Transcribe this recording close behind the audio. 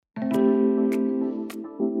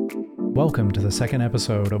Welcome to the second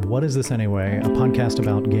episode of What Is This Anyway, a podcast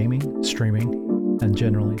about gaming, streaming, and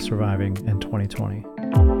generally surviving in 2020.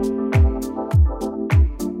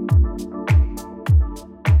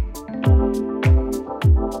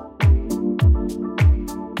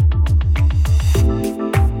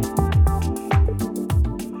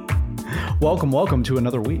 Welcome to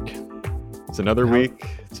another week. It's another week.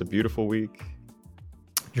 It's a beautiful week.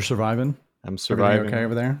 You're surviving? I'm surviving. Everything okay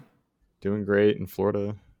over there? Doing great in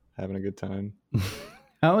Florida. Having a good time.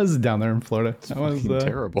 How is it down there in Florida? It's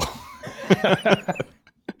terrible.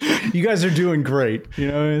 You guys are doing great. You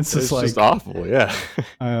know, it's just awful. Yeah.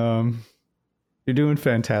 You're doing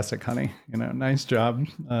fantastic, honey. You know, nice job.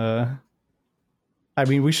 I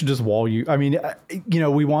mean, we should just wall you. I mean,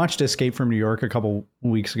 we watched Escape from New York a couple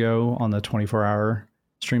weeks ago on the 24-hour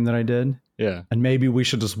stream that I did. Yeah. And maybe we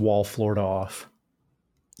should just wall Florida off.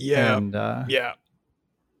 Yeah. And yeah.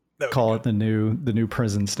 Call it the new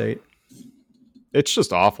prison state. It's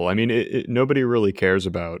just awful. I mean, nobody really cares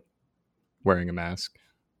about wearing a mask.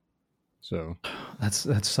 So that's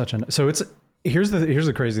such an. So here's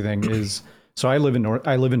the crazy thing is. So I live in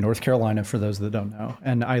North Carolina, for those that don't know,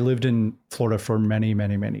 and I lived in Florida for many,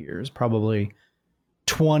 many, many years. Probably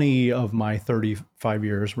 20 of my 35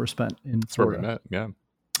 years were spent in Florida. Yeah.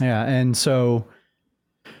 Yeah, and so,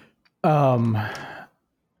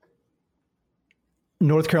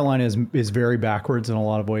 North Carolina is very backwards in a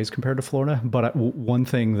lot of ways compared to Florida. But one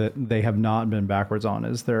thing that they have not been backwards on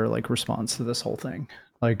is their response to this whole thing.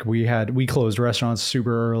 Like we closed restaurants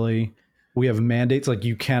super early. We have mandates like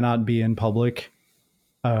you cannot be in public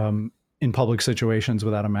situations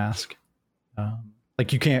without a mask.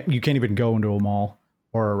 Like you can't even go into a mall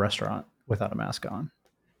or a restaurant without a mask on.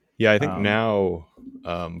 Yeah, I think now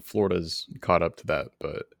Florida's caught up to that,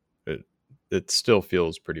 but it still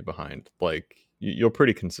feels pretty behind. Like you'll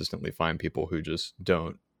pretty consistently find people who just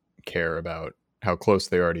don't care about how close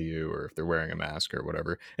they are to you or if they're wearing a mask or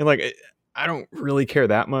whatever. And I don't really care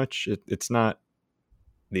that much. It's not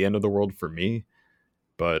the end of the world for me,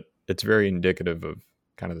 but it's very indicative of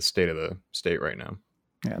kind of the state of the state right now.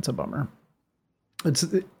 Yeah, it's a bummer.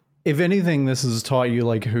 If anything, this has taught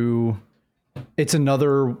you it's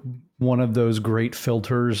another one of those great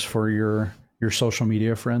filters for your social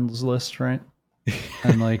media friends list, right?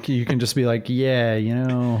 And you can just be like, yeah,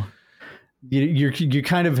 you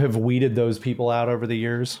kind of have weeded those people out over the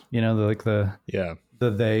years, the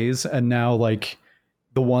theys, and now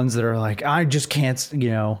the ones that are like, I just can't,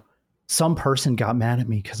 some person got mad at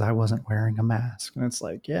me because I wasn't wearing a mask. And it's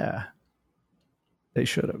like, yeah, they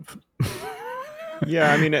should have.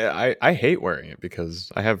 Yeah. I mean, I hate wearing it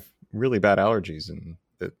because I have really bad allergies and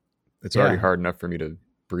it's already hard enough for me to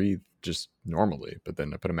breathe just normally, but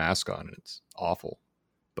then I put a mask on and it's awful.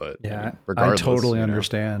 But yeah, regardless, I totally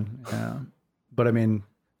understand. Yeah. But I mean,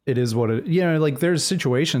 it is what it, there's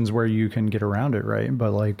situations where you can get around it. Right.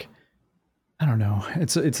 But I don't know.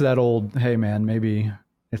 It's that old, hey man, maybe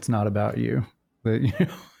it's not about you. I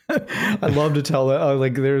love to tell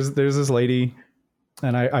that. There's this lady,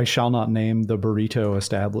 and I shall not name the burrito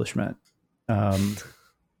establishment, but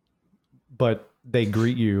they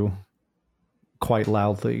greet you quite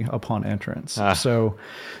loudly upon entrance. So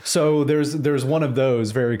there's one of those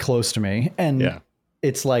very close to me, and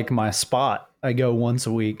it's like my spot. I go once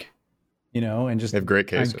a week, and just they have great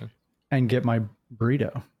queso and get my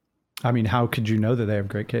burrito. I mean, how could you know that they have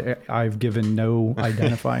great queso? I've given no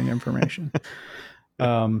identifying information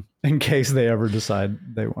in case they ever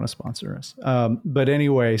decide they want to sponsor us. But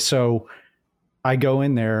anyway, so I go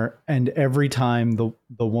in there, and every time the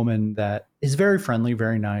woman that is very friendly,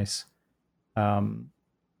 very nice,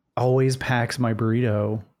 always packs my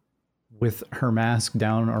burrito with her mask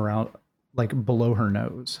down around below her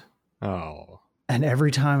nose. Oh. And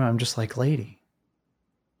every time I'm just like, lady,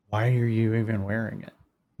 why are you even wearing it?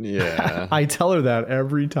 Yeah. I tell her that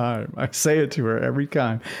every time. I say it to her every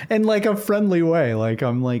time. In a friendly way.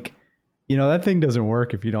 I'm like, that thing doesn't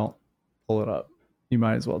work if you don't pull it up. You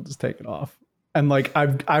might as well just take it off. And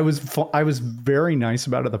I was very nice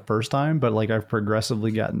about it the first time, but I've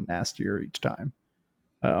progressively gotten nastier each time.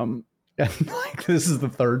 And this is the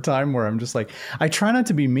third time where I'm just I try not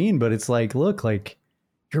to be mean, but it's look,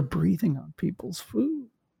 you're breathing on people's food.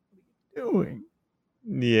 What are you doing?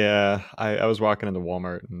 Yeah, I was walking into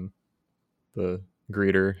Walmart and the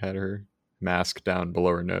greeter had her mask down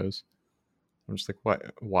below her nose. I'm just like,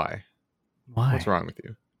 why? What's wrong with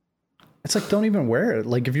you? It's don't even wear it.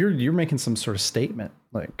 If you're making some sort of statement,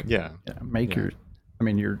 you're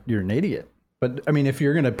an idiot. But I mean, if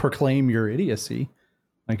you're gonna proclaim your idiocy,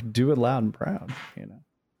 do it loud and proud.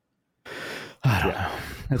 I don't know.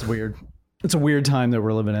 It's weird. It's a weird time that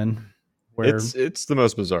we're living in. where it's the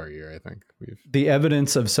most bizarre year I think we've. the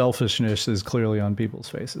evidence of selfishness is clearly on people's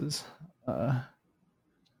faces,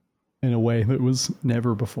 in a way that was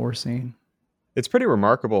never before seen. It's pretty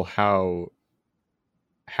remarkable how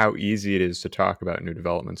easy it is to talk about new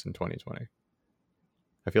developments in 2020.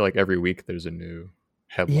 I feel like every week there's a new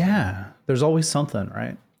headline. Yeah, there's always something,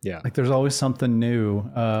 right? Yeah. Like there's always something new,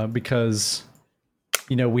 because,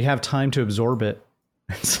 we have time to absorb it.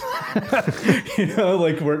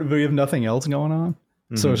 Like we have nothing else going on.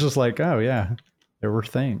 Mm-hmm. So it's just like, oh yeah, there were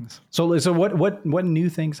things. So what new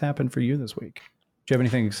things happened for you this week? Do you have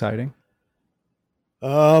anything exciting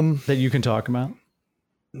that you can talk about?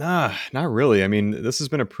 Nah, not really. I mean, this has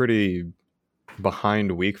been a pretty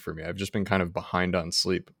behind week for me. I've just been kind of behind on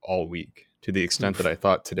sleep all week, to the extent that I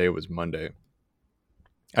thought today was Monday.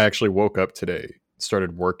 I actually woke up today,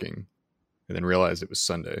 started working, and then realized it was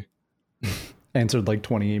Sunday. Answered like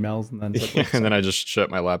 20 emails and then and then I just shut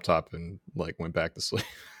my laptop and like went back to sleep.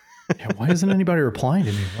 Yeah, why isn't anybody replying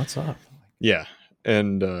to me? What's up? Yeah.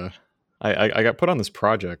 And I got put on this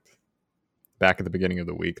project back at the beginning of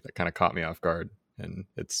the week that kind of caught me off guard. And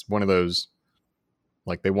it's one of those,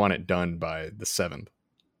 like, they want it done by the 7th.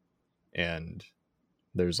 And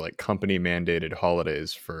there's like company mandated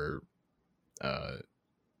holidays for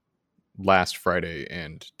last Friday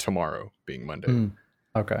and tomorrow being Monday.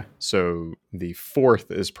 Okay. So the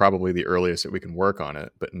 4th is probably the earliest that we can work on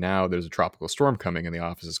it. But now there's a tropical storm coming and the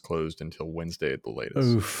office is closed until Wednesday at the latest.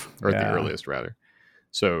 Oof. Or at the earliest, rather.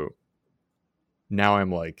 So now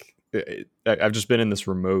I'm like, I've just been in this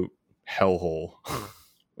remote hellhole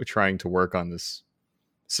trying to work on this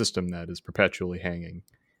system that is perpetually hanging.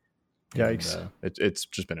 Yikes. And, it's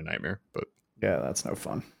just been a nightmare. But yeah, that's no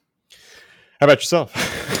fun. How about yourself?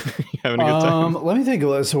 You having a good time? Let me think.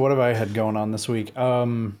 So what have I had going on this week? A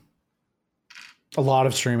lot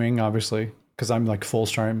of streaming, obviously, because I'm like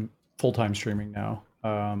full-time streaming now.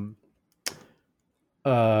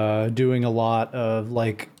 Doing a lot of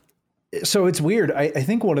like, so it's weird. I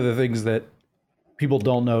think one of the things that people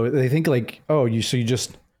don't know, they think like, oh, you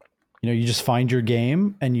just find your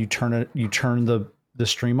game and you turn the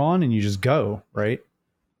stream on and you just go, right?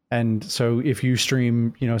 And so if you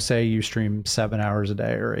stream, say you stream 7 hours a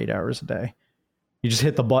day or 8 hours a day, you just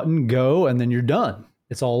hit the button, go, and then you're done.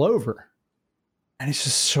 It's all over. And it's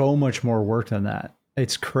just so much more work than that.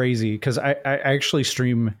 It's crazy because I actually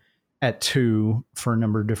stream at 2 for a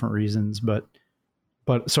number of different reasons. But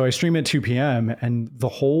so I stream at 2 p.m. and the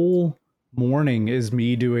whole morning is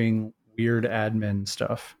me doing weird admin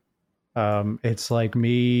stuff. It's like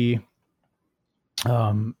me,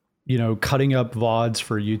 cutting up VODs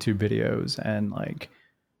for YouTube videos and like,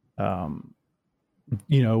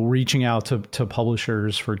 reaching out to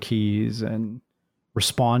publishers for keys and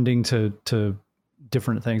responding to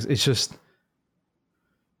different things. It's just,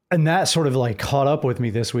 and that sort of like caught up with me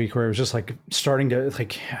this week where it was just like starting to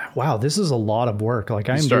like, wow, this is a lot of work. Like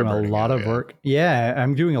I'm doing a lot of work. Yeah,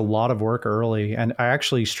 I'm doing a lot of work early, and I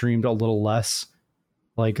actually streamed a little less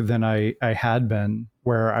like than I had been,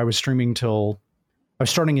 where I was streaming till I was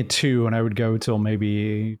starting at 2 and I would go till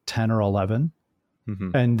maybe 10 or 11.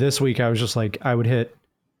 Mm-hmm. And this week I was just like, I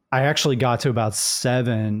actually got to about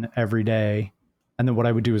 7 every day. And then what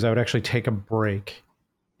I would do is I would actually take a break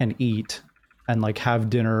and eat and like have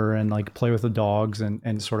dinner and like play with the dogs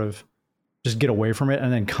and sort of just get away from it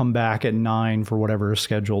and then come back at 9 for whatever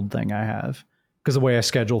scheduled thing I have. Because the way I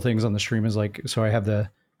schedule things on the stream is like, so I have the,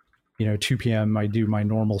 2 p.m. I do my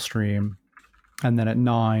normal stream. And then at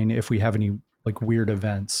 9, if we have any like weird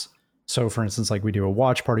events. So for instance, like we do a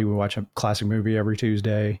watch party, we watch a classic movie every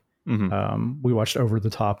Tuesday. Mm-hmm. We watched Over the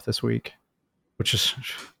Top this week, which is,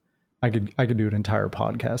 I could do an entire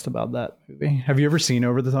podcast about that movie. Have you ever seen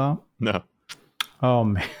Over the Top? No. Oh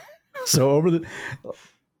man. So Over the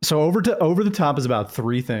Top is about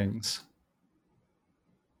 3 things.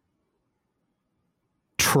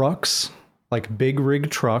 Trucks, like big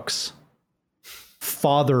rig trucks,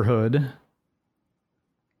 fatherhood,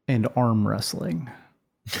 and arm wrestling.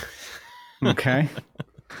 Okay.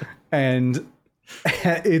 And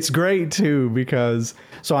it's great too, because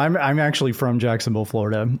so I'm actually from Jacksonville,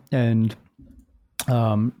 Florida, and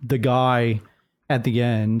the guy at the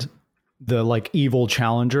end, the like evil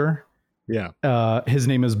challenger, his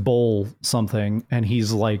name is Bull something, and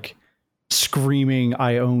he's like screaming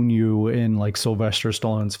 "I own you" in like Sylvester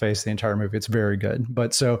Stallone's face the entire movie. It's very good.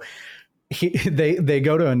 But so they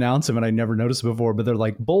go to announce him, and I never noticed it before, but they're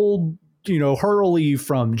like, Bull, Hurley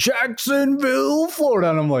from Jacksonville,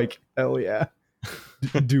 Florida. And I'm like, hell yeah.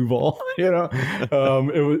 Duval,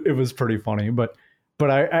 it was pretty funny, but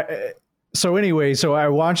so anyway, so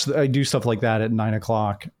I do stuff like that at 9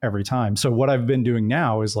 o'clock every time. So what I've been doing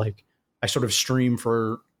now is like I sort of stream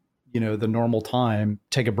for, the normal time,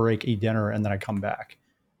 take a break, eat dinner, and then I come back.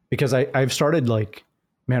 Because I've started like,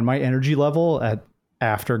 man, my energy level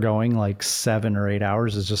after going like 7 or 8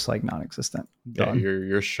 hours is just like non-existent. Yeah,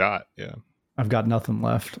 you're shot. Yeah. I've got nothing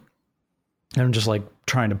left. And I'm just like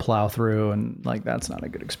trying to plow through, and like that's not a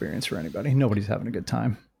good experience for anybody. Nobody's having a good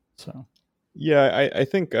time. So yeah, I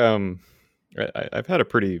think I've had a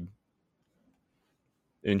pretty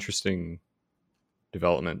interesting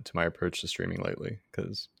development to my approach to streaming lately,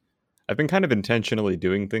 because I've been kind of intentionally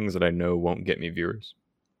doing things that I know won't get me viewers.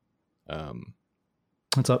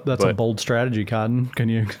 That's a bold strategy, Cotton. Can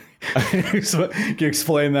you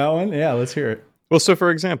explain that one? Yeah, let's hear it. Well, so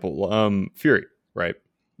for example, Fury, right?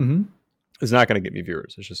 Mm-hmm. Is not going to get me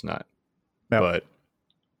viewers. It's just not. Yep. But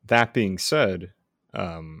that being said,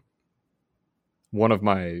 one of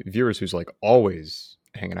my viewers who's like always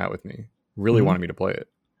hanging out with me really wanted me to play it.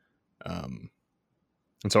 And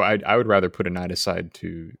so I would rather put a night aside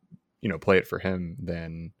to, play it for him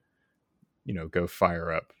than, go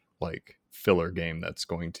fire up like filler game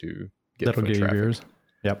that'll get you viewers.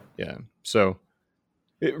 Yep. Yeah. So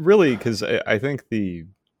it really, because I think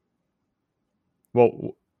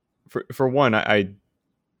for one, I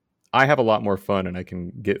have a lot more fun, and I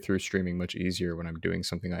can get through streaming much easier when I'm doing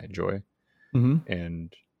something I enjoy. Mm-hmm.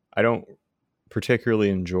 And I don't particularly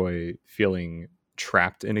enjoy feeling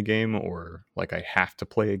trapped in a game, or like I have to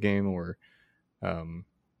play a game, or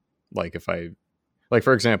like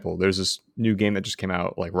for example, there's this new game that just came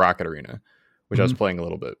out, like Rocket Arena, which I was playing a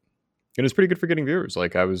little bit. And it was pretty good for getting viewers.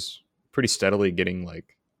 Like I was pretty steadily getting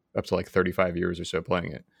like up to like 35 viewers or so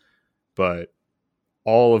playing it. But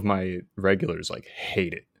all of my regulars like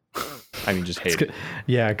hate it. I mean, just hate it.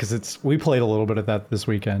 Yeah, because we played a little bit of that this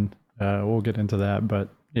weekend. We'll get into that, but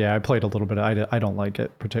yeah, I played a little bit. I don't like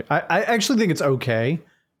it. I actually think it's okay,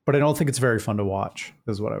 but I don't think it's very fun to watch,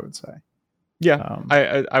 is what I would say. Yeah,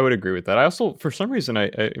 I would agree with that. I also, for some reason,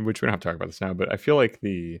 which we don't have to talk about this now, but I feel like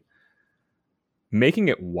the making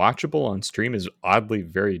it watchable on stream is oddly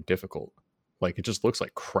very difficult. Like it just looks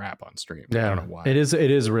like crap on stream. Yeah, I don't know why. It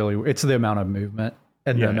is really. It's the amount of movement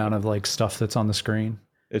and the amount of like stuff that's on the screen.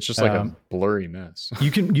 It's just like a blurry mess.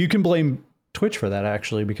 You can blame Twitch for that,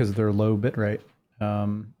 actually, because of their low bit rate.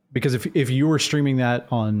 Because if you were streaming that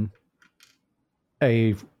on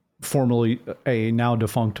a now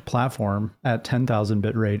defunct platform at 10,000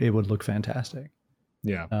 bit rate, it would look fantastic.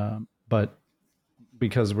 Yeah. But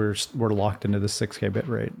because we're locked into the 6K bit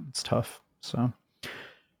rate, it's tough. So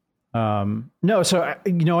no, so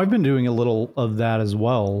I've been doing a little of that as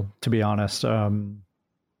well, to be honest.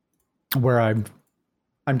 Where I'm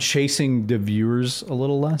chasing the viewers a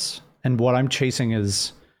little less, and what I'm chasing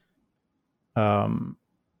is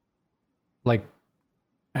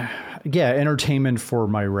entertainment for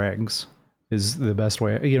my regs is the best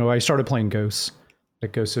way. I started playing Ghosts,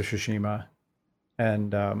 like Ghost of Tsushima,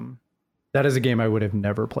 and that is a game I would have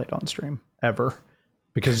never played on stream ever,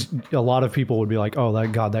 because a lot of people would be like, "Oh,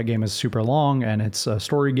 that game is super long, and it's a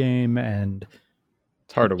story game, and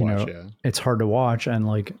it's hard to watch." Yeah, it's hard to watch, and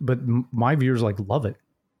but my viewers love it.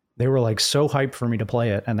 They were so hyped for me to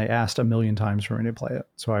play it, and they asked a million times for me to play it.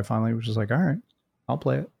 So I finally was just like, all right, I'll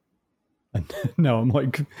play it. And now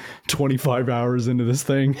I'm 25 hours into this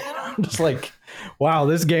thing. I'm just like, wow,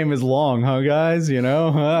 this game is long, huh, guys?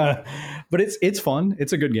 But it's fun.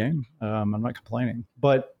 It's a good game. I'm not complaining,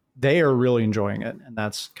 but they are really enjoying it, and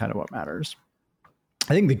that's kind of what matters.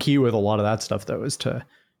 I think the key with a lot of that stuff, though, is to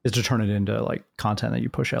turn it into content that you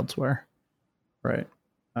push elsewhere, right?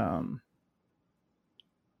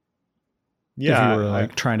 Yeah, if you were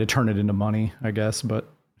trying to turn it into money, I guess, but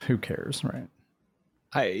who cares, right?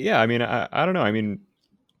 I don't know. I mean,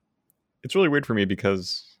 it's really weird for me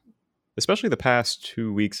because especially the past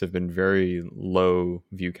 2 weeks have been very low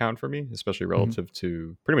view count for me, especially relative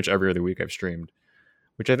to pretty much every other week I've streamed,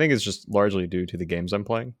 which I think is just largely due to the games I'm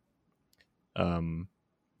playing.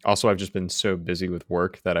 Also, I've just been so busy with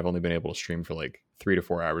work that I've only been able to stream for 3 to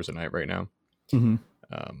 4 hours a night right now. Mm-hmm.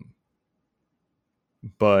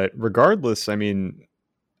 But regardless, I mean,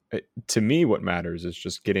 to me, what matters is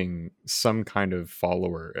just getting some kind of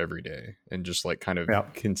follower every day and just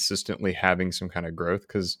consistently having some kind of growth.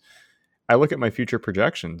 Because I look at my future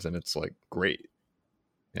projections and it's great.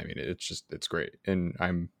 I mean, it's great. And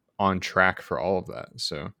I'm on track for all of that.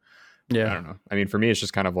 So yeah, I don't know. I mean, for me, it's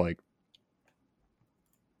just kind of I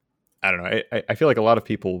don't know. I feel like a lot of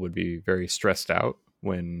people would be very stressed out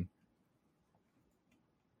when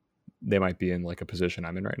they might be in a position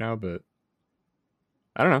I'm in right now, but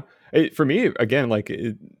I don't know. For me, again,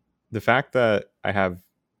 the fact that I have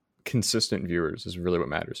consistent viewers is really what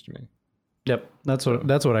matters to me. Yep, that's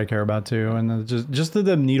what I care about too, and just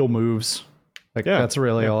the needle moves. Like that's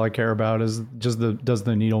really all I care about is just does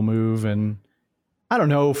the needle move. And I don't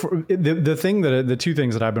know, for the thing that the two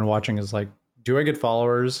things that I've been watching is like, do I get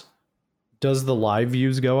followers? Does the live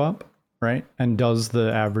views go up, right? And does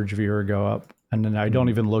the average viewer go up? And then I don't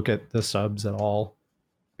even look at the subs at all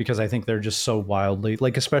because I think they're just so wildly,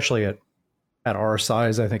 like, especially at our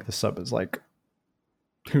size, I think the sub is like,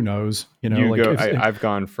 who knows, I've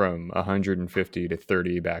gone from 150 to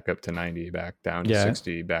 30, back up to 90, back down to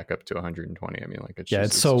 60, back up to 120. I mean, like,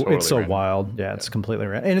 it's totally wild. Yeah, it's completely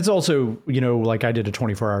random. And it's also, like I did a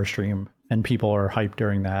 24-hour stream and people are hyped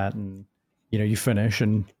during that, and you finish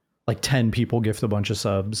and like 10 people gift a bunch of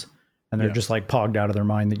subs and they're just like pogged out of their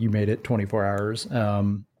mind that you made it 24 hours.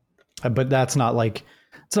 But that's not like,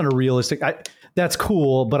 it's not a realistic, that's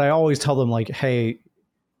cool. But I always tell them like, hey,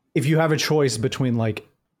 if you have a choice between like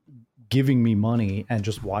giving me money and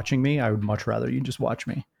just watching me, I would much rather you just watch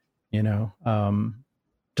me,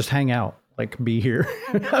 just hang out, like be here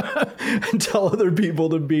and tell other people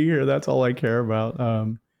to be here. That's all I care about.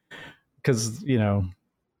 Cause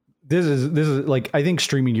this is like, I think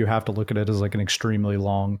streaming, you have to look at it as like an extremely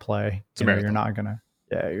long play. You're not going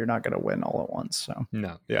to win all at once. So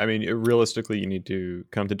no. Yeah. I mean, realistically, you need to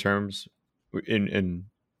come to terms in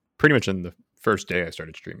pretty much in the first day I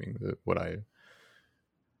started streaming. What I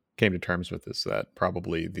came to terms with is that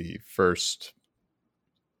probably the first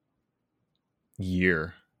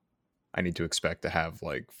year I need to expect to have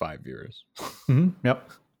like 5 viewers. Mm-hmm.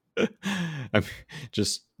 Yep. I mean,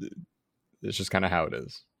 it's just kind of how it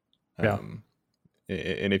is. Yeah.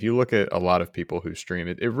 And if you look at a lot of people who stream,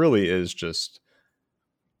 it really is just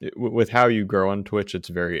with how you grow on Twitch, it's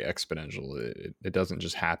very exponential. It doesn't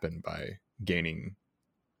just happen by gaining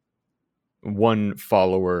one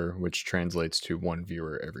follower, which translates to one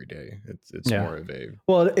viewer every day. It's more of a,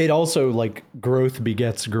 well, it also like growth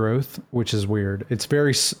begets growth, which is weird. It's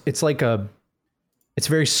very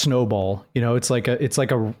snowball, it's like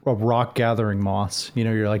a rock gathering moss,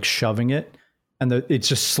 you're like shoving it and it's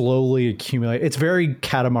just slowly accumulate. It's very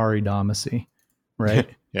Katamari Damacy, right?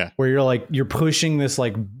 Yeah. Where you're pushing this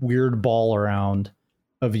like weird ball around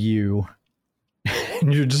of you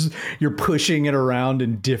and you're pushing it around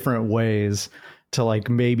in different ways to like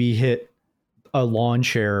maybe hit a lawn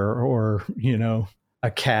chair or, a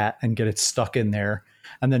cat and get it stuck in there.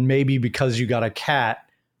 And then maybe because you got a cat,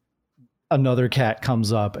 another cat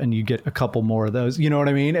comes up and you get a couple more of those, you know what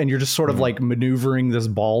I mean? And you're just sort of like maneuvering this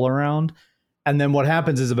ball around. And then what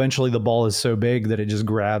happens is eventually the ball is so big that it just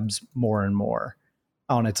grabs more and more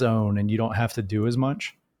on its own and you don't have to do as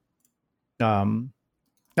much. I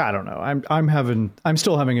don't know. I'm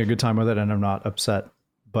still having a good time with it and I'm not upset,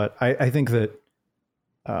 but I think that,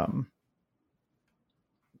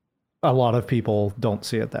 a lot of people don't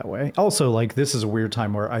see it that way. Also, like, this is a weird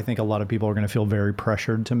time where I think a lot of people are going to feel very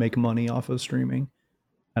pressured to make money off of streaming.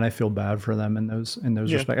 And I feel bad for them in those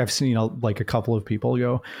respects. I've seen like a couple of people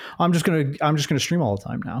go, I'm just going to stream all the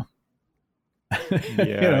time now.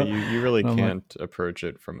 Yeah. You really can't approach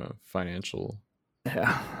it from a financial.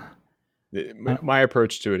 Yeah. My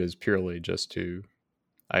approach to it is purely just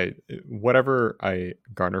whatever I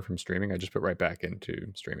garner from streaming, I just put right back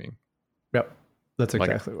into streaming. Yep. That's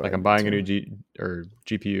exactly like I'm buying a new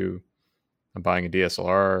GPU, I'm buying a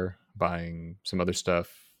DSLR, buying some other stuff,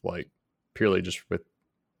 like purely just with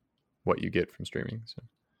what you get from streaming. So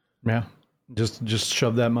yeah, just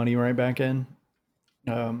shove that money right back in.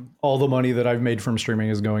 All the money that I've made from streaming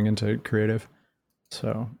is going into creative.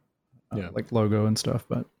 So like logo and stuff,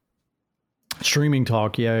 but streaming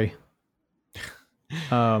talk, yay.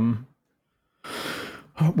 We're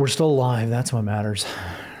still alive. That's what matters.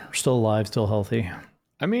 We're still alive, still healthy.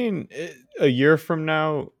 I mean, a year from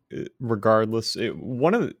now, regardless, it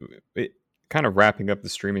kind of wrapping up the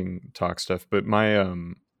streaming talk stuff, but my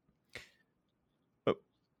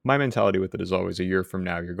mentality with it is always a year from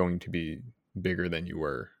now, you're going to be bigger than you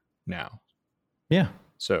were now. Yeah.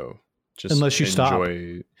 So just unless you stop.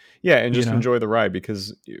 Enjoy the ride,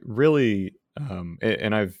 because really,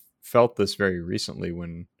 and I've felt this very recently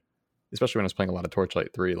especially when I was playing a lot of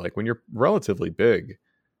Torchlight 3, like when you're relatively big,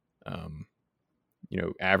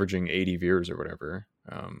 averaging 80 viewers or whatever,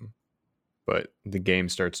 but the game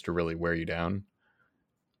starts to really wear you down.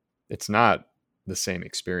 It's not the same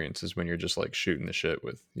experience as when you're just like shooting the shit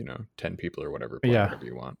with 10 people or whatever, whatever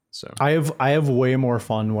you want. So I have way more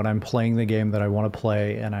fun when I'm playing the game that I want to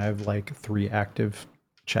play and I have like 3 active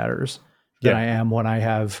chatters than I am when I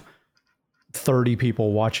have 30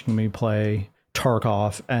 people watching me play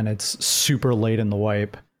Tarkov and it's super late in the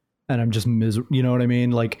wipe and I'm just miserable. You know what I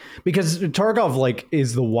mean? Like, because Tarkov like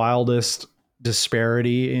is the wildest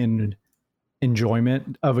disparity in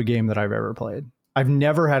enjoyment of a game that I've ever played. I've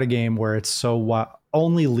never had a game where it's so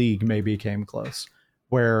only League maybe came close,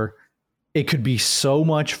 where it could be so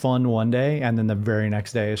much fun one day and then the very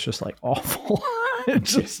next day it's just like awful.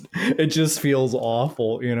 it just feels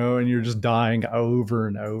awful, you know, and you're just dying over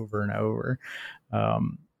and over and over.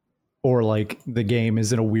 Or like the game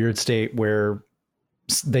is in a weird state where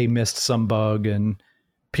they missed some bug and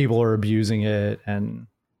people are abusing it. And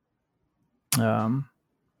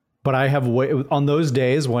but I have on those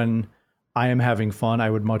days when I am having fun, I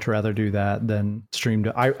would much rather do that than stream.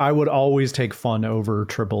 I would always take fun over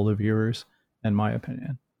triple the viewers, in my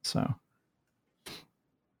opinion. So,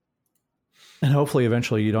 and hopefully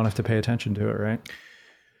eventually you don't have to pay attention to it, right?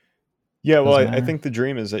 Yeah, well, I think the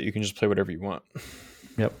dream is that you can just play whatever you want.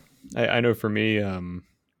 Yep. I know for me,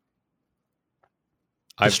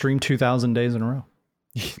 I've streamed 2,000 days in a row.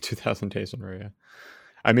 2,000 days in a row, yeah.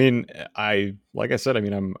 I mean, like I said, I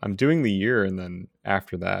mean, I'm doing the year, and then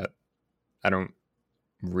after that, I don't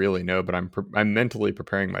really know, but I'm mentally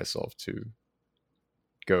preparing myself to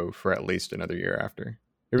go for at least another year after.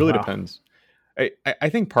 It really depends. I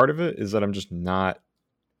think part of it is that I'm just not.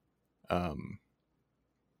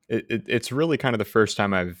 It's really kind of the first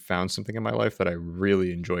time I've found something in my life that I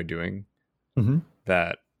really enjoy doing. Mm-hmm.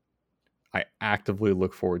 That I actively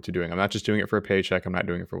look forward to doing. I'm not just doing it for a paycheck. I'm not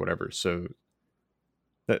doing it for whatever. So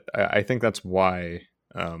that I think that's why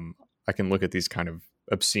I can look at these kind of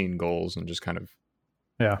obscene goals and just kind of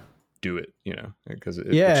do it, you know, because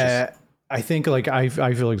I think like I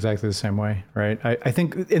feel exactly the same way, right? I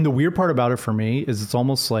think, and the weird part about it for me is it's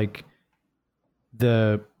almost like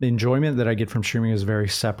the enjoyment that I get from streaming is very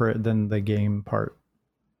separate than the game part.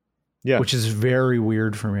 Yeah, which is very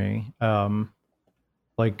weird for me.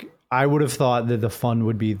 Like I would have thought that the fun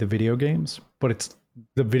would be the video games, but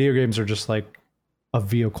the video games are just like a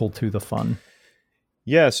vehicle to the fun.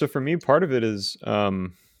 Yeah, so for me, part of it is I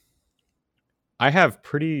have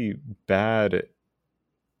pretty bad.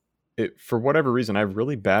 For whatever reason, I have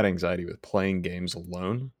really bad anxiety with playing games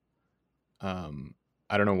alone. I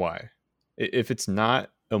don't know why. If it's not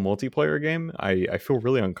a multiplayer game, I feel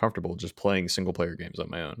really uncomfortable just playing single player games on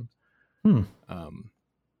my own. And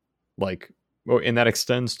that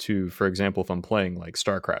extends to, for example, if I'm playing like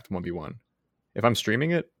StarCraft 1v1, if I'm streaming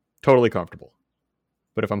it, totally comfortable.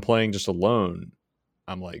 But if I'm playing just alone,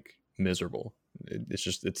 I'm like miserable.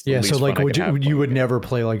 It's the least so like you would game. Never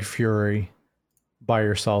play like Fury by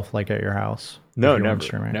yourself, like at your house? No,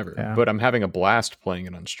 never. Yeah. But I'm having a blast playing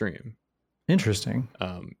it on stream. Interesting.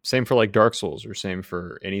 Same for like Dark Souls, or same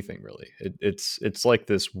for anything really. It's like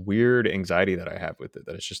this weird anxiety that I have with it,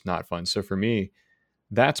 that it's just not fun. So for me,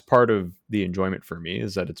 that's part of the enjoyment for me,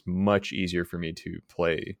 is that it's much easier for me to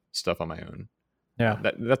play stuff on my own. Yeah,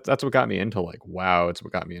 that's what got me into like WoW. It's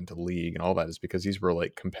what got me into League and all that, is because these were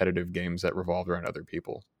like competitive games that revolved around other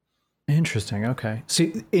people. Interesting. Okay.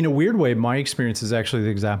 See, in a weird way, my experience is actually the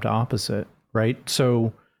exact opposite, right?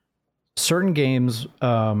 So certain games,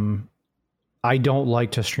 I don't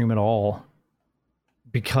like to stream at all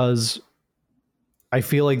because I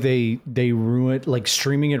feel like they ruin, like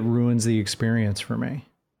streaming it ruins the experience for me.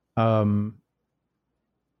 And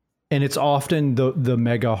it's often the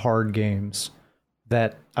mega hard games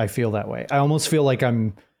that I feel that way. I almost feel like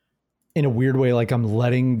I'm, in a weird way, like I'm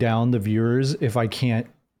letting down the viewers if I can't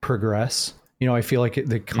progress. You know, I feel like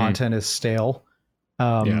the content is stale.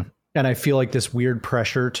 And I feel like this weird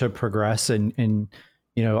pressure to progress, and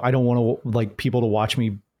you know, I don't want to like people to watch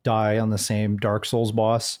me die on the same Dark Souls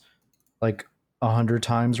boss like 100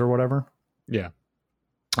 times or whatever. Yeah.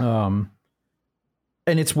 And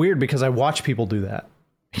it's weird because I watch people do that.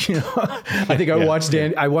 You know, I think I watched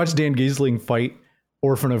Dan Gheesling fight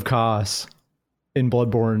Orphan of Kos in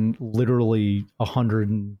Bloodborne literally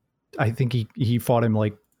 100. I think he fought him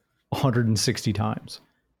like 160 times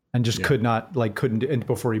and just couldn't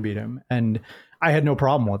before he beat him. And I had no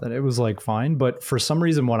problem with it. It was like fine. But for some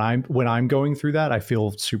reason, when I'm going through that, I feel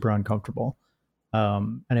super uncomfortable.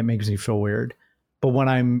 And it makes me feel weird. But when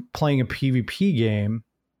I'm playing a PvP game,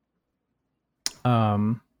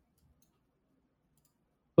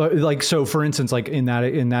 like, so for instance, like in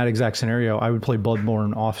that exact scenario, I would play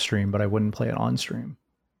Bloodborne off stream, but I wouldn't play it on stream.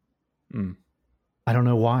 I don't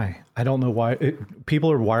know why.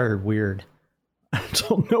 People are wired weird. I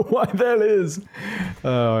don't know why that is.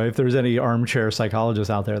 If there's any armchair psychologists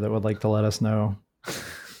out there that would like to let us know.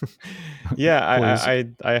 Yeah,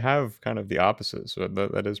 I have kind of the opposite, so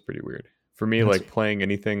that is pretty weird for me. Like playing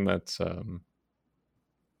anything that's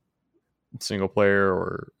single player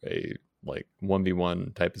or a like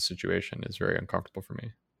 1v1 type of situation is very uncomfortable for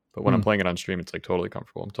me. But when I'm playing it on stream, it's like totally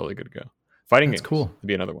comfortable. I'm totally good to go. Fighting games, cool. Would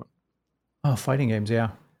be another one. Oh, fighting games, yeah.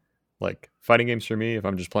 Like fighting games for me, if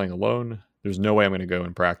I'm just playing alone, there's no way I'm going to go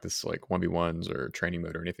and practice like 1v1s or training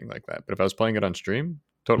mode or anything like that. But if I was playing it on stream,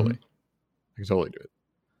 totally. I can totally do it.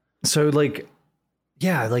 So like,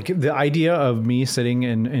 yeah, like the idea of me sitting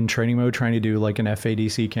in training mode trying to do like an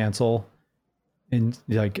FADC cancel in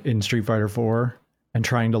Street Fighter 4 and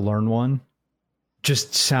trying to learn one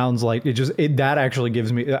just sounds like that actually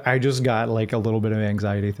gives me, I just got like a little bit of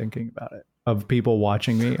anxiety thinking about it, of people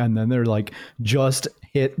watching me and then they're like, just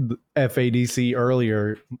hit FADC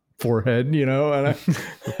earlier, forehead, you know, and I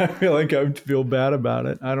feel like I feel bad about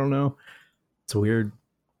it. I don't know. It's weird.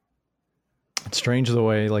 It's strange the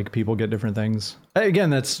way like people get different things.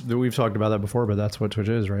 Again, we've talked about that before, but that's what Twitch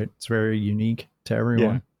is, right? It's very unique to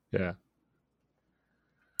everyone. Yeah.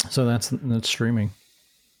 So that's streaming.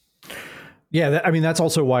 Yeah, I mean that's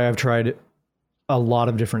also why I've tried a lot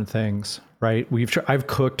of different things, right? I've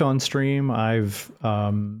cooked on stream. I've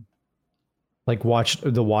like watched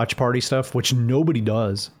the watch party stuff, which nobody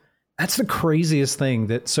does. That's the craziest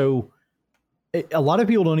thing. A lot of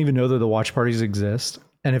people don't even know that the watch parties exist.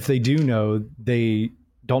 And if they do know, they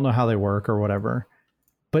don't know how they work or whatever.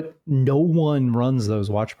 But no one runs those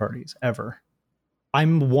watch parties ever.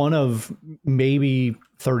 I'm one of maybe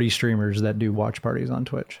 30 streamers that do watch parties on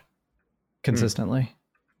Twitch consistently.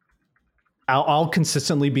 I'll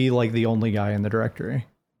consistently be like the only guy in the directory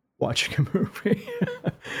watching a movie.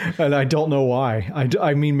 And I don't know why.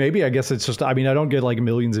 I mean, maybe I guess it's just, I mean, I don't get like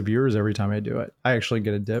millions of viewers every time I do it. I actually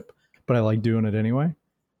get a dip, but I like doing it anyway.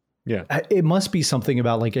 Yeah. It must be something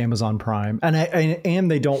about like Amazon Prime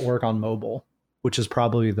and they don't work on mobile, which is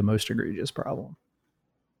probably the most egregious problem.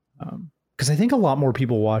 Because I think a lot more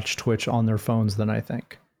people watch Twitch on their phones than I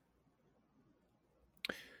think.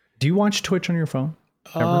 Do you watch Twitch on your phone?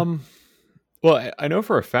 Well, I know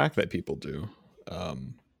for a fact that people do.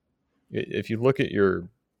 If you look at your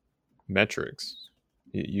metrics,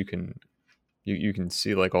 you can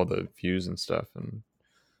see like all the views and stuff, and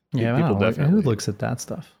yeah, people definitely. Who looks at that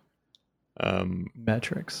stuff?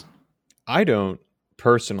 Metrics. I don't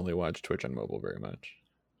personally watch Twitch on mobile very much,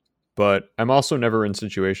 but I'm also never in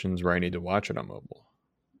situations where I need to watch it on mobile.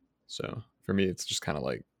 So for me, it's just kind of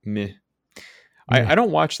like meh. I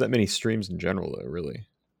don't watch that many streams in general, though, really.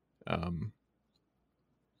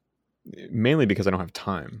 Mainly because I don't have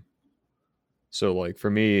time. So like for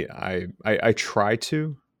me, I try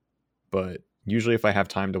to, but usually if I have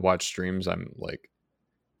time to watch streams, I'm like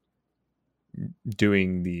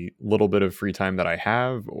doing the little bit of free time that I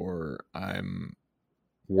have, or I'm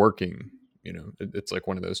working. You know, it's like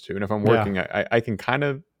one of those two. And if I'm working, I can kind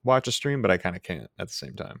of watch a stream, but I kind of can't at the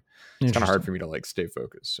same time. It's kind of hard for me to like stay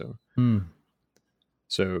focused. So,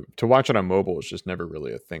 so to watch it on mobile is just never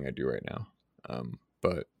really a thing I do right now.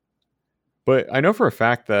 But I know for a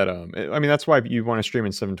fact that I mean that's why you want to stream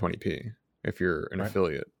in 720p if you're an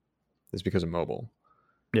affiliate, is because of mobile.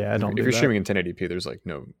 Yeah, I don't. If you're streaming in 1080p,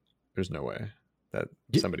 there's no way that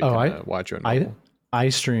somebody can watch you on mobile. I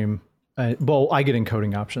stream. Well, I get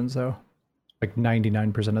encoding options though, like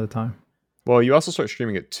 99% of the time. Well, you also start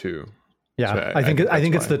streaming at 2. Yeah, so I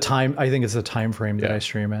think it's the time. I think it's the time frame that I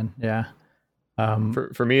stream in. Yeah.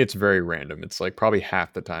 For me, it's very random. It's like probably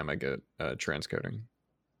half the time I get transcoding.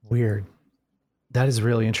 Weird. That is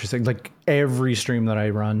really interesting. Like every stream that I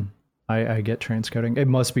run, I get transcoding. It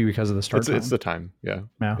must be because of the start time. It's the time. Yeah.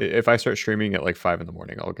 If I start streaming at like 5 a.m,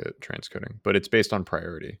 I'll get transcoding, but it's based on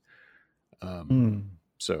priority.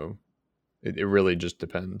 So it really just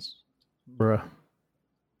depends. Bruh.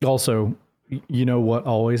 Also, you know what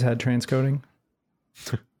always had transcoding?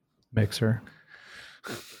 Mixer.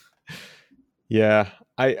 Yeah.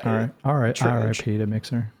 All right. RIP to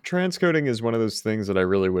Mixer. Transcoding is one of those things that I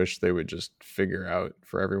really wish they would just figure out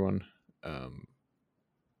for everyone.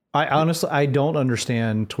 I honestly don't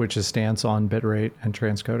understand Twitch's stance on bitrate and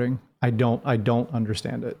transcoding. I don't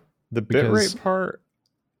understand it. The bitrate part,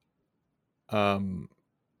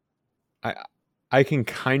 I can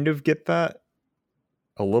kind of get that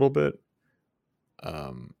a little bit,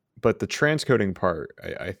 but the transcoding part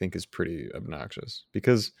I think is pretty obnoxious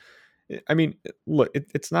because. I mean, look,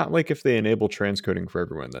 it's not like if they enable transcoding for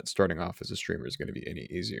everyone that starting off as a streamer is going to be any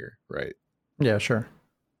easier, right? Yeah, sure.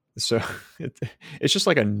 So it's just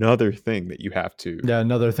like another thing that you have to... Yeah,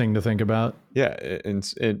 another thing to think about. Yeah, and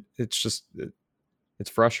it's just... It's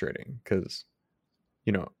frustrating because,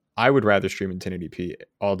 you know, I would rather stream in 1080p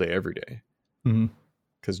all day, every day.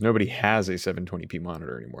 Because nobody has a 720p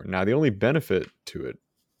monitor anymore. Now, the only benefit to it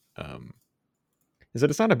is that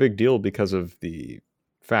it's not a big deal because of the...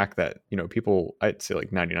 fact that, you know, people, I'd say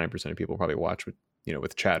like 99% of people probably watch with, you know,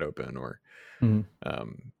 with chat open or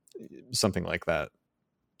something like that.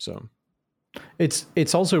 So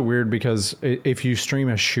It's also weird because if you stream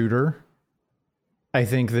a shooter, I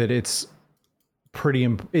think that it's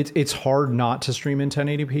it's hard not to stream in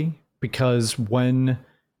 1080p, because when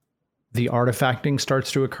the artifacting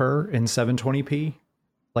starts to occur in 720p,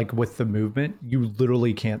 like with the movement, you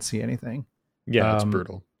literally can't see anything. Yeah, it's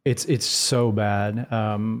brutal. It's so bad.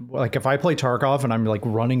 Like if I play Tarkov and I'm like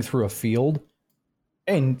running through a field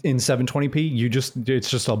and in 720p, it's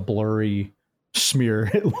just a blurry smear.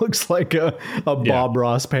 It looks like a Bob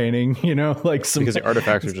Ross painting, like because the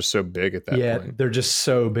artifacts are just so big at that point. Yeah, they're just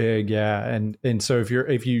so big. Yeah. And so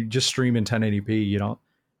if you just stream in 1080p, you don't,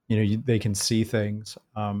 they can see things.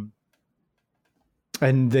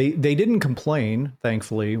 And they didn't complain,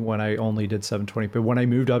 thankfully, when I only did 720p. But when I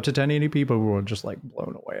moved up to 1080p, people were just like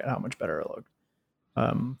blown away at how much better it looked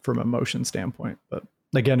from a motion standpoint. But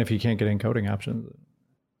again, if you can't get encoding options,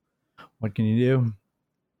 what can you do?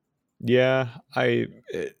 Yeah,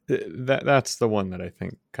 that's the one that I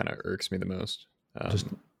think kind of irks me the most. Just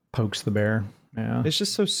pokes the bear. Yeah, it's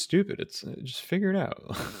just so stupid. It's just figure it out.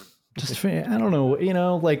 I don't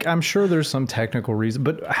know. Like I'm sure there's some technical reason,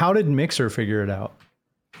 but how did Mixer figure it out?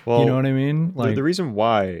 Well, you know what I mean? Like the reason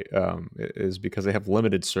why is because they have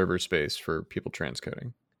limited server space for people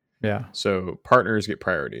transcoding. Yeah. So partners get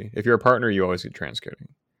priority. If you're a partner, you always get transcoding.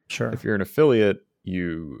 Sure. If you're an affiliate,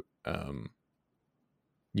 you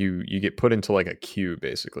get put into like a queue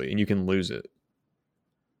basically, and you can lose it.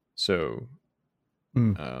 So,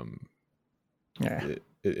 it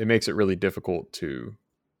makes it really difficult to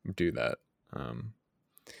do that.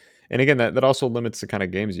 And again, that also limits the kind of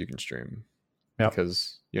games you can stream. Yep.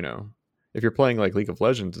 Because if you're playing like League of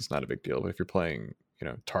Legends, it's not a big deal. But if you're playing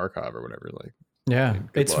Tarkov or whatever, like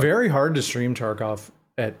it's very hard to stream Tarkov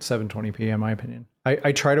at 720p in my opinion.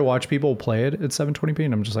 I try to watch people play it at 720p,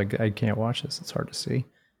 and I'm just like, I can't watch this. It's hard to see.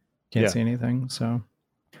 Can't see anything. So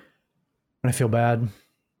I feel bad.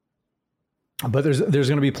 But there's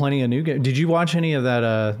going to be plenty of new games. Did you watch any of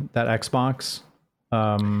that Xbox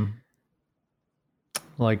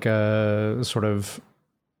like a sort of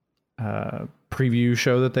preview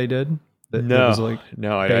show that they did? That was like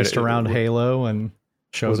based around Halo and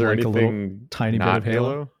showed like a little tiny bit of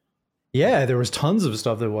Halo. Yeah, there was tons of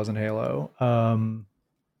stuff that wasn't Halo. I'm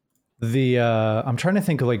trying to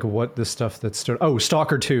think of like what the stuff that stood. Oh,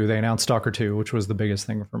 Stalker 2. They announced Stalker 2, which was the biggest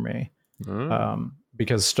thing for me.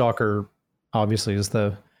 Because Stalker obviously is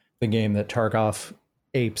the game that Tarkov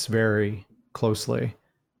apes very closely.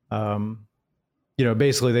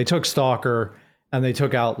 Basically they took Stalker and they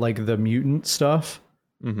took out like the mutant stuff.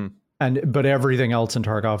 But everything else in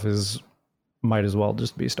Tarkov might as well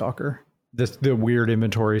just be Stalker. The weird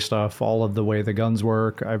inventory stuff, all of the way the guns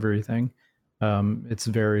work, everything. It's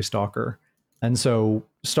very Stalker. And so,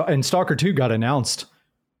 and Stalker 2 got announced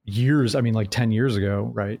like 10 years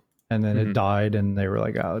ago, right? And then it died and they were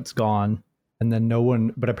like, oh, it's gone. And then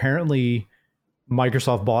but apparently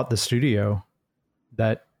Microsoft bought the studio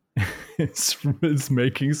that is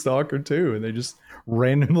making Stalker 2. And they just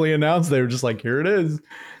randomly announced, they were just like, here it is.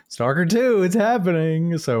 Stalker 2, it's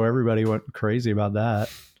happening. So everybody went crazy about that.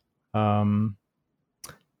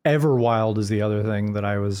 Everwild is the other thing that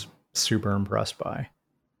I was super impressed by,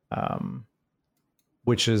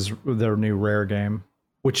 which is their new Rare game,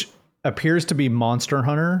 which appears to be Monster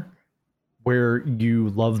Hunter, where you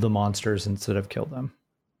love the monsters instead of kill them.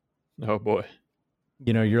 Oh boy.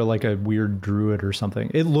 You're like a weird druid or something.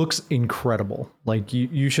 It looks incredible. Like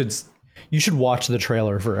you should watch the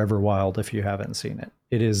trailer for Everwild if you haven't seen it.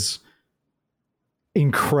 It is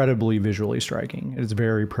incredibly visually striking. It's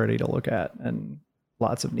very pretty to look at and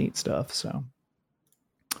lots of neat stuff. So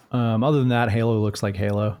other than that, Halo looks like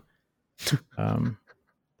Halo.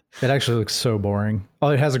 It actually looks so boring. Oh,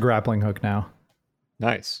 it has a grappling hook now.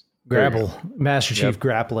 Nice. Grapple. Master Chief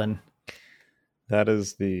grappling. That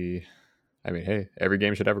is hey, every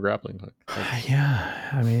game should have a grappling hook.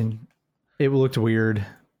 Yeah. It looked weird.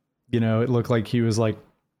 It looked like he was like,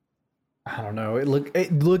 I don't know. It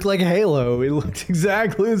looked like Halo. It looked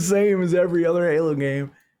exactly the same as every other Halo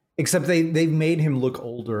game, except they've made him look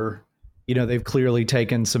older. They've clearly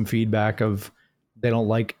taken some feedback of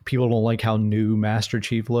people don't like how new Master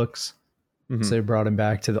Chief looks. So they brought him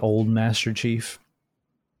back to the old Master Chief.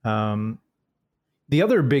 The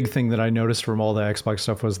other big thing that I noticed from all the Xbox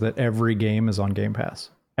stuff was that every game is on Game Pass.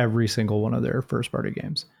 Every single one of their first party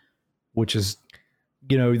games, which is,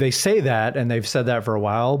 they say that and they've said that for a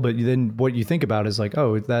while, but then what you think about is like,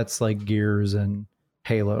 oh, that's like Gears and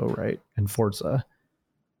Halo, right? And Forza.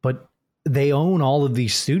 But they own all of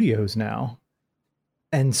these studios now.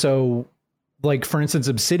 And so, like, for instance,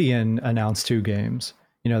 Obsidian announced 2 games.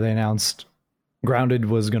 They announced Grounded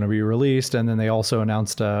was going to be released, and then they also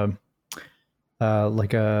announced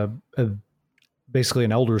like a basically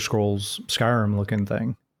an Elder Scrolls Skyrim looking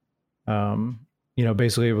thing.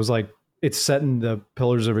 Basically it was like it's set in the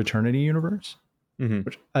Pillars of Eternity universe,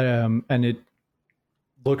 which and it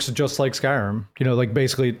looks just like Skyrim. Like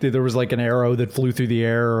basically there was like an arrow that flew through the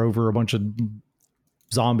air over a bunch of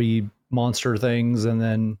zombie monster things, and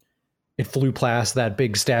then it flew past that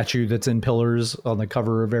big statue that's in Pillars on the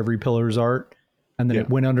cover of every Pillars art, and then it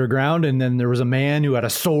went underground, and then there was a man who had a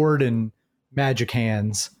sword and magic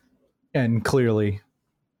hands, and clearly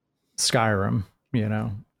Skyrim,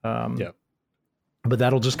 but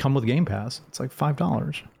that'll just come with Game Pass. It's like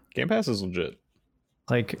 $5. Game Pass is legit.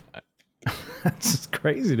 Like, that's just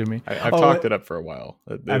crazy to me. I've talked it up for a while.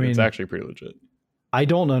 It's actually pretty legit. I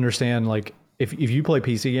don't understand, like, if you play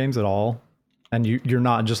PC games at all, and you're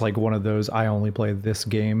not just like one of those I only play this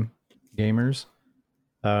game gamers,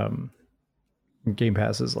 Game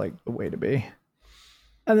Pass is like the way to be.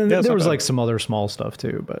 And then there was like some other small stuff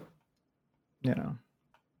too, but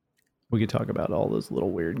we could talk about all those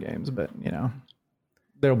little weird games, but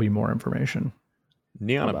there'll be more information.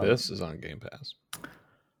 Neon Abyss is on Game Pass.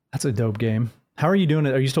 That's a dope game. How are you doing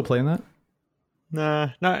it? Are you still playing that?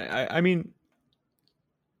 Nah. I mean,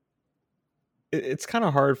 it's kind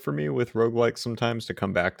of hard for me with roguelikes sometimes to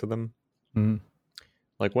come back to them. Mm-hmm.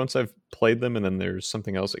 Like once I've played them and then there's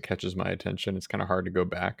something else that catches my attention, it's kind of hard to go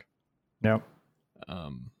back. Yep.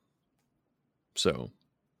 So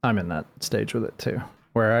I'm in that stage with it too,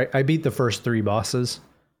 where I beat the first 3 bosses,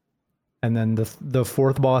 and then the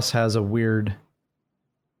 4th boss has a weird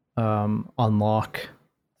unlock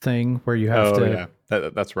thing where you have to. Yeah,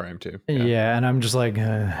 that's where I am too. Yeah, and I'm just like,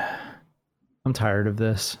 I'm tired of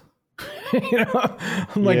this.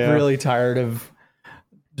 I'm like really tired of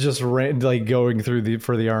just like going through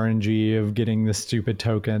for the RNG of getting this stupid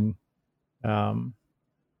token.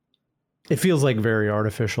 It feels like very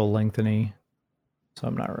artificial lengthening, so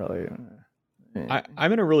I'm not really.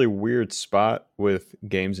 I'm in a really weird spot with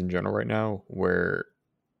games in general right now, where,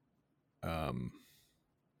 I've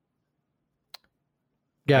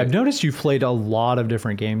noticed you've played a lot of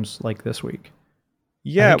different games like this week.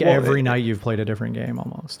 Yeah, every night you've played a different game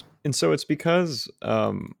almost. And so it's because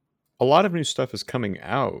a lot of new stuff is coming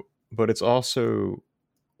out, but it's also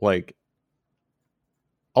like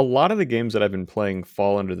a lot of the games that I've been playing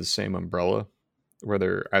fall under the same umbrella, where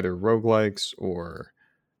they're either roguelikes or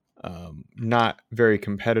not very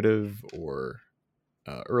competitive, or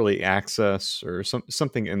early access, or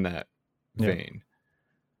something in that vein.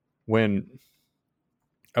 When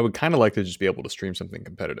I would kind of like to just be able to stream something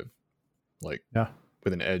competitive, like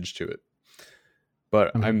with an edge to it.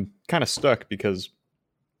 But I'm kind of stuck because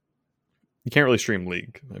you can't really stream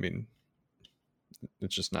League. I mean,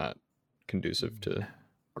 it's just not conducive to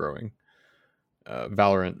growing.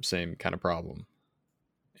 Valorant, same kind of problem.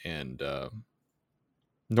 And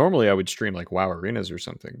normally I would stream like WoW Arenas or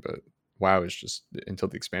something, but WoW is just, until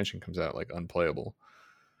the expansion comes out, like unplayable.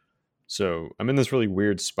 So I'm in this really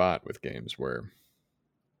weird spot with games where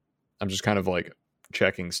I'm just kind of like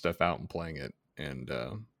checking stuff out and playing it. And,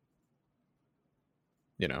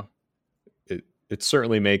 it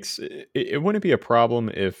certainly makes it wouldn't be a problem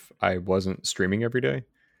if I wasn't streaming every day.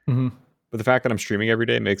 Mm-hmm. But the fact that I'm streaming every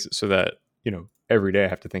day makes it so that, every day I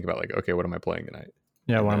have to think about like, okay, what am I playing tonight?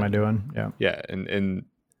 Yeah. What am I doing? Yeah. Yeah. And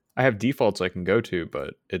I have defaults I can go to,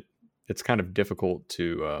 but it's kind of difficult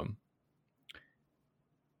to,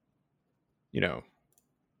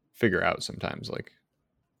 figure out sometimes, like,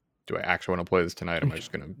 do I actually want to play this tonight? Am I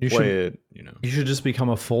just going to play it? You should just become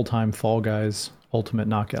a full-time Fall Guys Ultimate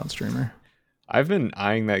Knockout streamer. I've been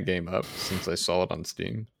eyeing that game up since I saw it on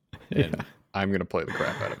Steam, and I'm going to play the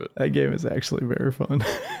crap out of it. That game is actually very fun.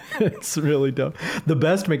 It's really dope. The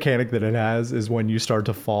best mechanic that it has is when you start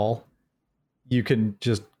to fall, you can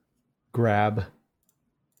just grab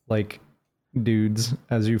like dudes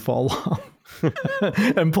as you fall off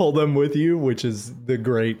and pull them with you, which is the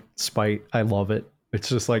great spite. I love it. It's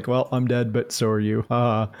just like, well, I'm dead, but so are you.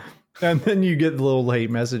 And then you get little hate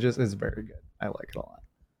messages. It's very good. I like it a lot.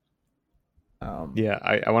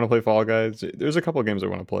 I want to play Fall Guys. There's a couple of games I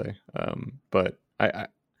want to play. But I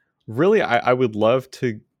really would love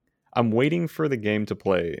to. I'm waiting for the game to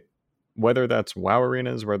play, whether that's WoW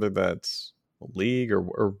Arenas, whether that's League,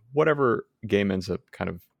 or whatever game ends up kind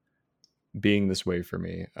of being this way for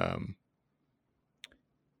me.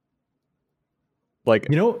 Like,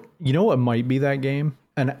 what might be that game?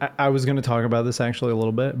 And I was going to talk about this actually a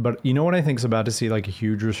little bit, but you know what I think is about to see like a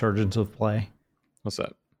huge resurgence of play? What's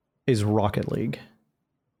that? Is Rocket League.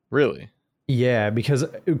 Really? Yeah, because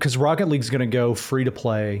Rocket League's going to go free to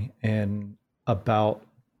play in about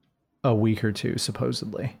a week or two,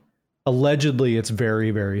 supposedly. Allegedly, it's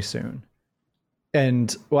very, very soon.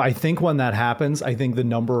 And well, I think when that happens, I think the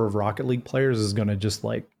number of Rocket League players is going to just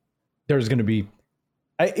like, there's going to be,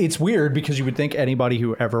 it's weird because you would think anybody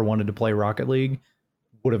who ever wanted to play Rocket League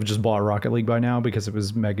would have just bought Rocket League by now because it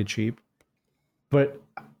was mega cheap. But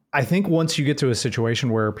I think once you get to a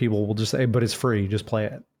situation where people will just say, but it's free, just play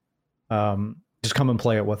it. Just come and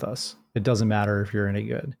play it with us. It doesn't matter if you're any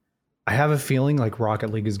good. I have a feeling like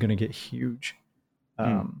Rocket League is going to get huge.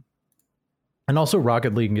 And also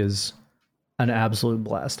Rocket League is an absolute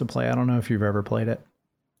blast to play. I don't know if you've ever played it.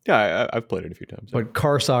 Yeah, I've played it a few times. But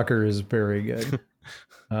car soccer is very good.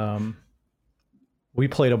 We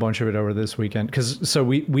played a bunch of it over this weekend because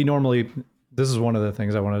we normally, this is one of the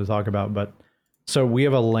things I wanted to talk about, but so we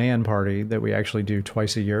have a LAN party that we actually do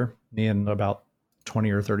twice a year, me and about 20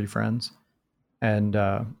 or 30 friends. And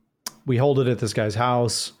we hold it at this guy's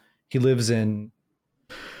house. He lives in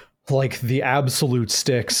like the absolute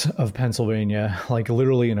sticks of Pennsylvania, like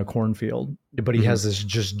literally in a cornfield, but he has this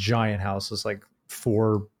just giant house. It's like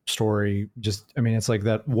 4-story, just, I mean, it's like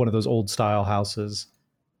that one of those old style houses,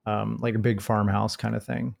 like a big farmhouse kind of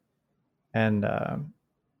thing. And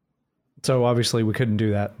so obviously we couldn't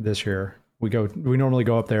do that this year. We normally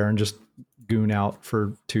go up there and just goon out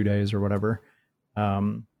for 2 days or whatever.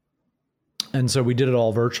 And so we did it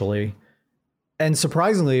all virtually. And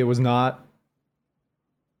surprisingly, it was not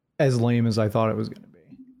as lame as I thought it was going to be.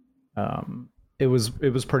 It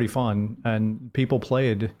was pretty fun, and people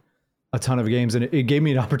played a ton of games, and it gave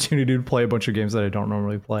me an opportunity to play a bunch of games that I don't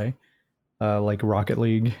normally play, like Rocket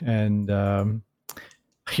League and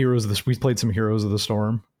we played some Heroes of the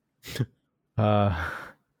Storm.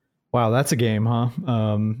 Wow, that's a game, huh?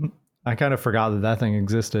 I kind of forgot that thing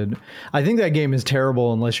existed. I think that game is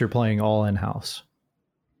terrible unless you're playing all in-house.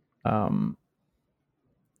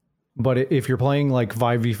 But if you're playing like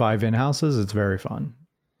 5v5 in-houses, it's very fun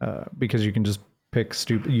because you can just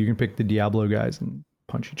you can pick the Diablo guys and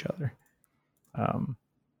punch each other.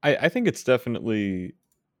 I think it's definitely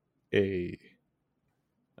a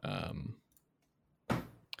I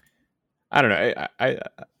don't know.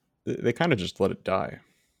 They kind of just let it die.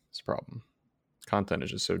 It's a problem. Content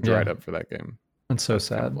is just so dried up for that game. It's so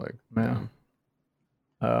sad. Kind of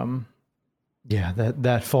like, yeah,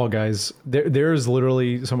 that Fall Guys. There's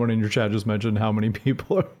literally someone in your chat just mentioned how many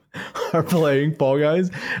people are playing Fall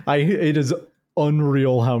Guys. It is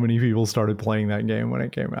unreal how many people started playing that game when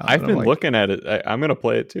it came out. I've been looking at it. I'm gonna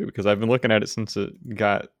play it too because I've been looking at it since it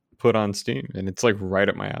got put on Steam, and it's like right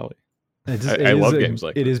up my alley. I love games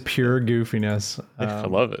like it. It is pure goofiness. I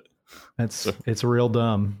love it. It's real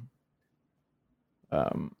dumb.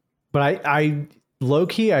 But I low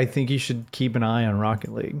key, I think you should keep an eye on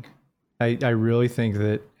Rocket League. I really think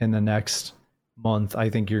that in the next month,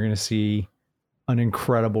 I think you're going to see an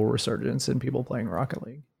incredible resurgence in people playing Rocket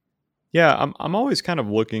League. Yeah, I'm always kind of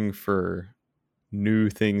looking for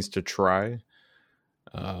new things to try.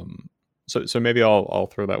 So maybe I'll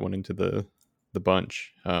throw that one into the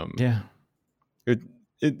bunch. Yeah.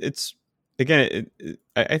 It's again,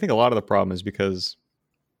 I think a lot of the problem is because,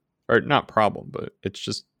 or not problem, but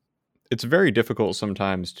it's very difficult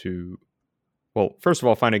sometimes to, well, first of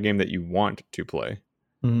all, find a game that you want to play.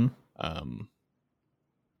 Mm-hmm.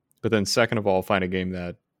 But then second of all, find a game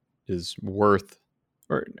that is worth,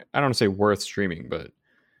 or I don't want to say worth streaming, but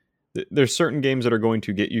there's certain games that are going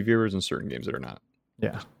to get you viewers and certain games that are not.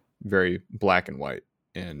 Yeah. Very black and white.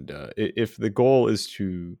 And if the goal is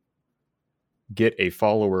to get a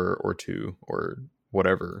follower or two or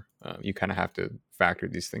whatever, you kind of have to factor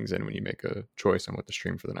these things in when you make a choice on what to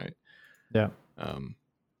stream for the night. Yeah.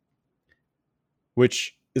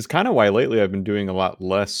 Which is kind of why lately I've been doing a lot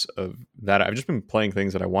less of that. I've just been playing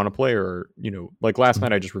things that I want to play, or, like last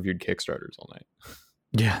night I just reviewed Kickstarters all night.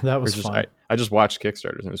 Yeah, that was fun. I just watched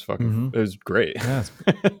Kickstarters and it was fucking, it was great. Yeah,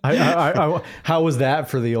 I how was that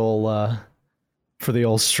for the old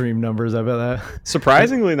stream numbers? I bet that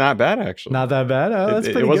surprisingly not bad, actually. Not that bad. Oh, that's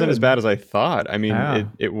pretty it wasn't good. as bad as I thought. I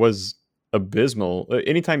mean, it was abysmal.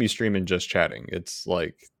 Anytime you stream and just chatting, it's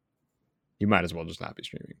like you might as well just not be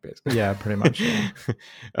streaming, basically. Yeah, pretty much. Yeah.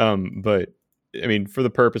 But I mean, for the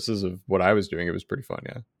purposes of what I was doing, it was pretty fun.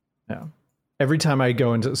 Yeah. Yeah. Every time I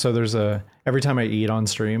go into, every time I eat on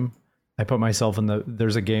stream, I put myself in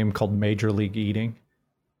there's a game called Major League Eating,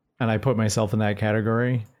 and I put myself in that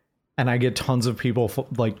category, and I get tons of people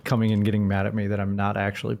like coming and getting mad at me that I'm not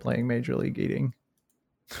actually playing Major League Eating.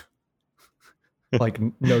 Like,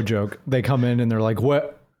 no joke. They come in and they're like,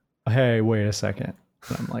 "What? Hey, wait a second."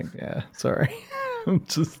 And I'm like, "Yeah, sorry." I'm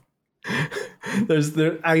just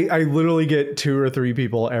I literally get 2 or 3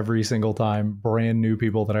 people every single time, brand new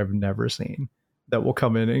people that I've never seen, that will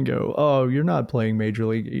come in and go, "Oh, you're not playing Major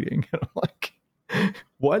League Eating." And I'm like,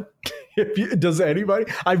 "What?" Does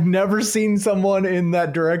anybody? I've never seen someone in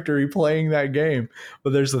that directory playing that game,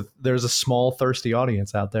 but there's a small thirsty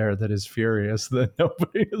audience out there that is furious that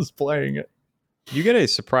nobody is playing it. You get a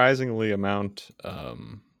surprisingly amount.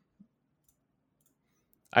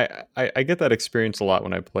 I get that experience a lot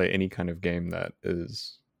when I play any kind of game that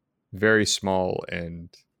is very small and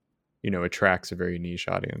attracts a very niche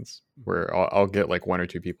audience. Where I'll get like one or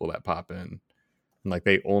two people that pop in, and like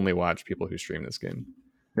they only watch people who stream this game.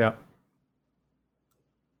 Yeah.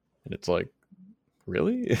 And it's like,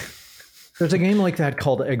 really? There's a game like that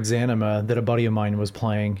called Exanima that a buddy of mine was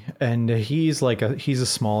playing, and he's a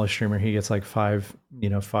smallish streamer. He gets like 5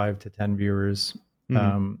 to 10 viewers.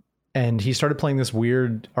 Mm-hmm. And he started playing this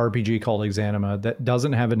weird RPG called Exanima that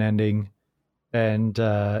doesn't have an ending and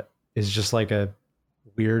is just like a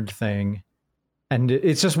weird thing. And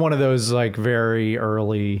it's just one of those like very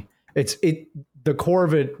early, the core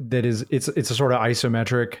of it it's a sort of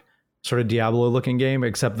isometric sort of Diablo looking game,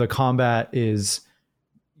 except the combat is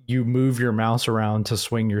you move your mouse around to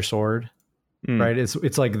swing your sword, right?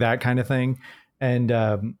 It's like that kind of thing. And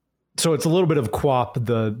so it's a little bit of QWOP,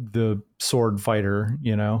 the sword fighter,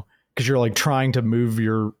 because you're like trying to move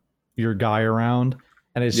your guy around,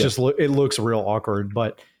 and it's just it looks real awkward.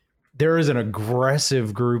 But there is an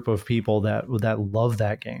aggressive group of people that love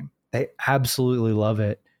that game. They absolutely love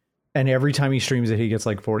it. And every time he streams it, he gets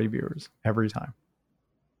like 40 viewers every time.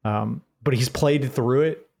 But he's played through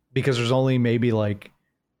it because there's only maybe like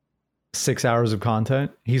 6 hours of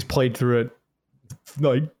content. He's played through it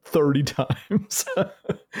like 30 times.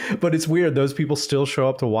 But it's weird. Those people still show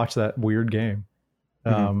up to watch that weird game.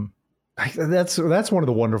 That's one of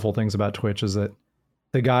the wonderful things about Twitch is that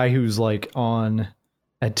the guy who's like on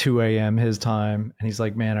at 2 a.m. his time, and he's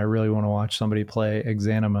like, man, I really want to watch somebody play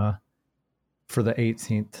Exanima for the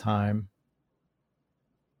 18th time.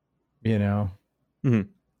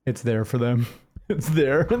 It's there for them. It's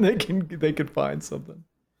there, and they can find something.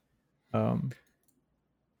 I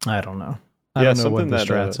don't know. I don't know what the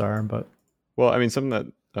strats are, but well, I mean,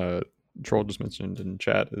 something that Troll just mentioned in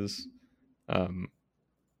chat is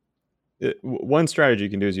one strategy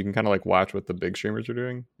you can do is you can kind of like watch what the big streamers are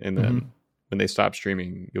doing, and then when they stop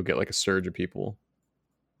streaming, you'll get like a surge of people.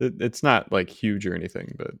 It's not like huge or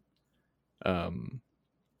anything, but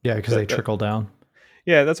yeah, because they trickle down.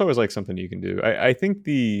 Yeah, that's always like something you can do. I think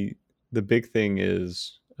the big thing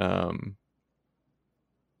is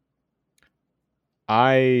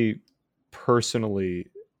I personally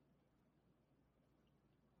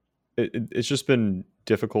it's just been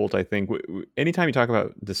difficult. I think anytime you talk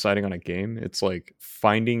about deciding on a game, it's like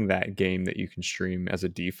finding that game that you can stream as a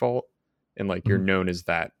default, and like you're known as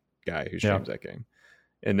that guy who streams that game,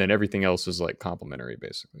 and then everything else is like complementary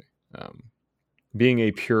basically. Being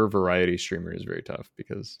a pure variety streamer is very tough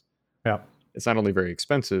because it's not only very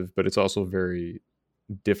expensive, but it's also very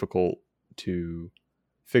difficult to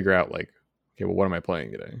figure out like, okay, well, what am I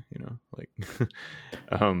playing today?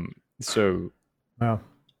 So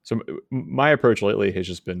my approach lately has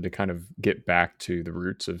just been to kind of get back to the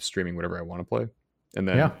roots of streaming whatever I want to play. And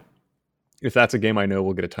then if that's a game I know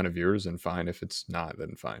will get a ton of viewers, then fine. If it's not,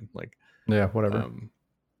 then fine. Like, whatever.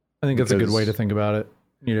 I think that's a good way to think about it.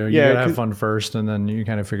 You gotta have fun first, and then you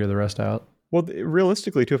kind of figure the rest out. Well,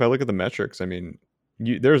 realistically too, if I look at the metrics, I mean,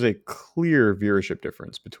 there's a clear viewership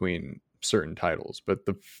difference between certain titles, but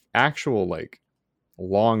the actual like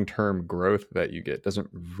long-term growth that you get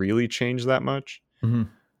doesn't really change that much. You'll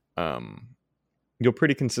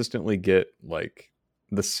pretty consistently get like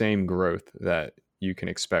the same growth that you can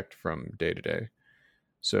expect from day to day.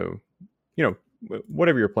 So,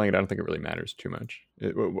 whatever you're playing, I don't think it really matters too much.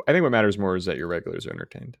 I think what matters more is that your regulars are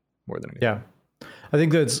entertained more than anything. Yeah. I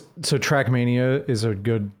think so Trackmania is a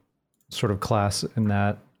good sort of class in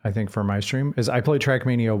that. I think for my stream is I play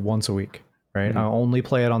Trackmania once a week, right? I only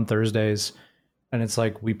play it on Thursdays, and it's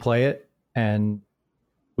like we play it and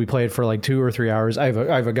we play it for like 2 or 3 hours. I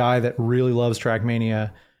have a guy that really loves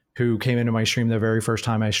Trackmania who came into my stream the very first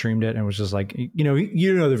time I streamed it and was just like,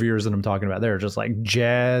 the viewers that I'm talking about, they're just like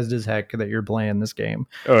jazzed as heck that you're playing this game.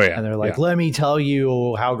 Oh yeah. And they're like, let me tell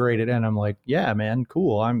you how great it is. And I'm like, yeah, man,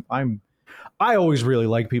 cool. I always really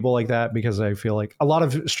like people like that because I feel like a lot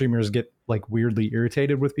of streamers get like weirdly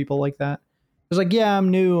irritated with people like that. It's like, yeah,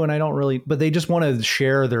 I'm new and I don't really, but they just want to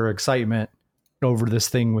share their excitement over this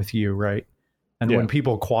thing with you. Right. And when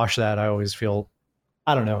people quash that, I always feel,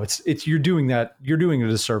 I don't know. It's you're doing that. You're doing a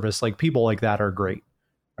disservice. Like people like that are great,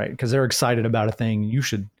 right? Because they're excited about a thing. You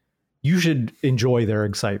should enjoy their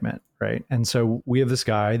excitement, right? And so we have this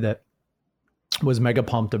guy that was mega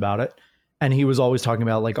pumped about it, and he was always talking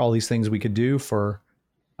about like all these things we could do for,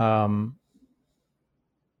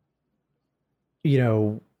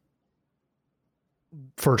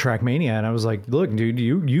 for Trackmania, and I was like, look, dude,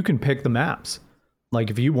 you can pick the maps. Like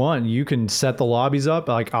if you want, you can set the lobbies up.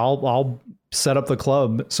 Like I'll set up the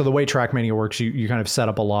club. So the way Trackmania works, you kind of set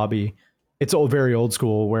up a lobby. It's very old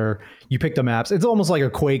school where you pick the maps. It's almost like a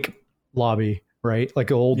Quake lobby, right? Like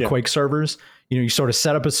old Quake servers. You know, you sort of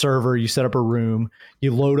set up a server, you set up a room,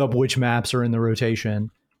 you load up which maps are in the rotation,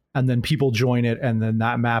 and then people join it, and then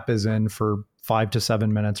that map is in for 5 to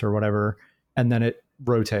 7 minutes or whatever, and then it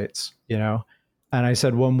rotates, you know? And I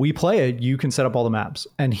said, when we play it, you can set up all the maps.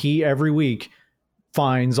 And he every week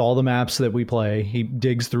finds all the maps that we play. He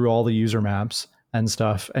digs through all the user maps and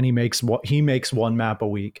stuff, and he makes one map a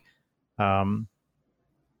week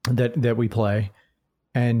that we play.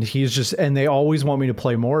 And and they always want me to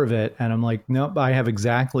play more of it. And I'm like, nope, I have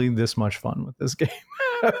exactly this much fun with this game.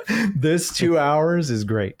 This 2 hours is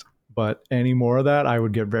great, but any more of that, I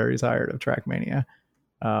would get very tired of Trackmania.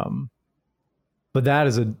 But that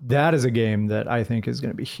is a game that I think is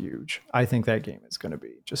going to be huge. I think that game is going to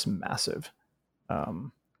be just massive.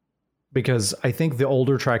 Because I think the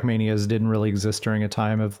older Trackmanias didn't really exist during a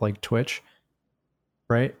time of like Twitch,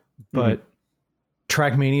 right? But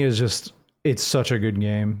Trackmania is just, it's such a good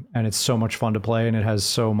game, and it's so much fun to play, and it has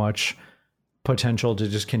so much potential to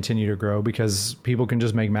just continue to grow because people can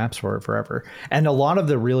just make maps for it forever. And a lot of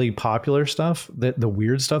the really popular stuff, the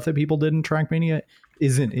weird stuff that people did in Trackmania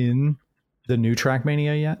isn't in the new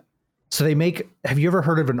Trackmania yet. So have you ever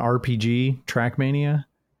heard of an RPG Trackmania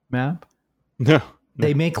map? No.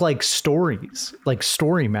 They make like stories, like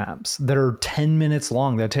story maps that are 10 minutes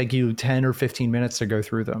long that take you 10 or 15 minutes to go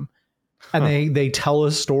through them. And they tell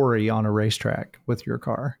a story on a racetrack with your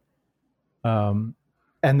car.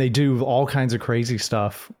 And they do all kinds of crazy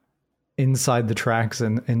stuff inside the tracks.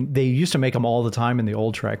 And they used to make them all the time in the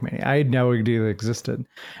old Trackmania. I had no idea they existed.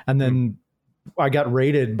 And then I got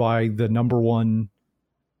rated by the #1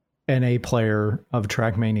 NA player of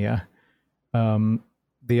Trackmania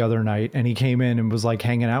the other night. And he came in and was like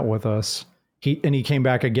hanging out with us. He came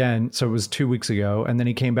back again. So it was 2 weeks ago. And then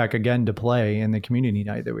he came back again to play in the community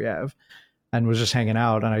night that we have and was just hanging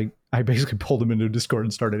out. And I basically pulled him into Discord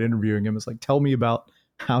and started interviewing him. It's like, tell me about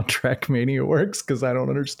how Trackmania works, because I don't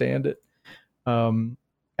understand it. And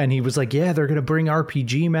he was like, yeah, they're going to bring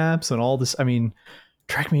RPG maps and all this. I mean,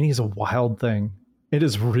 Trackmania is a wild thing. It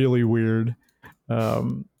is really weird.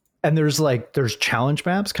 And there's challenge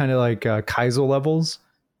maps, kind of like Kaizo levels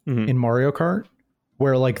in Mario Kart,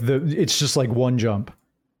 where like it's just like one jump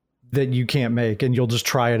that you can't make, and you'll just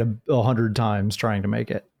try it 100 times trying to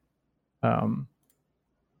make it.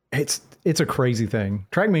 It's a crazy thing.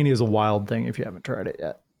 Trackmania is a wild thing. If you haven't tried it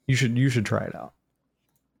yet, you should try it out.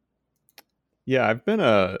 Yeah, I've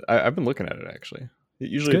been looking at it actually.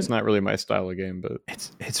 Usually it's not really my style of game, but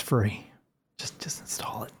it's free. Just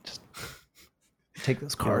install it. Just take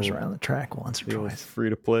those cars around the track once or twice. Free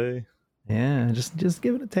to play. Yeah, just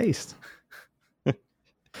give it a taste.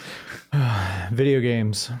 Video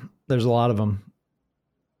games. There's a lot of them.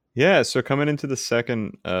 Yeah, so coming into the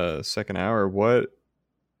second hour, what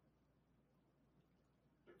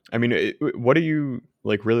are you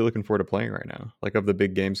like really looking forward to playing right now? Like of the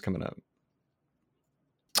big games coming up?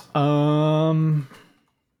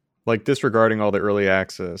 Like disregarding all the early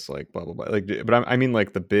access, like blah blah blah. Like, but I mean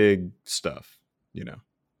like the big stuff, you know.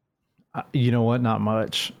 You know what? Not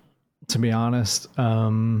much, to be honest.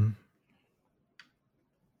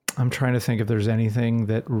 I'm trying to think if there's anything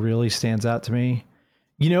that really stands out to me.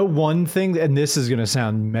 You know, one thing, and this is going to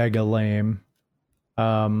sound mega lame.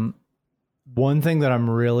 One thing that I'm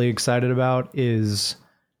really excited about is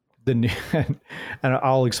the new, and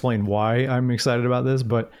I'll explain why I'm excited about this,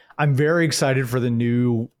 but I'm very excited for the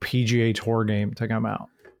new PGA Tour game to come out.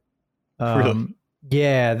 Really?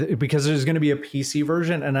 Yeah, because there's going to be a PC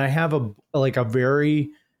version, and I have a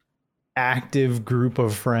very active group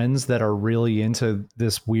of friends that are really into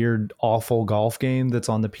this weird, awful golf game that's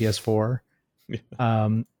on the PS4. Yeah.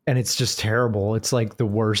 And it's just terrible. It's like the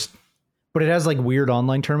worst, but it has like weird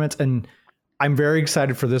online tournaments, and I'm very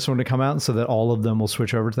excited for this one to come out so that all of them will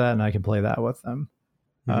switch over to that and I can play that with them.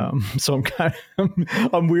 So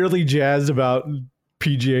I'm weirdly jazzed about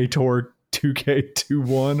PGA Tour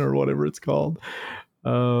 2K21 or whatever it's called.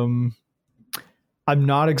 I'm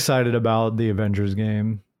not excited about the Avengers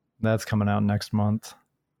game that's coming out next month.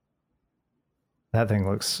 That thing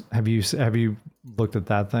looks. Have you looked at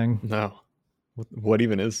that thing? No. What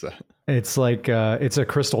even is that? It's like it's a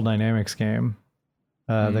Crystal Dynamics game.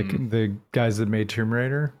 The guys that made Tomb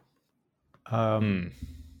Raider.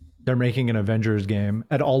 They're making an Avengers game,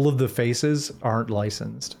 and all of the faces aren't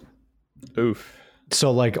licensed. Oof.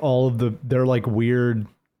 So like they're like weird.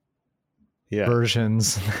 Yeah.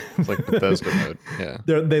 versions. It's like Bethesda mode. Yeah.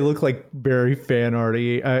 They look like very fan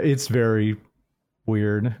arty. It's very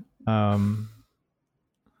weird. So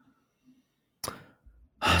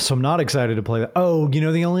I'm not excited to play that. Oh,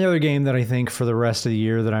 the only other game that I think for the rest of the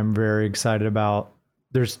year that I'm very excited about,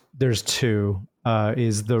 there's two,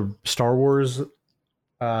 is the Star Wars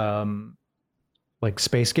like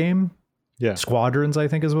space game. Yeah. Squadrons, I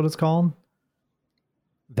think is what it's called.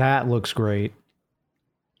 That looks great.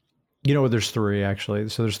 There's three actually.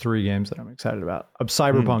 So there's three games that I'm excited about.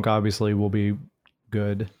 Cyberpunk obviously will be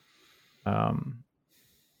good. Who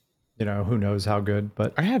knows how good,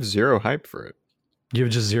 but I have zero hype for it. you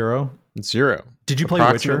have just zero? Zero. Did you play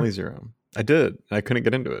Approximately Witcher? zero. I did. I couldn't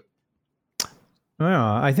get into it.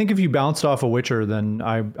 Yeah, I think if you bounced off a Witcher, then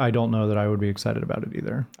I don't know that I would be excited about it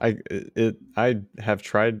either. I've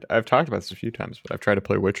talked about this a few times, but I've tried to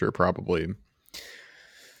play Witcher probably.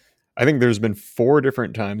 I think there's been 4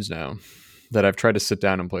 different times now that I've tried to sit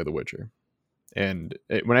down and play The Witcher. And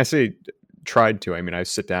when I say tried to, I mean I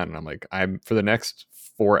sit down and I'm like, for the next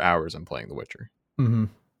 4 hours I'm playing The Witcher. Mm-hmm.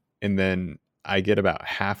 And then I get about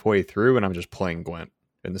halfway through and I'm just playing Gwent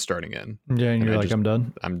in the starting end. Yeah, and you're like, I'm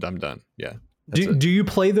done. I'm done. Yeah. Do you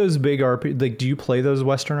play those big do you play those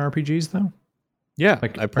Western RPGs though? Yeah,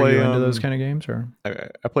 Like, I play. Are you into those kind of games, or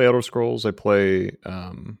I play Elder Scrolls. I play,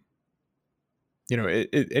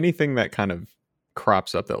 anything that kind of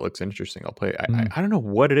crops up that looks interesting. I'll play. I don't know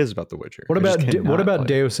what it is about The Witcher. What about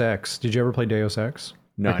Deus Ex? Did you ever play Deus Ex?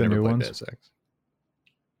 No, like I never new played ones? Deus Ex.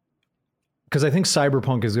 Because I think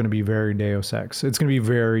Cyberpunk is going to be very Deus Ex. It's going to be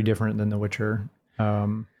very different than The Witcher.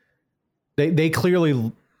 They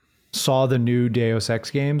clearly saw the new Deus Ex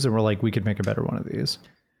games and were like, we could make a better one of these.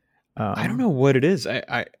 I don't know what it is.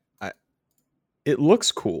 It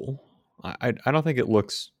looks cool. I don't think it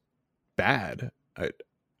looks bad.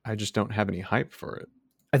 I just don't have any hype for it.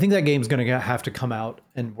 I think that game's going to have to come out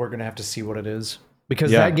and we're going to have to see what it is,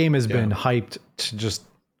 because that game has been hyped to just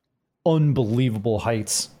unbelievable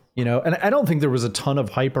heights, and I don't think there was a ton of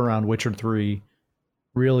hype around Witcher 3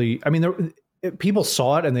 really. I mean, people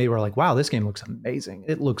saw it and they were like, wow, this game looks amazing.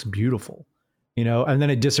 It looks beautiful, and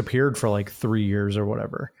then it disappeared for like 3 years or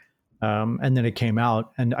whatever. And then it came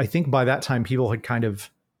out. And I think by that time people had kind of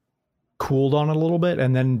cooled on it a little bit.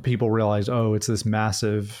 And then people realized, oh, it's this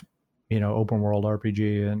massive, open world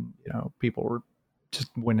RPG. And, people were just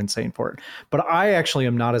went insane for it. But I actually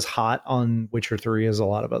am not as hot on Witcher 3 as a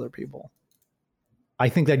lot of other people. I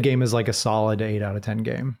think that game is like a solid 8 out of 10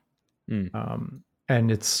 game.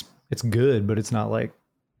 And it's good, but it's not like,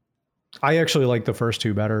 I actually like the first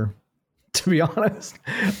 2 better, to be honest.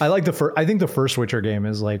 I think the first Witcher game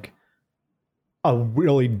is like a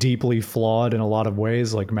really deeply flawed in a lot of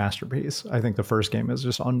ways, like masterpiece. I think the first game is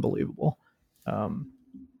just unbelievable.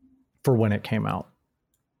 For when it came out,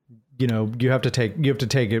 you have to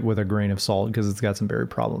take it with a grain of salt, because it's got some very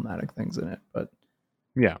problematic things in it, but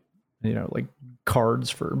yeah, like cards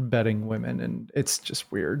for betting women, and it's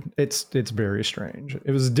just weird. It's very strange.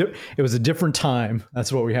 It was a different time.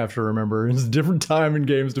 That's what we have to remember. It's a different time in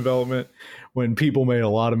games development when people made a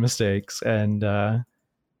lot of mistakes, and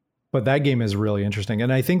but that game is really interesting,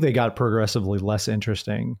 and I think they got progressively less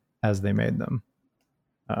interesting as they made them,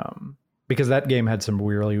 because that game had some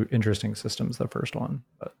really interesting systems, the first one.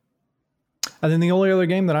 And then the only other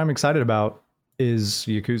game that I'm excited about is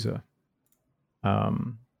Yakuza.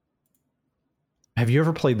 Have you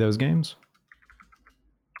ever played those games?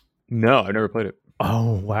 No, I've never played it.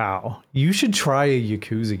 Oh, wow. You should try a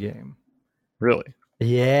Yakuza game. Really?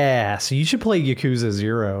 Yeah. So you should play Yakuza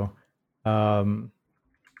 0.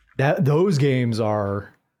 Those games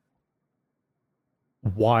are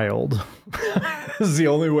wild. This is the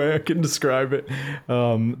only way I can describe it.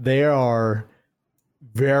 They are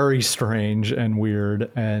very strange and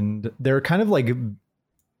weird, and they're kind of like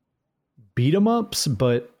beat 'em ups,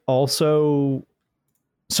 but also,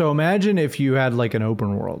 so imagine if you had like an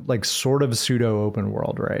open world, like sort of pseudo open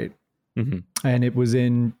world, right? Mm-hmm. And it was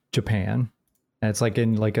in Japan, and it's like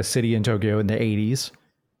in like a city in Tokyo in the 80s,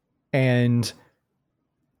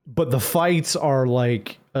 but the fights are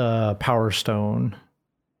like Power Stone.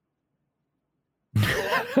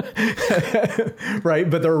 Right,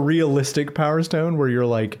 but they're realistic Power Stone, where you're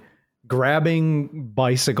like grabbing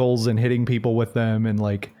bicycles and hitting people with them, and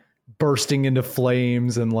like bursting into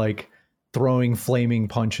flames and like throwing flaming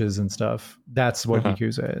punches and stuff. That's what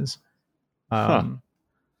Yakuza is.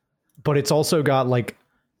 But it's also got like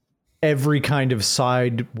every kind of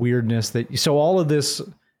side weirdness so all of this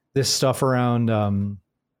stuff around,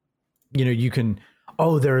 you can,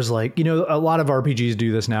 there's like, a lot of RPGs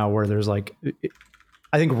do this now, where there's like,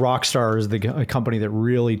 I think Rockstar is the company that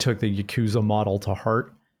really took the Yakuza model to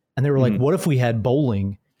heart. And they were like, what if we had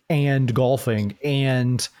bowling and golfing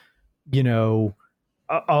and, you know,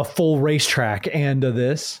 a full racetrack and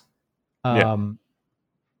this? Yakuza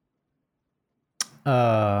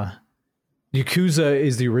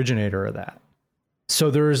is the originator of that.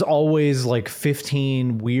 So there's always like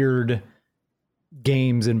 15 weird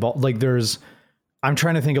games involved. Like I'm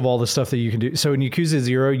trying to think of all the stuff that you can do. So in Yakuza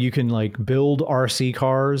 0, you can like build RC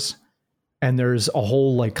cars, and there's a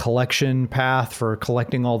whole like collection path for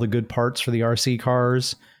collecting all the good parts for the RC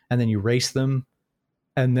cars, and then you race them.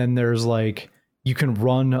 And then there's like, you can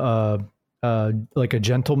run like a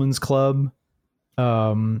gentleman's club.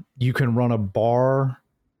 You can run a bar.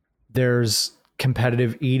 There's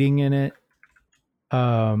competitive eating in it.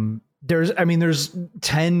 There's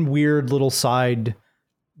 10 weird little side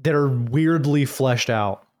that are weirdly fleshed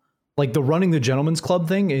out. Like the running the gentleman's club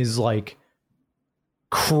thing is like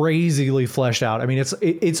crazily fleshed out. I mean,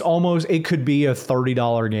 it's almost, it could be a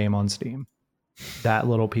 $30 game on Steam, that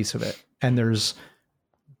little piece of it. And there's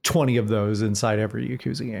 20 of those inside every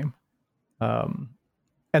Yakuza game.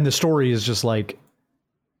 And the story is just like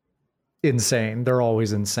insane. They're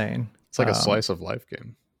always insane. It's like a slice of life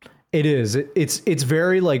game. It is. It's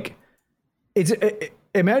very like,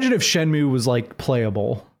 imagine if Shenmue was like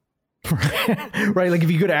playable, right? Like if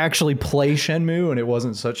you could actually play Shenmue and it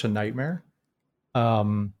wasn't such a nightmare.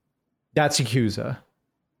 That's Yakuza.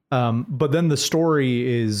 But then the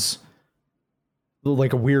story is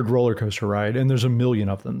like a weird roller coaster ride, and there's a million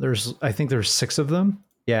of them. I think there's 6 of them.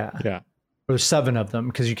 Yeah. There's 7 of them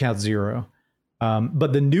because you count 0.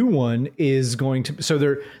 But the new one is going to,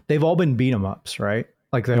 so they've all been beat 'em ups, right?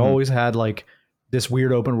 Like they always had like this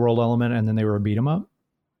weird open world element, and then they were a beat 'em up.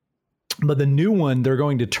 But the new one, they're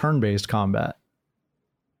going to turn-based combat,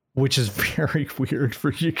 which is very weird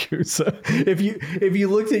for Yakuza. If you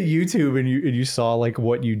looked at YouTube and you saw like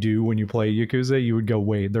what you do when you play Yakuza, you would go,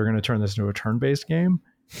 wait, they're going to turn this into a turn-based game?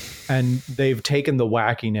 And they've taken the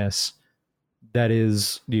wackiness that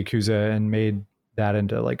is Yakuza and made that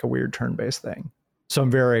into like a weird turn-based thing. So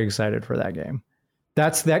I'm very excited for that game.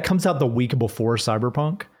 That comes out the week before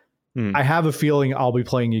Cyberpunk. I have a feeling I'll be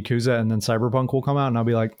playing Yakuza and then Cyberpunk will come out and I'll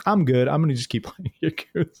be like, I'm good. I'm going to just keep playing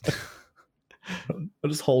Yakuza. I'll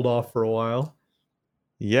just hold off for a while.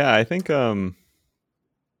 Yeah, I think I'm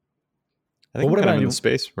kind of in the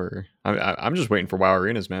space where I'm just waiting for WoW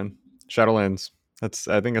Arenas, man. Shadowlands. I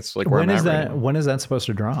think that's like where I'm at right now. When is that supposed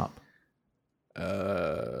to drop?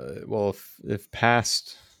 Well, if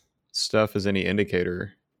past stuff is any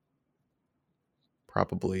indicator,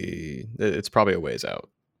 it's probably a ways out.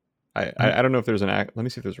 I don't know if there's let me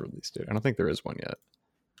see if there's a release date. I don't think there is one yet.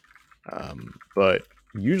 But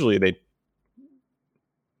usually it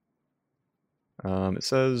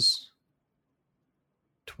says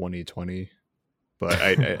 2020, but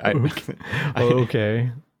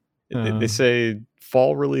okay. They say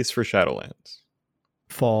fall release for Shadowlands.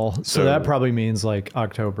 Fall. So that probably means like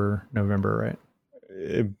October, November,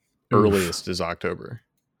 right? Earliest is October.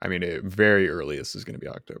 I mean, very earliest is going to be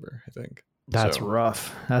October, I think. That's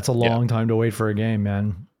rough. That's a long time to wait for a game,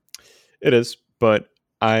 man. It is, but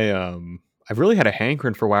I've really had a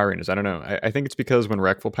hankering for WoW Arenas. I don't know. I think it's because when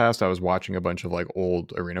Wreckful passed, I was watching a bunch of like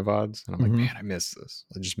old arena VODs, and I'm like, man, I miss this.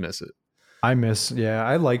 I just miss it. I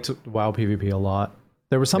liked WoW PvP a lot.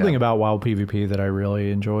 There was something about WoW PvP that I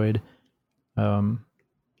really enjoyed,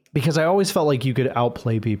 because I always felt like you could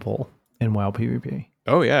outplay people in WoW PvP.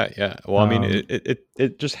 Oh yeah. Well, I mean,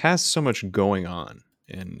 it just has so much going on,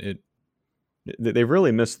 and they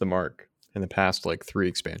really missed the mark in the past like 3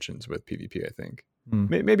 expansions with PvP. I think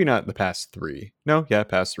maybe not the past 3. No,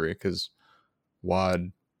 past 3 because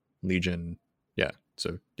WoD, Legion,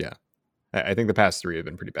 So I think the past 3 have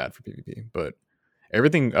been pretty bad for PvP, but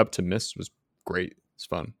everything up to Mist was great. It's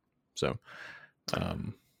fun. So,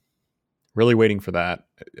 really waiting for that.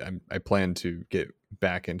 I plan to get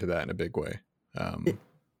back into that in a big way.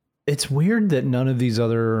 It's weird that none of these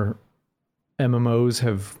other MMOs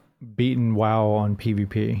have beaten WoW on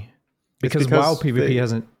PvP because WoW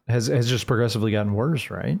PvP has just progressively gotten worse,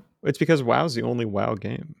 right? It's because WoW's the only WoW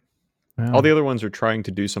game. Yeah. All the other ones are trying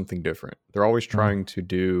to do something different. They're always trying to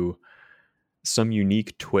do some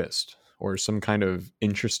unique twist or some kind of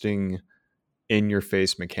interesting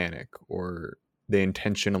in-your-face mechanic, or they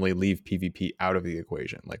intentionally leave PvP out of the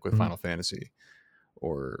equation, like with Final Fantasy,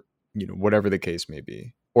 or whatever the case may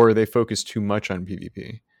be, or they focus too much on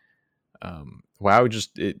PvP. WoW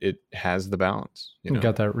just it has the balance. You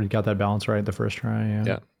got that balance right the first try.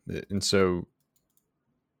 Yeah, and so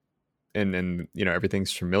and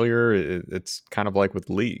everything's familiar. It's kind of like with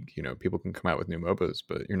League. People can come out with new MOBAs,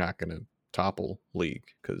 but you're not going to topple League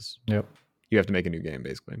because you have to make a new game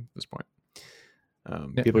basically at this point.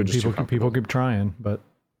 People are just too people comfortable. keep trying, but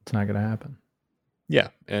it's not going to happen. Yeah,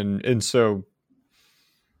 and so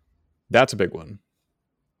that's a big one.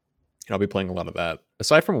 I'll be playing a lot of that.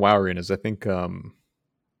 Aside from WoW Arenas, I think I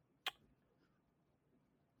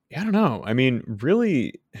don't know. I mean,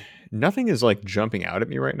 really, nothing is like jumping out at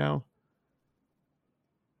me right now.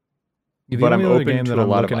 The But only I'm other open game to that a I'm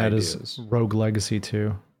lot of looking at ideas. is Rogue Legacy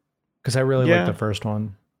 2, because I really like the first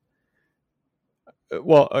one.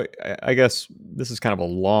 Well, I guess this is kind of a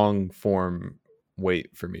long form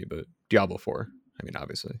wait for me, but Diablo 4. I mean,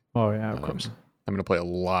 obviously. Oh yeah, of course. I'm going to play a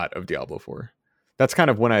lot of Diablo 4. That's kind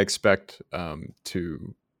of when I expect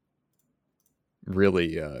to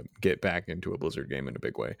really get back into a Blizzard game in a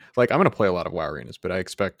big way. Like, I'm going to play a lot of WoW Arenas, but I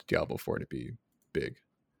expect Diablo 4 to be big.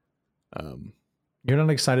 You're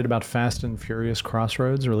not excited about Fast and Furious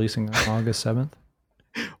Crossroads releasing on August 7th?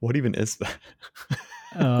 What even is that?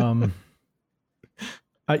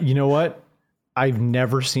 You know what? I've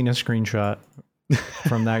never seen a screenshot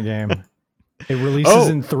from that game. It releases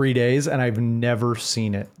in 3 days, and I've never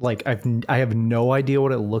seen it. Like, I have no idea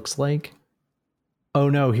what it looks like. Oh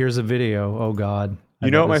no, here's a video. Oh God.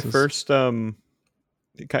 You know what my first I don't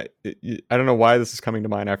know why this is coming to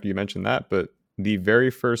mind after you mentioned that, but the very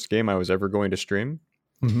first game I was ever going to stream.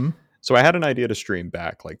 Mm-hmm. So I had an idea to stream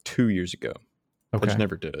back like 2 years ago. Okay. I just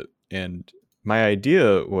never did it. And my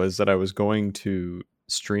idea was that I was going to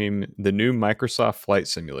stream the new Microsoft Flight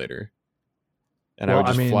Simulator. And I would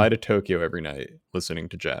just fly to Tokyo every night listening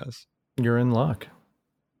to jazz. You're in luck.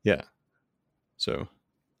 Yeah. So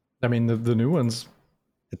I mean, the new one's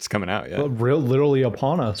it's coming out, yeah. Literally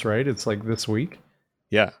upon us, right? It's like this week.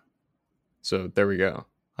 Yeah. So there we go.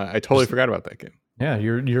 I totally forgot about that game. Yeah,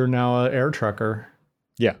 you're now an air trucker.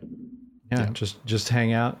 Yeah. Yeah. Just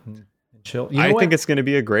hang out and chill. I think it's going to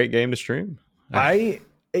be a great game to stream. I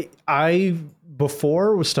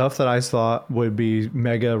before was stuff that I thought would be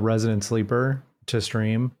mega Resident Sleeper to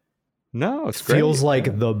stream. No, it's feels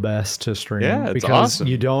like the best to stream. Yeah, it's because awesome.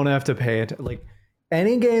 You don't have to pay it. Like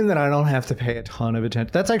any game that I don't have to pay a ton of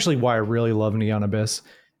attention. That's actually why I really love Neon Abyss,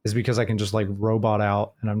 is because I can just like robot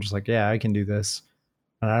out and I'm just like, yeah, I can do this.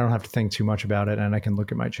 And I don't have to think too much about it, and I can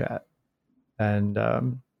look at my chat. And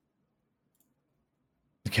God,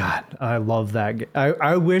 I love that.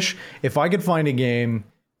 I wish if I could find a game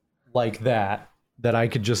like that I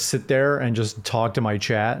could just sit there and just talk to my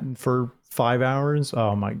chat for 5 hours.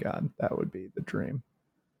 Oh my God, that would be the dream.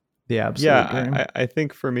 The absolute dream. I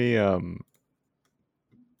think for me,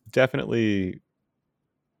 definitely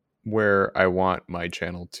where I want my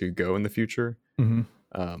channel to go in the future.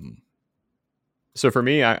 Mm-hmm. So for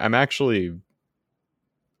me, I've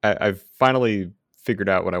finally figured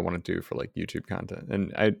out what I want to do for like YouTube content.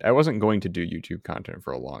 And I wasn't going to do YouTube content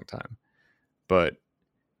for a long time, but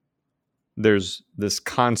there's this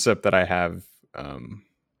concept that I have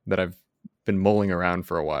that I've been mulling around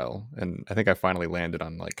for a while. And I think I finally landed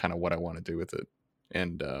on like kind of what I want to do with it.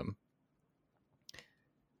 And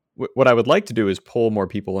what I would like to do is pull more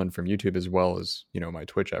people in from YouTube as well as, my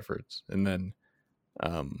Twitch efforts. And then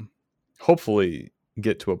hopefully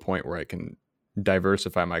get to a point where I can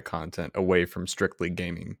diversify my content away from strictly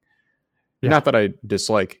gaming. Yeah. Not that I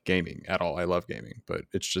dislike gaming at all. I love gaming, but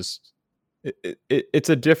it's just it's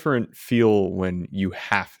a different feel when you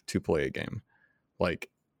have to play a game, like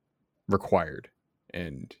required,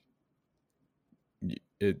 and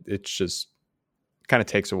it's just kind of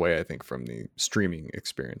takes away, I think, from the streaming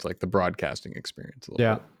experience, like the broadcasting experience a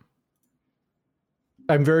little bit.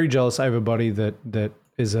 I'm very jealous. I have a buddy that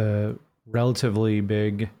is a relatively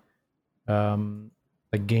big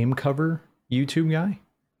like game cover YouTube guy.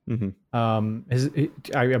 Mm-hmm. I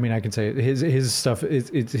mean, I can say his stuff.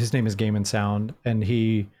 His name is Game and Sound, and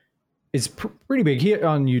he is pretty big. He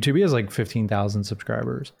on YouTube. He has like 15,000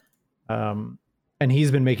 subscribers, and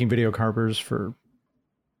he's been making video covers for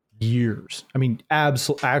years. I mean,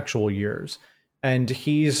 actual years. And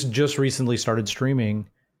he's just recently started streaming,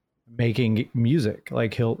 making music.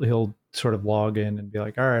 Like he'll sort of log in and be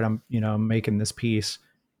like, all right, I'm making this piece.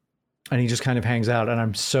 And he just kind of hangs out. And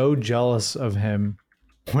I'm so jealous of him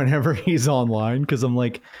whenever he's online, because I'm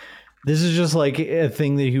like, this is just like a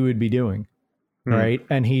thing that he would be doing. Right.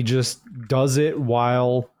 And he just does it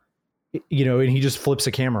while, and he just flips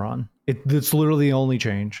a camera on. It's literally the only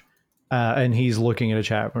change. And he's looking at a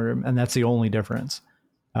chat room, and that's the only difference.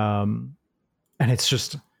 And it's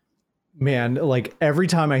just, man, like every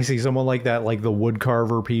time I see someone like that, like the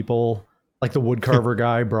woodcarver people, like the woodcarver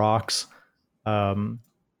guy, Brox,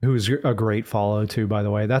 who's a great follow too, by the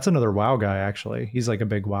way. That's another WoW guy, actually. He's like a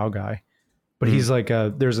big WoW guy, but he's like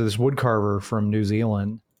there's this woodcarver from New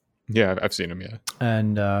Zealand. Yeah, I've seen him. Yeah.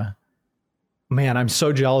 And Man, I'm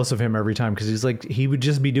so jealous of him every time because he's like, he would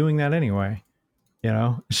just be doing that anyway.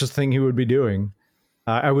 It's just a thing he would be doing.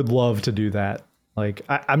 I would love to do that. Like,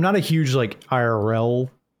 I'm not a huge like IRL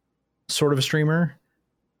sort of streamer.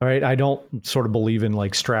 All right. I don't sort of believe in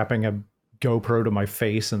like strapping a GoPro to my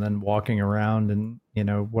face and then walking around and,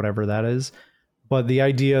 whatever that is. But the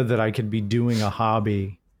idea that I could be doing a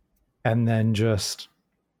hobby and then just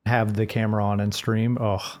have the camera on and stream,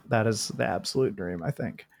 oh, that is the absolute dream, I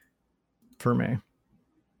think, for me.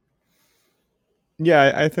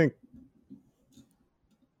 Yeah, I think.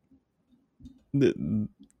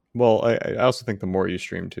 Well, I also think the more you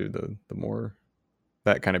stream too, the more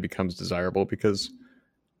that kind of becomes desirable, because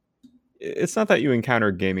it's not that you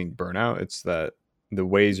encounter gaming burnout, it's that the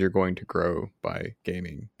ways you're going to grow by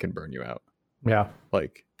gaming can burn you out. Yeah.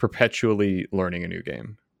 Like perpetually learning a new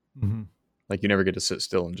game. Mm-hmm. Like you never get to sit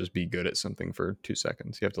still and just be good at something for 2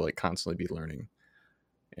 seconds. You have to like constantly be learning.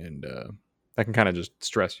 And that can kind of just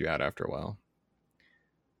stress you out after a while.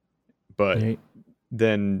 But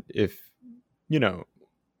then if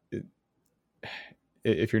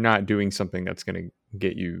if you're not doing something that's going to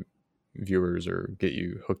get you viewers or get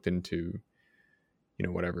you hooked into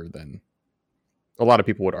whatever, then a lot of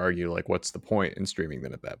people would argue like, what's the point in streaming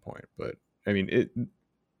then at that point? But I mean,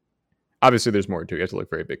 obviously there's more to it. You have to look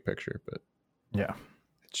very big picture, but yeah,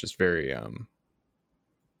 it's just very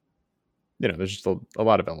there's just a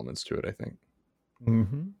lot of elements to it, I think.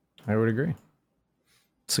 Mm-hmm. I would agree.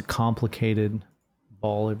 It's a complicated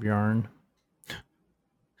ball of yarn.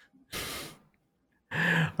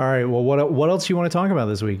 All right. Well, what else do you want to talk about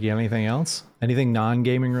this week? You have anything else? Anything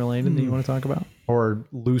non-gaming related that you want to talk about, or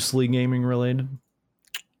loosely gaming related?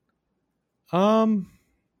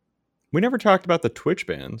 We never talked about the Twitch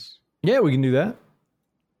bans. Yeah, we can do that.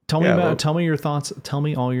 Tell me your thoughts. Tell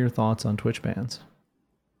me all your thoughts on Twitch bans.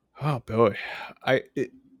 Oh boy,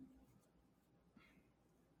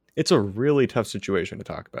 it's a really tough situation to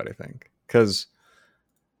talk about, I think, because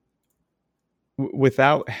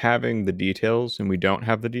without having the details, and we don't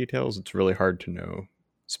have the details, it's really hard to know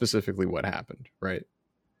specifically what happened, right?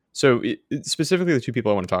 So specifically the two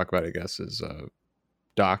people I want to talk about, I guess, is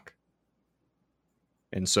Doc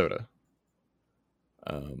and Soda.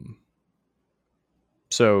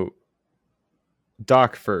 So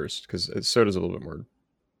Doc first, because Soda's a little bit more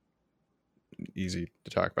easy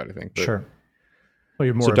to talk about, I think. But, sure. Well,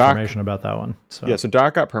 you have more information about that one. So. Yeah, so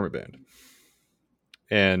Doc got permabanned.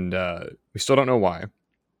 And we still don't know why.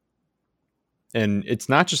 And it's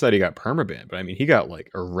not just that he got permabanned, but I mean, he got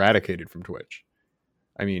like eradicated from Twitch.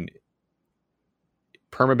 I mean,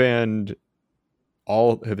 permabanned,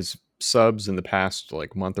 all of his subs in the past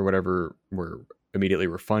like month or whatever were immediately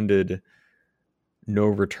refunded, no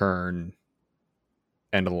return,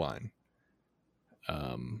 end of the line.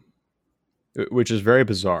 Which is very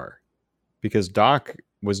bizarre, because Doc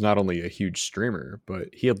was not only a huge streamer,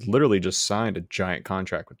 but he had literally just signed a giant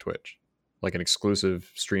contract with Twitch, like an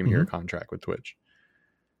exclusive stream here contract with Twitch,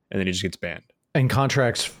 and then he just gets banned. And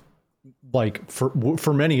contracts like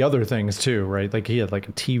for many other things too, right? Like he had like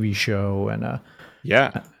a TV show and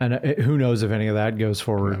who knows if any of that goes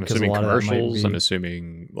forward. I'm assuming commercials. I'm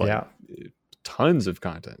assuming tons of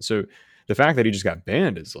content. So the fact that he just got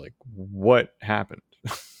banned is like, what happened?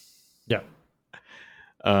 Yeah.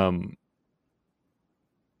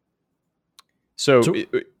 So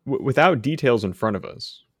without details in front of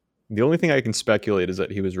us, the only thing I can speculate is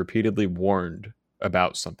that he was repeatedly warned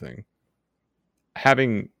about something.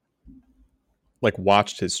 Having like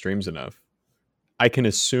watched his streams enough, I can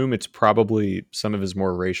assume it's probably some of his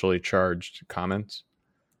more racially charged comments,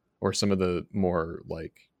 or some of the more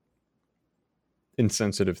like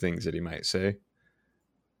insensitive things that he might say.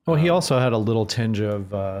 Well, he also had a little tinge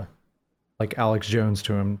of like Alex Jones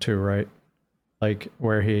to him too, right? Like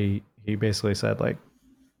where he basically said like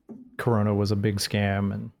Corona was a big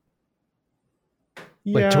scam, and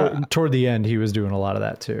like toward the end he was doing a lot of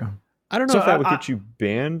that too. I don't know if that would get you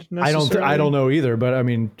banned necessarily. I don't know either, but I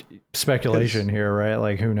mean, speculation here, right?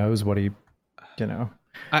 Like who knows what he,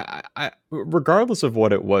 I regardless of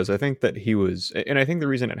what it was, I think that he was, and I think the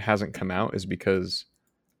reason it hasn't come out is because,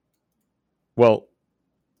 well,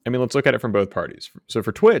 I mean, let's look at it from both parties. So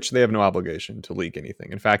for Twitch, they have no obligation to leak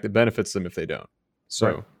anything. In fact, it benefits them if they don't.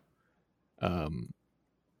 So, right.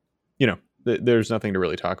 There's nothing to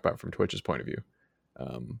really talk about from Twitch's point of view.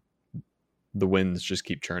 The wins just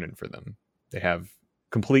keep churning for them. They have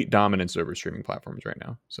complete dominance over streaming platforms right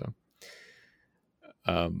now. So,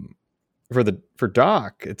 for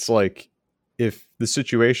Doc, it's like, if the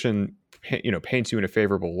situation paints you in a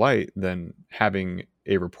favorable light, then having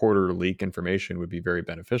a reporter leak information would be very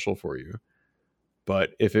beneficial for you.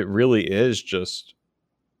 But if it really is just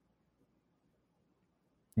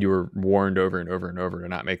you were warned over and over and over to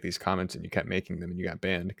not make these comments, and you kept making them, and you got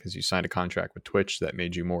banned because you signed a contract with Twitch that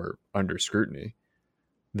made you more under scrutiny,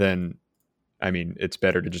 then I mean, it's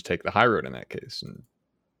better to just take the high road in that case and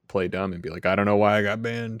play dumb and be like, I don't know why I got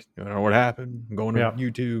banned. I don't know what happened. I'm going to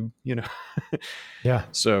YouTube, you know? Yeah.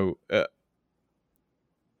 So,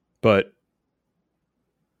 but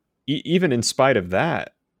even in spite of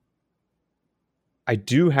that, I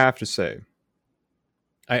do have to say,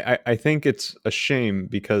 I think it's a shame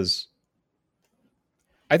because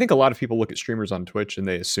I think a lot of people look at streamers on Twitch and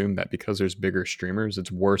they assume that because there's bigger streamers,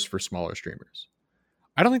 it's worse for smaller streamers.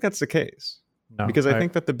 I don't think that's the case. No, because I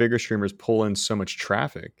think that the bigger streamers pull in so much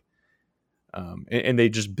traffic, and they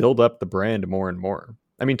just build up the brand more and more.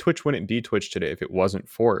 I mean, Twitch wouldn't be Twitch today if it wasn't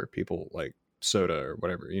for people like Soda or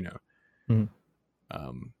whatever, you know.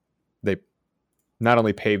 Mm-hmm. They not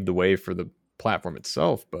only paved the way for the platform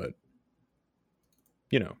itself, but,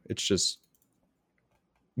 you know, it's just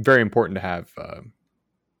very important to have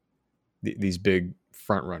these big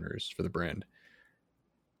front runners for the brand.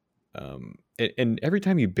 And every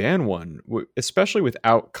time you ban one, especially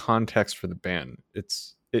without context for the ban,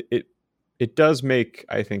 it does make,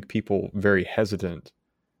 I think, people very hesitant,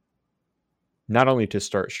 not only to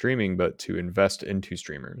start streaming, but to invest into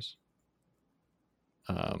streamers.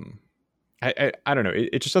 I don't know.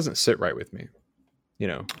 It just doesn't sit right with me, you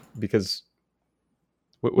know, because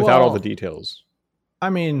without all the details.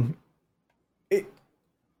 I mean,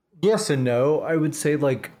 yes and no. I would say,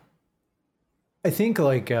 like, I think,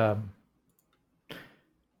 like, I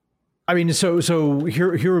mean, so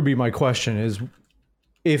here would be my question is,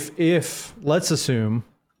 if let's assume,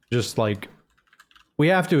 just like, we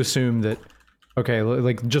have to assume that, okay,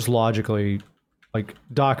 like, just logically, like,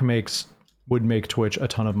 Doc would make Twitch a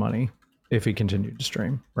ton of money if he continued to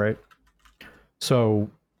stream, right? So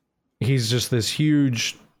he's just this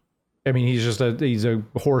huge, I mean, he's a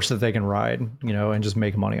horse that they can ride, you know, and just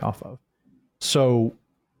make money off of. So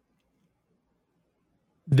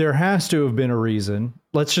there has to have been a reason.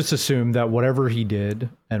 Let's just assume that whatever he did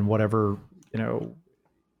and whatever, you know,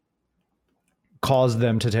 caused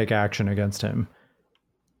them to take action against him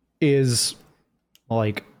is,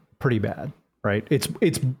 like, pretty bad, right?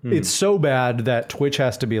 It's so bad that Twitch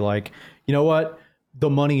has to be like, you know what? The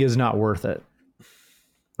money is not worth it.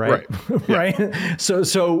 Right. Right.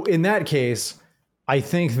 So in that case, I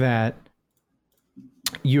think that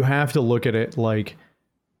you have to look at it like,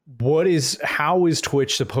 how is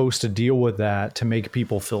Twitch supposed to deal with that to make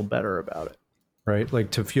people feel better about it? Right.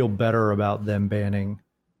 Like, to feel better about them banning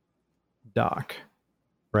Doc.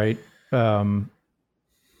 Right.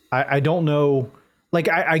 I don't know. Like,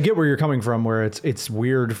 I get where you're coming from, where it's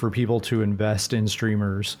weird for people to invest in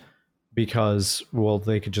streamers because, well,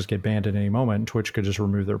 they could just get banned at any moment and Twitch could just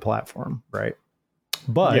remove their platform. Right.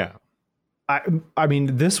 But yeah, I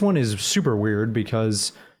mean, this one is super weird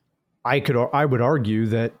because I would argue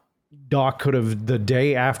that Doc could have, the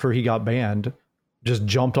day after he got banned, just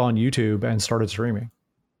jumped on YouTube and started streaming.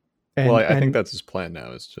 And, I think that's his plan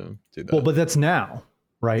now, is to do that. Well, but that's now,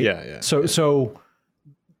 right? Yeah. So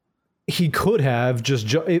he could have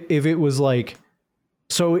just, if it was like,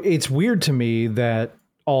 so it's weird to me that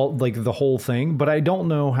all, like, the whole thing, but I don't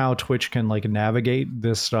know how Twitch can, like, navigate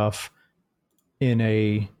this stuff in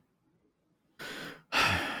a,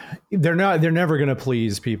 they're never going to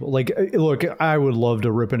please people. Like, look, I would love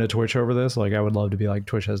to rip into Twitch over this. Like, I would love to be like,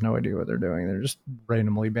 Twitch has no idea what they're doing. They're just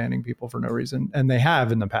randomly banning people for no reason. And they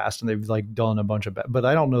have in the past, and they've, like, done a bunch of, but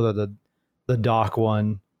I don't know that the Doc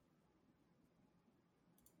one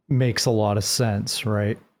makes a lot of sense,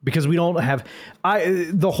 right? Because we don't have,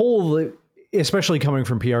 the whole, especially coming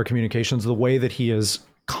from PR communications, the way that he is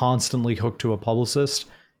constantly hooked to a publicist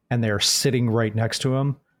and they're sitting right next to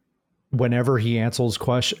him whenever he answers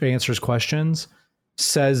questions,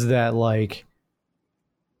 says that, like,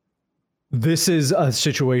 this is a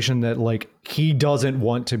situation that, like, he doesn't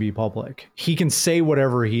want to be public. He can say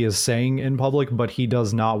whatever he is saying in public, but he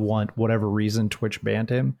does not want whatever reason Twitch banned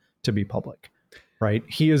him to be public. Right.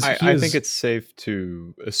 I think it's safe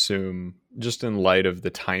to assume, just in light of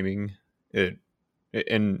the timing,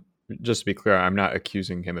 and just to be clear, I'm not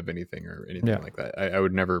accusing him of anything or anything like that. I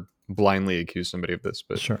would never blindly accuse somebody of this,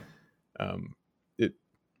 but sure.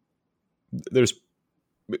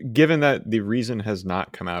 Given that the reason has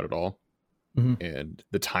not come out at all, mm-hmm. and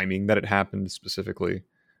the timing that it happened specifically,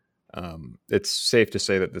 it's safe to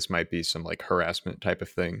say that this might be some, like, harassment type of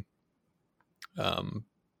thing.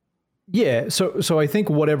 Yeah, so I think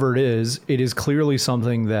whatever it is clearly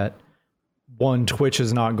something that, one, Twitch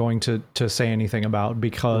is not going to say anything about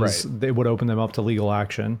because they would open them up to legal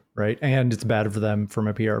action, right? And it's bad for them from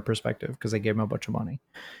a PR perspective because they gave him a bunch of money.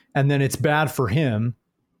 And then it's bad for him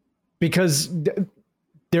because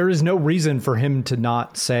there is no reason for him to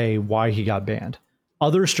not say why he got banned.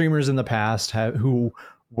 Other streamers in the past who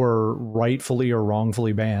were rightfully or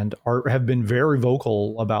wrongfully banned have been very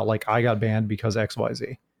vocal about like, I got banned because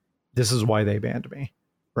XYZ. This is why they banned me.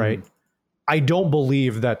 Right. Mm-hmm. I don't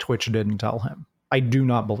believe that Twitch didn't tell him. I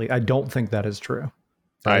don't think that is true.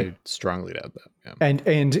 Right? I strongly doubt that. Yeah.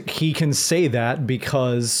 And he can say that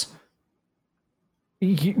because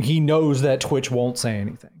he knows that Twitch won't say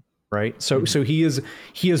anything. Right. So he is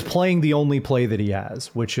playing the only play that he has,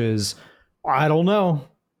 which is, I don't know,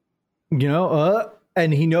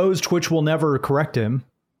 and he knows Twitch will never correct him.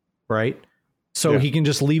 Right. So he can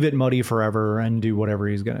just leave it muddy forever and do whatever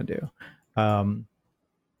he's going to do.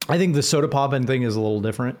 I think the soda poppin thing is a little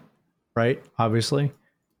different. Right. Obviously.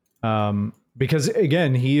 Because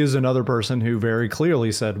again, he is another person who very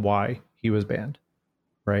clearly said why he was banned.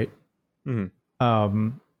 Right. Mm-hmm.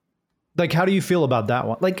 Like, how do you feel about that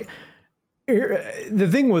one? Like, the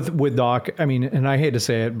thing with Doc, I mean, and I hate to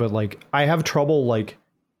say it, but like, I have trouble like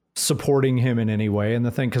supporting him in any way. And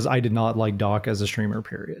the thing, because I did not like Doc as a streamer,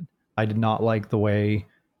 period. I did not like the way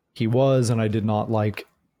he was, and I did not like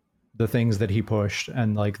the things that he pushed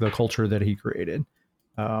and like the culture that he created.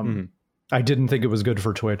 I didn't think it was good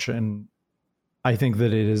for Twitch, and I think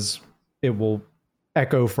that it will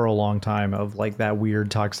echo for a long time of like that weird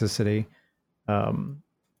toxicity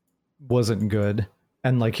wasn't good.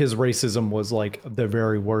 And like his racism was like the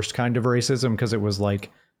very worst kind of racism, because it was like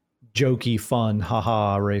jokey, fun,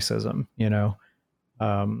 haha racism,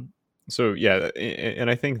 So yeah, and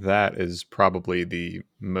I think that is probably the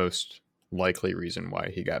most likely reason why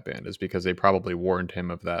he got banned, is because they probably warned him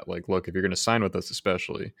of that. Like, look, if you're going to sign with us,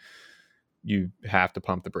 especially, you have to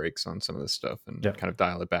pump the brakes on some of this stuff and kind of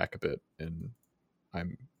dial it back a bit. And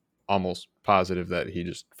I'm almost positive that he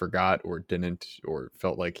just forgot or didn't, or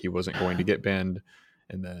felt like he wasn't going to get banned.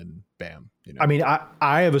 And then bam, I mean,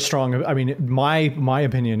 I have my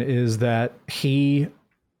opinion is that he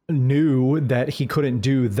knew that he couldn't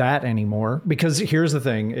do that anymore, because here's the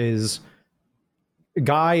thing is,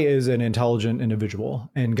 Guy is an intelligent individual,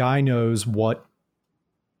 and Guy knows what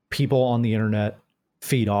people on the internet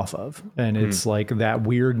feed off of. And it's like that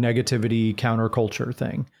weird negativity counterculture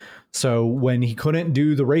thing. So when he couldn't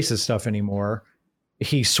do the racist stuff anymore,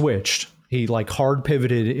 he switched. He like hard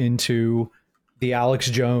pivoted into the Alex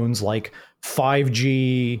Jones, like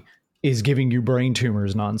 5G is giving you brain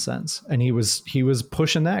tumors nonsense. And he was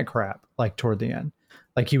pushing that crap like toward the end.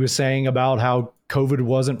 Like he was saying about how COVID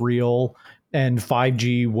wasn't real and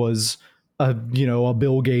 5G was a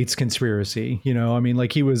Bill Gates conspiracy. I mean,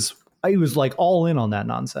 like he was like all in on that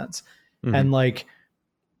nonsense. Mm-hmm. And like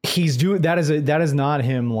he's doing that is not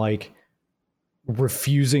him like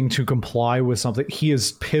refusing to comply with something. He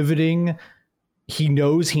is pivoting. He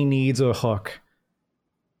knows he needs a hook,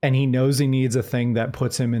 and he knows he needs a thing that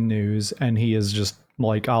puts him in news, and he is just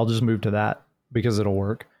like, I'll just move to that because it'll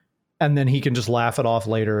work. And then he can just laugh it off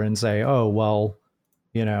later and say, oh, well,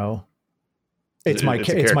 it's my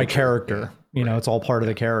character. Yeah. It's all part of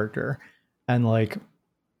the character. And like,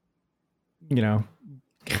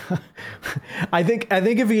 I think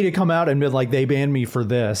if he'd have come out and been like, they banned me for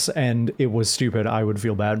this and it was stupid, I would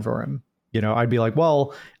feel bad for him. I'd be like,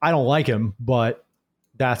 well, I don't like him, but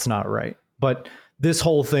that's not right. But this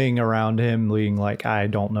whole thing around him being like, I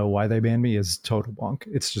don't know why they banned me, is total bunk.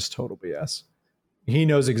 It's just total BS. He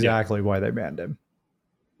knows exactly why they banned him.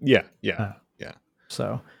 Yeah.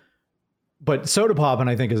 So, but Soda Poppin',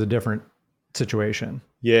 I think, is a different situation.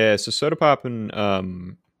 Yeah. So Soda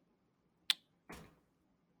Poppin',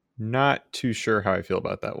 not too sure how I feel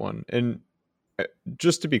about that one. And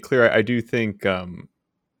just to be clear, I do think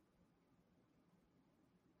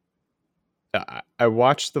I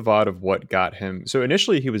watched the VOD of what got him. So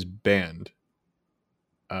initially he was banned.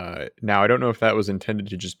 Now I don't know if that was intended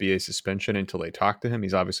to just be a suspension until they talked to him.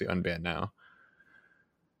 He's obviously unbanned now.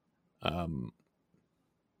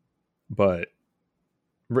 But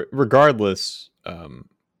regardless,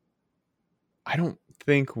 I don't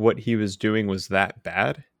think what he was doing was that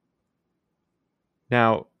bad.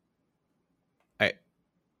 Now,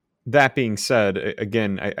 that being said,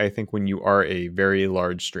 again, I think when you are a very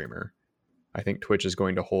large streamer, I think Twitch is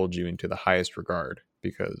going to hold you into the highest regard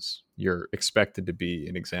because you're expected to be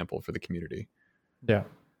an example for the community. Yeah.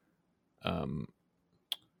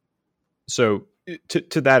 So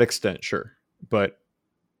to that extent, sure. But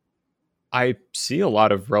I see a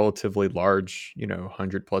lot of relatively large,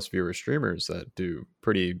 100+ viewer streamers that do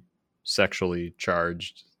pretty sexually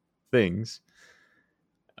charged things.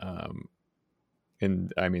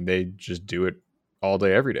 And I mean, they just do it all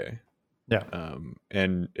day, every day. Yeah.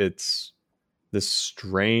 And it's this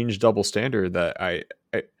strange double standard that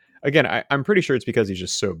again, I'm pretty sure it's because he's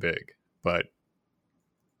just so big, but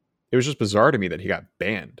it was just bizarre to me that he got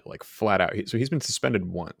banned, like flat out. So he's been suspended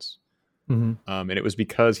once. And it was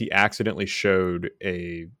because he accidentally showed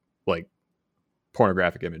a like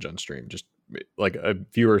pornographic image on stream. Just like a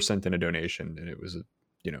viewer sent in a donation, and it was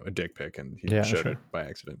a dick pic, and he showed it by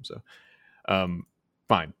accident. So,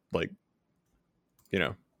 fine, like,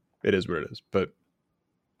 it is what it is. But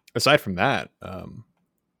aside from that,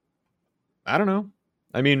 I don't know.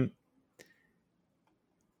 I mean,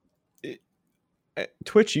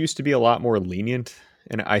 Twitch used to be a lot more lenient,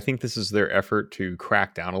 and I think this is their effort to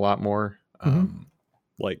crack down a lot more.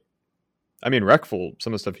 Like, I mean, Reckful,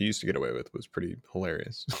 some of the stuff he used to get away with was pretty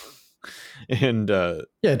hilarious. And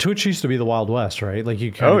yeah, Twitch used to be the Wild West, right? Like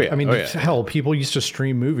hell, people used to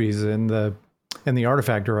stream movies in the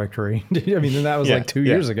Artifact directory. I mean, that was like 2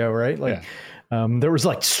 years ago, right? Like, there was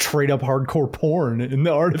like straight up hardcore porn in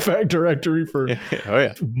the Artifact directory for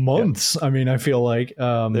months. I mean, I feel like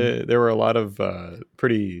there were a lot of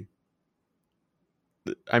pretty.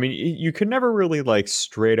 I mean, you could never really like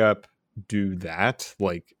straight up do that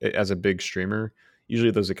like as a big streamer.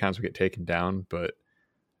 Usually those accounts would get taken down, but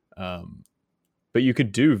you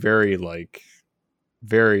could do very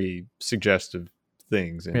suggestive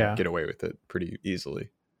things and get away with it pretty easily.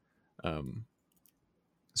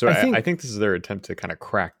 So I think this is their attempt to kind of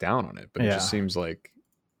crack down on it, but it just seems like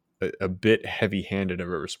a bit heavy-handed of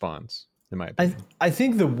a response, in my opinion. I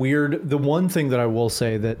think the one thing that I will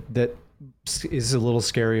say that is a little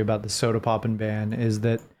scary about the Sodapoppin ban is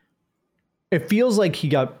that it feels like he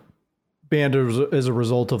got banned as a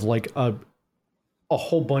result of like a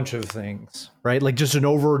whole bunch of things, right? Like just an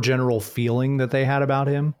over general feeling that they had about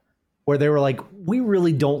him, where they were like, we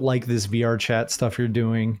really don't like this VR chat stuff you're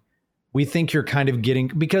doing. We think you're kind of getting,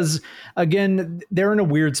 because again, they're in a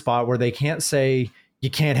weird spot where they can't say you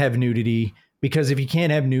can't have nudity, because if you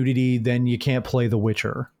can't have nudity, then you can't play The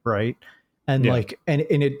Witcher, right? And and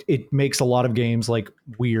it makes a lot of games like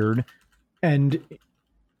weird. And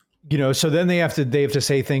so then they have to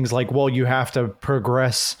say things like, well, you have to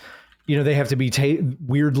progress, they have to be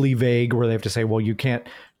weirdly vague, where they have to say, well, you can't,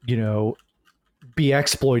 be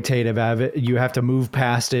exploitative of it. You have to move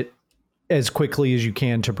past it as quickly as you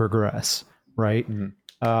can to progress. Right.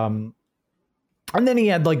 And then he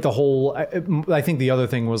had like the whole, I think the other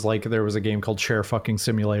thing was like, there was a game called Share Fucking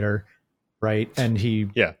Simulator. Right. And he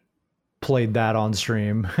played that on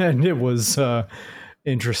stream, and it was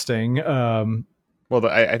interesting. Well,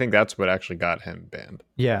 I think that's what actually got him banned.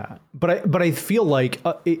 Yeah, but I feel like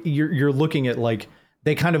you're looking at like,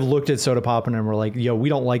 they kind of looked at Sodapoppin and were like, yo, we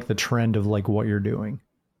don't like the trend of like what you're doing,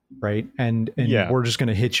 right? And we're just going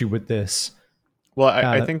to hit you with this. Well,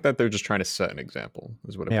 I think that they're just trying to set an example,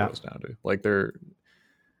 is what it boils down to. Like they're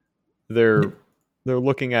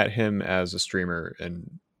looking at him as a streamer,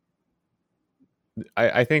 and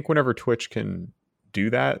I think whenever Twitch can do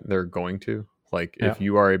that, they're going to. Like if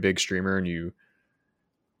you are a big streamer and you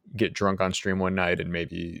get drunk on stream one night and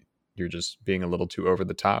maybe you're just being a little too over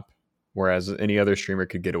the top, whereas any other streamer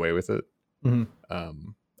could get away with it.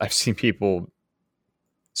 I've seen people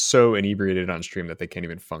so inebriated on stream that they can't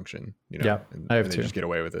even function, and they just get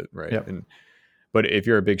away with it. Right. But if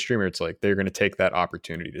you're a big streamer, it's like, they're going to take that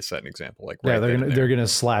opportunity to set an example. Like, they're going to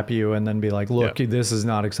slap you and then be like, look, this is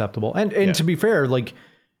not acceptable. And to be fair, like,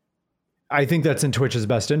 I think that's in Twitch's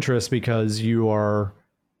best interest, because you are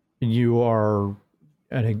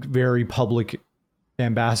a very public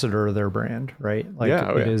ambassador of their brand, right? Like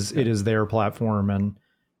it is their platform. And,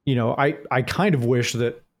 I kind of wish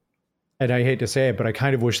that, and I hate to say it, but I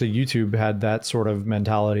kind of wish that YouTube had that sort of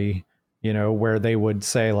mentality, where they would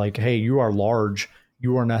say like, hey, you are large,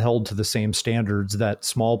 you are not held to the same standards that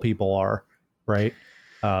small people are. Right.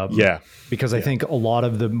 Because I think a lot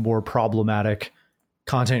of the more problematic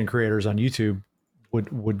content creators on YouTube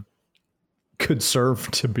could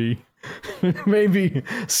serve to be maybe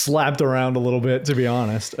slapped around a little bit, to be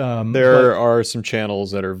honest. There are some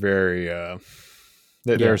channels that are very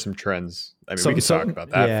there are some trends. I mean, we could talk about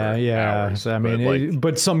that for hours. I mean,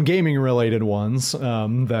 but some gaming related ones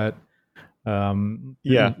that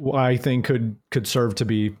I think could serve to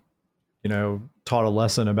be, taught a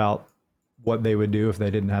lesson about what they would do if they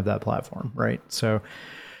didn't have that platform, right? So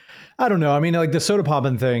I don't know. I mean, like the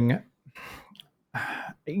Sodapoppin thing,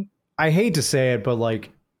 I hate to say it, but like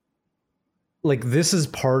this is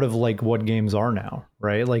part of like what games are now,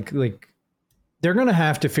 right? Like they're going to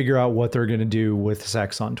have to figure out what they're going to do with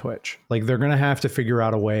sex on Twitch. Like they're going to have to figure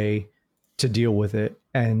out a way to deal with it,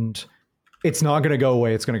 and it's not going to go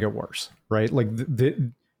away. It's going to get worse, right? Like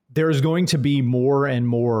there's going to be more and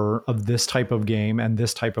more of this type of game and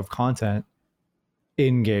this type of content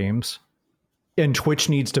in games and Twitch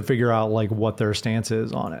needs to figure out like what their stance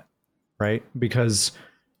is on it, right? Because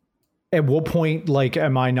at what point, like,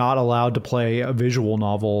 am I not allowed to play a visual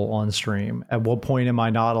novel on stream? At what point am I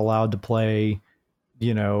not allowed to play,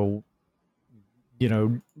 you know,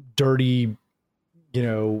 dirty,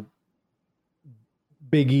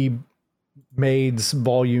 Biggie Maids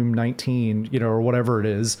Volume 19, or whatever it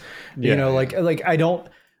is, like I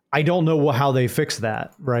don't know how they fix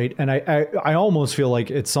that, right? And I almost feel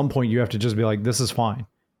like at some point you have to just be like, this is fine.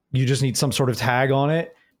 You just need some sort of tag on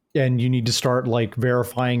it, and you need to start like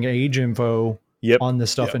verifying age info on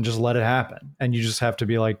this stuff and just let it happen. And you just have to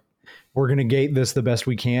be like, we're going to gate this the best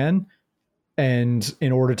we can. And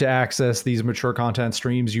in order to access these mature content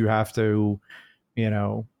streams, you have to,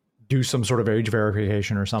 do some sort of age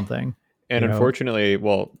verification or something. And unfortunately,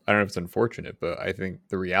 well, I don't know if it's unfortunate, but I think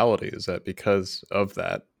the reality is that because of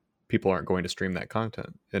that, people aren't going to stream that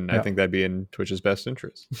content. And I think that'd be in Twitch's best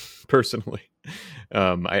interest, personally.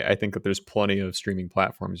 I think that there's plenty of streaming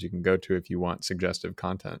platforms you can go to if you want suggestive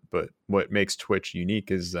content. But what makes Twitch unique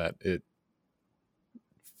is that it,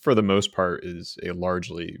 for the most part, is a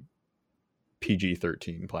largely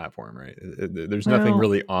PG-13 platform, right? There's nothing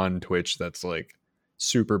really on Twitch that's like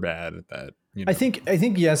super bad at that. I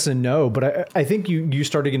think yes and no, but I think you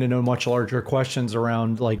start to get into much larger questions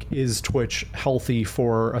around like, is Twitch healthy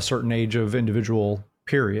for a certain age of individual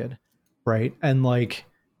period, right? And like,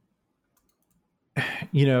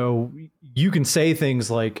 you can say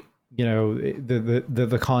things like,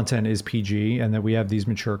 the content is PG and that we have these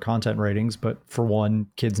mature content ratings, but for one,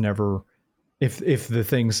 kids never, if the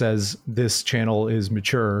thing says this channel is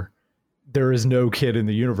mature, there is no kid in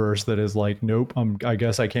the universe that is like, nope, I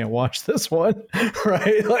guess I can't watch this one,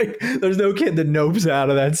 right? Like, there's no kid that nopes out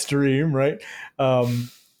of that stream, right?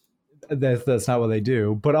 That's not what they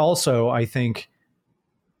do. But also, I think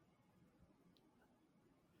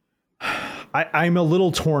I'm a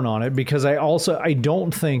little torn on it, because I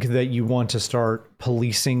don't think that you want to start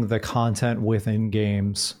policing the content within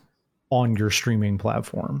games on your streaming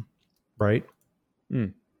platform, right?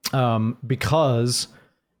 Because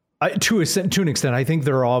to an extent, I think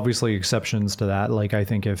there are obviously exceptions to that. Like, I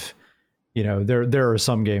think if, there are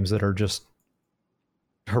some games that are just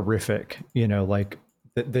horrific, like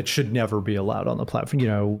that should never be allowed on the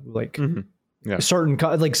platform, like certain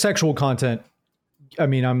like sexual content. I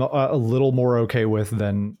mean, I'm a little more okay with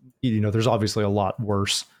than, there's obviously a lot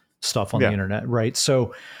worse stuff on the internet. Right.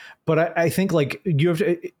 So, but I think like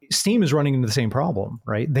Steam is running into the same problem,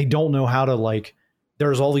 right? They don't know how to like,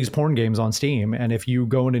 there's all these porn games on Steam, and if you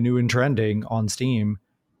go into new and trending on Steam,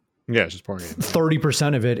 it's just porn games.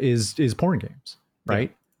 30% of it is porn games, right?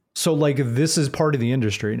 Yeah. So like, this is part of the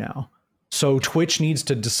industry now. So Twitch needs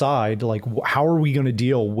to decide like, how are we going to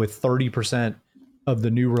deal with 30% of the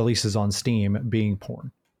new releases on Steam being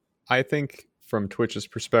porn? I think from Twitch's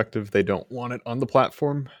perspective, they don't want it on the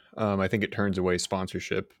platform. I think it turns away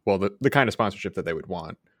sponsorship. Well, the kind of sponsorship that they would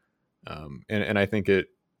want. And I think it,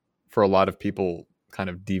 for a lot of people, kind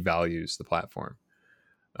of devalues the platform.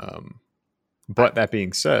 But that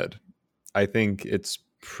being said, I think it's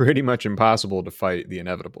pretty much impossible to fight the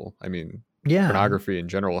inevitable. I mean, pornography in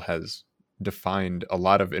general has defined a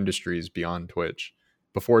lot of industries beyond Twitch,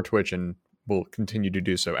 before Twitch, and will continue to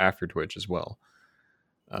do so after Twitch as well.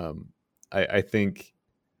 I think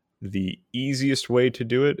the easiest way to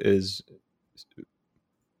do it is,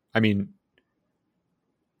 I mean,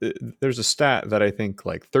 there's a stat that I think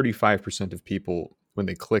like 35% of people, when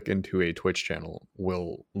they click into a Twitch channel,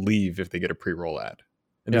 will leave if they get a pre-roll ad.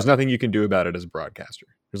 And there's nothing you can do about it as a broadcaster.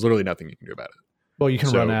 There's literally nothing you can do about it. Well, you can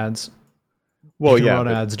run ads. Well, you can run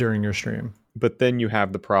ads during your stream. But then you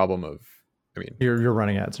have the problem of, I mean, you're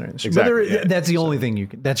running ads during the stream. Exactly, but that's the only thing you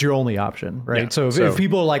can, that's your only option, right? Yeah, so if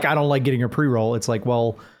people are like, I don't like getting a pre-roll, it's like,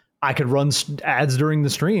 well, I could run ads during the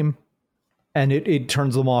stream, and it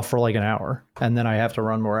turns them off for like an hour, and then I have to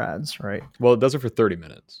run more ads, right? Well, it does it for 30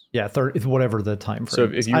 minutes. Yeah, 30, whatever the time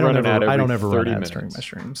frame. So if you run an ad every I don't ever run ads minutes during my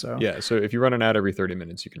stream. So yeah, so if you run an ad every 30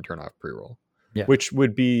 minutes, you can turn off pre-roll. Yeah. Which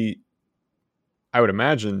would be, I would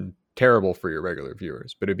imagine, terrible for your regular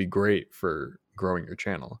viewers, but it'd be great for growing your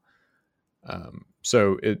channel. But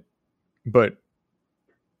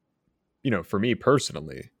for me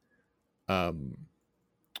personally,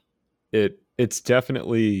 it's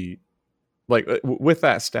definitely like, with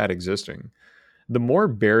that stat existing, the more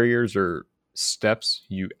barriers or steps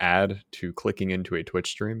you add to clicking into a Twitch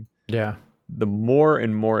stream, the more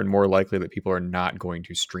and more and more likely that people are not going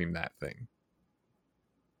to stream that thing,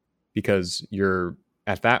 because you're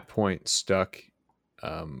at that point stuck.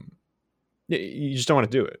 You just don't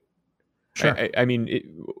want to do it. Sure. I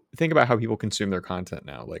mean, think about how people consume their content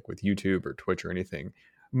now, like with YouTube or Twitch or anything.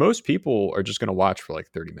 most people are just going to watch for like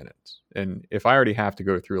 30 minutes. And if I already have to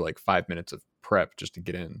go through like 5 minutes of prep just to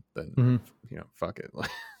get in, then, fuck it.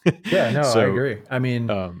 Yeah, no, So, I agree. I mean,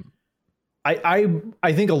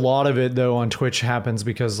 I think a lot of it though on Twitch happens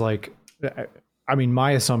because like, I mean,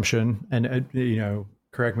 my assumption, and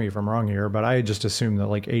correct me if I'm wrong here, but I just assume that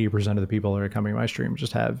like 80% of the people that are coming to my stream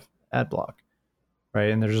just have ad block,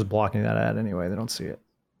 right? And they're just blocking that ad anyway. They don't see it.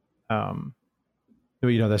 So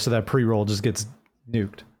that pre-roll just gets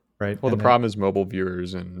nuked, right? Well, the problem is mobile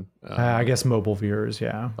viewers and I guess mobile viewers,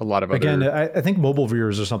 yeah. A lot of again, other... I think mobile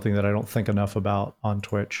viewers are something that I don't think enough about on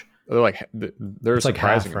Twitch. They're surprising, like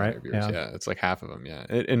half, right? Viewers. Yeah, it's like half of them. Yeah,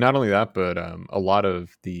 and not only that, but a lot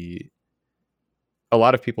of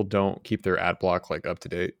people don't keep their ad block like up to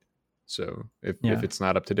date. So if it's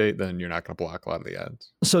not up to date, then you're not going to block a lot of the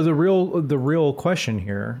ads. So the real question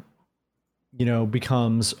here,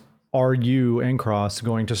 becomes: are you and Cross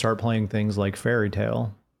going to start playing things like Fairy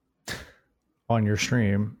Tale on your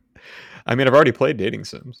stream? I mean, I've already played dating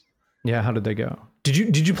sims. Yeah, how did they go?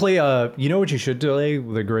 Did you play what you should play,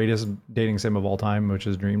 the greatest dating sim of all time, which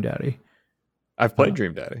is Dream Daddy? I've played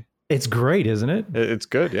Dream Daddy. It's great, isn't it? It's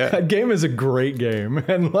good, yeah. That game is a great game,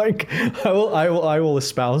 and like I will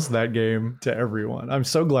espouse that game to everyone. I'm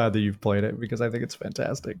so glad that you've played it because I think it's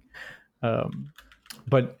fantastic.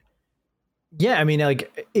 But yeah, I mean,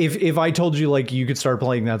 like if I told you like you could start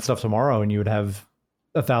playing that stuff tomorrow and you would have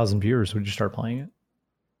 1,000 viewers, would you start playing it?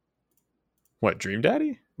 What, Dream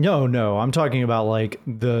Daddy? No, I'm talking about like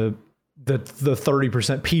the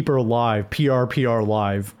 30% PR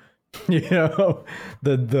live. The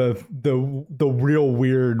real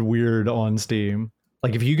weird on Steam.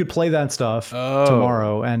 Like if you could play that stuff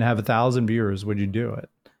tomorrow and have 1,000 viewers, would you do it?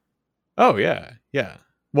 Oh yeah.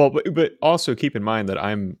 Well, but also keep in mind that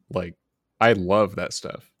I'm like, I love that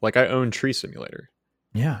stuff. Like I own Tree Simulator.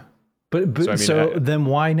 Yeah, but then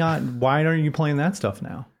why not? Why aren't you playing that stuff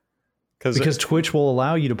now? Because Twitch will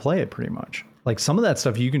allow you to play it pretty much. Like some of that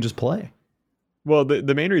stuff you can just play. Well,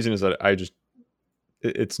 the main reason is that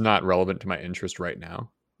it's not relevant to my interest right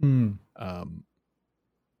now.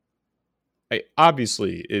 I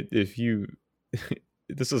obviously if you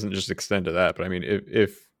this doesn't just extend to that, but I mean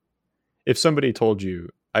if somebody told you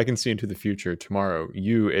I can see into the future tomorrow,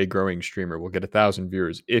 you, a growing streamer, will get 1,000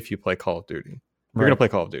 viewers if you play Call of Duty. You're going to play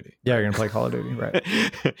Call of Duty. Yeah, you're going to play Call of Duty, right?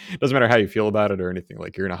 Doesn't matter how you feel about it or anything.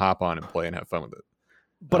 Like you're going to hop on and play and have fun with it.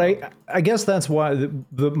 But I guess that's why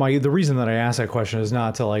the reason that I asked that question is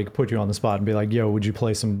not to like put you on the spot and be like, yo, would you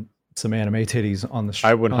play some anime titties on the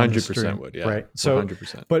stream? I 100% would, yeah. Right. So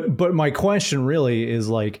 100%. But my question really is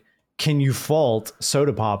like, can you fault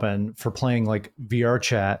Soda Poppin' for playing like VR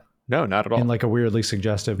chat? No, not at all. In like a weirdly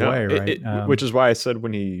suggestive way, right? Which is why I said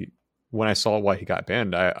when I saw why he got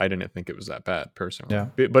banned, I didn't think it was that bad personally.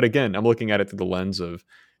 Yeah. But again, I'm looking at it through the lens of,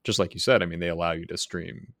 just like you said, I mean, they allow you to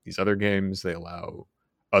stream these other games. They allow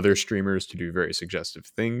other streamers to do very suggestive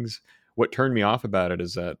things. What turned me off about it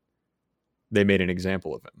is that they made an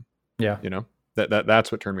example of him. Yeah.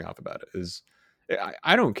 That's what turned me off about it is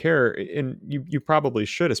I don't care. And you probably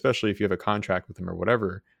should, especially if you have a contract with him or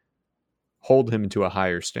whatever, hold him to a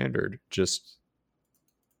higher standard.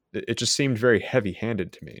 It just seemed very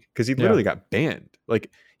heavy-handed to me because he literally got banned. Like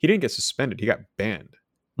he didn't get suspended, he got banned.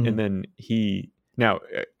 And then now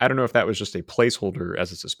I don't know if that was just a placeholder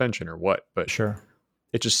as a suspension or what, but sure,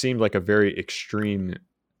 it just seemed like a very extreme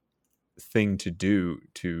thing to do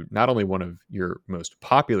to not only one of your most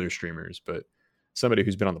popular streamers, but somebody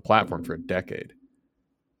who's been on the platform for a decade.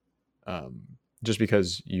 Just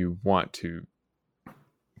because you want to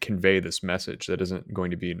convey this message that isn't going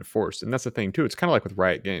to be enforced. And that's the thing too. It's kind of like with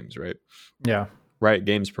Riot Games, right? Yeah. Riot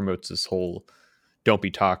Games promotes this whole don't be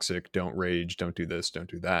toxic, don't rage, don't do this, don't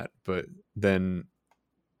do that. But then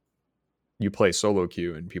you play solo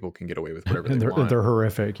queue and people can get away with whatever they want. They're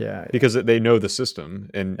horrific, yeah. Because they know the system.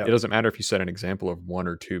 And it doesn't matter if you set an example of one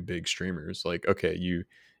or two big streamers. Like, okay, you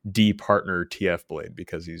de-partner TF Blade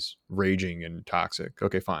because he's raging and toxic.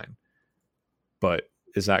 Okay, fine. But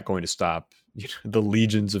is that going to stop the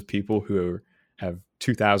legions of people who have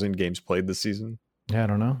 2,000 games played this season? Yeah, I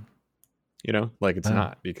don't know. Like it's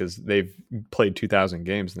not, because they've played 2,000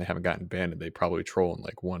 games and they haven't gotten banned, and they probably troll in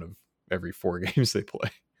like one of every 4 games they play.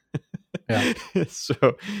 Yeah.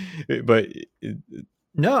 So, but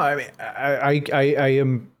no, I mean, I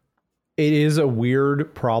am. It is a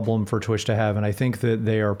weird problem for Twitch to have, and I think that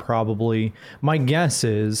they are probably. My guess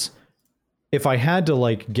is, if I had to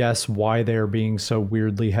like guess why they're being so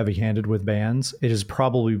weirdly heavy-handed with bans, it is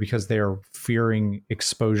probably because they are fearing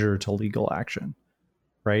exposure to legal action,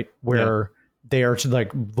 right? Where they are to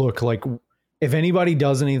like look like if anybody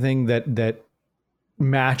does anything that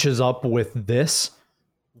matches up with this,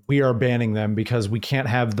 we are banning them because we can't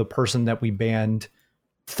have the person that we banned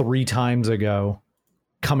 3 times ago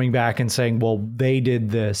coming back and saying, well, they did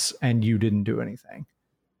this and you didn't do anything.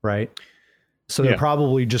 Right. So they're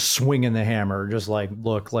probably just swinging the hammer, just like,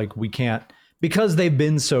 look, like we can't, because they've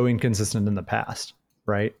been so inconsistent in the past.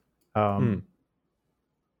 Right. Who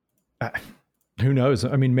knows?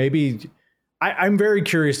 I mean, maybe I'm very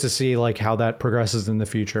curious to see like how that progresses in the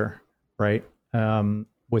future. Right.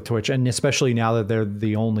 With Twitch, and especially now that they're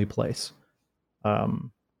the only place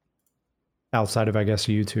outside of, I guess,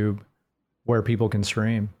 YouTube where people can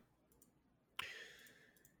stream.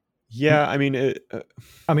 Yeah, I mean,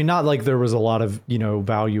 not like there was a lot of,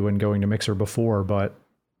 value in going to Mixer before, but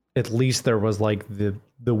at least there was like the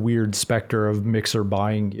weird specter of Mixer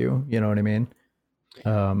buying you. You know what I mean?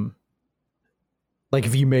 Like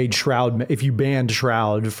if you banned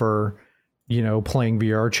Shroud for, playing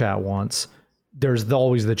VR chat once, there's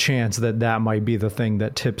always the chance that might be the thing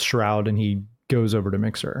that tips Shroud and he goes over to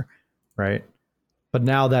Mixer, right? But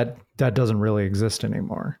now that doesn't really exist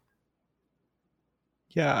anymore.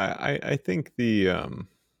 Yeah, I think they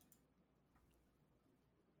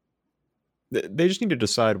just need to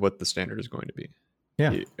decide what the standard is going to be.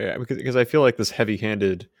 Yeah, because I feel like this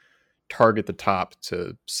heavy-handed target the top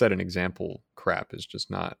to set an example crap is just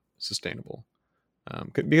not sustainable.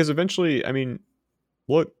 Because eventually, I mean,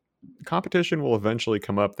 look, competition will eventually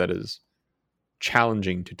come up that is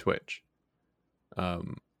challenging to Twitch.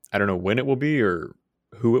 I don't know when it will be or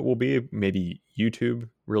who it will be. Maybe YouTube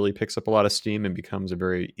really picks up a lot of steam and becomes a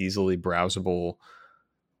very easily browsable,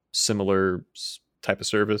 similar type of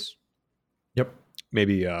service. Yep.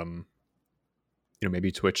 Maybe,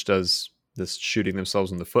 maybe Twitch does this shooting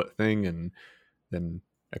themselves in the foot thing, and then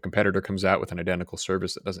a competitor comes out with an identical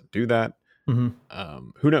service that doesn't do that. Mm-hmm.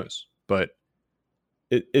 Who knows? But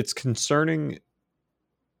it's concerning,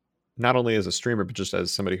 not only as a streamer, but just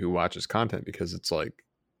as somebody who watches content, because it's like,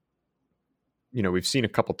 we've seen a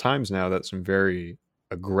couple times now that some very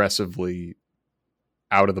aggressively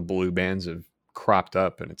out of the blue bans have cropped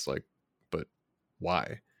up, and it's like, but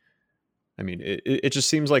why? I mean, it just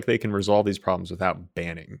seems like they can resolve these problems without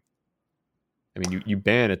banning. I mean, you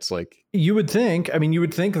ban, it's like, you would think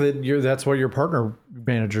that that's what your partner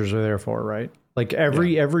managers are there for, right? Like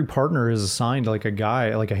every partner is assigned like a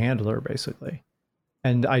guy, like a handler, basically.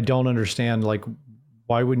 And I don't understand, like,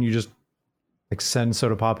 why wouldn't you just like send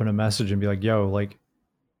Sodapoppin a message and be like, yo, like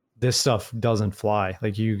this stuff doesn't fly.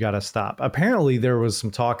 Like you got to stop. Apparently there was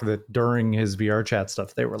some talk that during his VR chat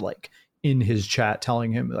stuff, they were like in his chat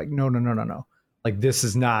telling him like, no. Like this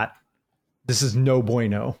is no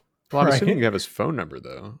bueno. Well, I'm assuming you have his phone number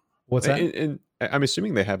though. What's that? And I'm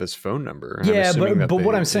assuming they have his phone number. Yeah, but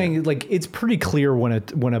what I'm saying, like, it's pretty clear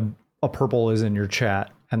when a purple is in your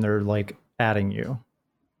chat and they're like adding you.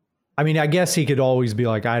 I mean, I guess he could always be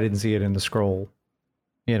like, I didn't see it in the scroll,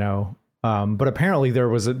 but apparently there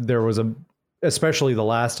was a, especially the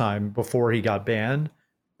last time before he got banned.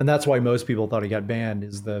 And that's why most people thought he got banned,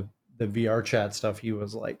 is the VR chat stuff. He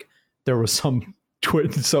was like, there was some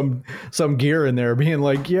gear in there being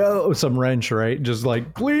like, yo, some wrench, right? Just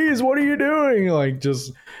like, please, what are you doing? Like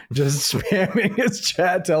just spamming his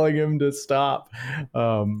chat, telling him to stop.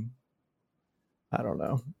 I don't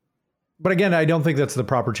know. But again, I don't think that's the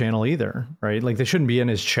proper channel either, right? Like they shouldn't be in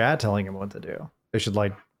his chat telling him what to do. They should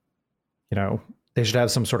they should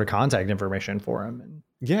have some sort of contact information for him and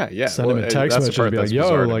send him a text message and be like,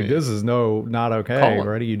 yo, like this is not okay. What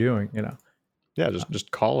are you doing? Yeah,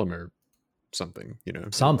 just call him or something,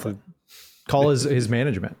 something. Call his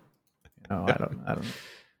management. I don't know.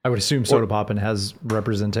 I would assume Sodapoppin has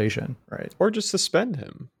representation, right? Or just suspend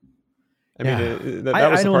him. I mean,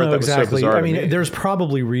 I don't know exactly. I mean, there's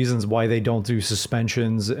probably reasons why they don't do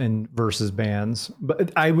suspensions and versus bans,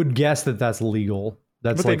 but I would guess that that's legal.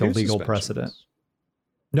 That's like a legal precedent.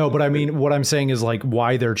 No, but I mean, what I'm saying is like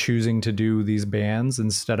why they're choosing to do these bans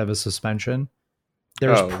instead of a suspension.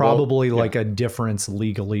 There's probably like a difference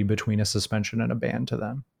legally between a suspension and a ban to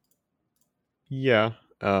them. Yeah.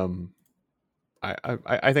 I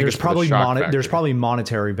think there's probably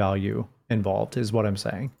monetary value involved is what I'm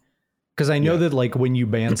saying. Because I know that like when you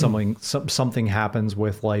ban something, something happens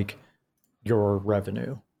with like your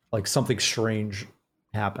revenue, like something strange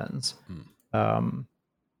happens.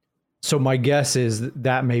 So my guess is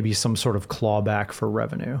that may be some sort of clawback for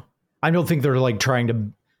revenue. I don't think they're like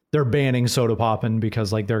they're banning Sodapoppin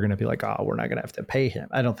because like they're going to be like, oh, we're not going to have to pay him.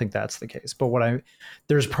 I don't think that's the case. But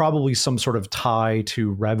there's probably some sort of tie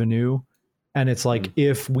to revenue. And it's like,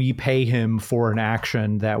 if we pay him for an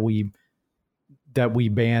action that we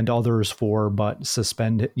banned others for, but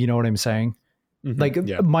suspend it, you know what I'm saying? Like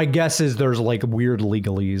my guess is there's like weird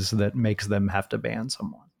legalese that makes them have to ban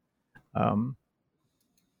someone.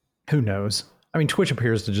 Who knows? I mean, Twitch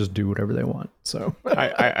appears to just do whatever they want. So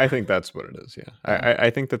I think that's what it is. Yeah. I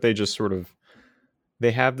think that they just sort of,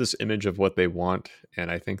 they have this image of what they want. And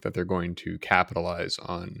I think that they're going to capitalize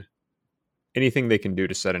on anything they can do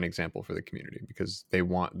to set an example for the community because they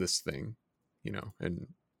want this thing, and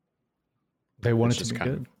they want it to be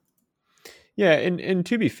good. Yeah. And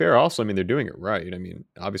to be fair, also, I mean, they're doing it right. I mean,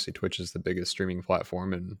 obviously Twitch is the biggest streaming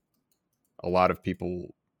platform and a lot of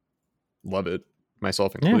people love it,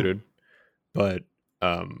 myself included. Yeah. But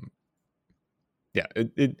yeah,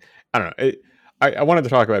 it I don't know. I wanted to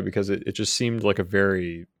talk about it because it just seemed like a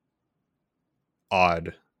very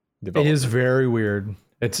odd development. It is very weird.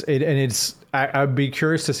 I'd be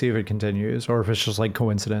curious to see if it continues or if it's just like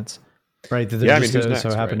coincidence, right? That just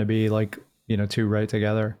so happen to be like, two right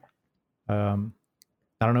together. I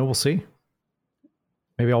don't know. We'll see.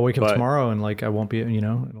 Maybe I'll wake up tomorrow and like I won't be,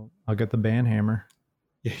 I'll get the ban hammer.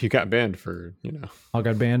 Yeah, you got banned for, I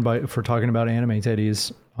got banned for talking about anime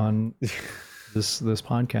titties on this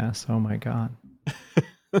podcast. Oh my God.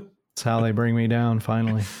 That's how they bring me down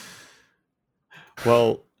finally.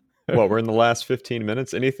 Well, we're in the last 15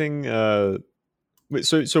 minutes. Anything so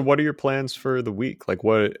what are your plans for the week? Like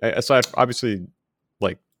what, aside obviously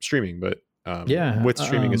like streaming, but with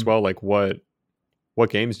streaming as well, like what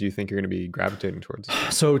games do you think you're going to be gravitating towards?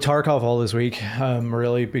 So Tarkov all this week,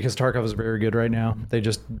 really, because Tarkov is very good right now. They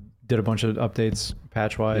just did a bunch of updates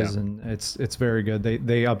patch wise, and it's very good. They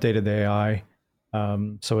updated the AI,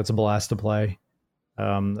 so it's a blast to play.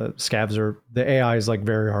 The scavs the AI is like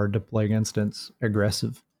very hard to play against. And it's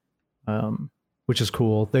aggressive, which is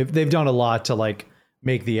cool. They've done a lot to like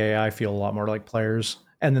make the AI feel a lot more like players,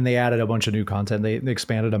 and then they added a bunch of new content. They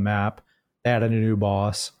expanded a map, they added a new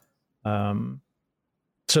boss.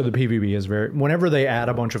 So the PvP is whenever they add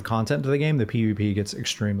a bunch of content to the game, the PvP gets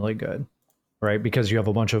extremely good, right? Because you have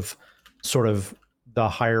a bunch of sort of the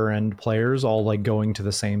higher end players all like going to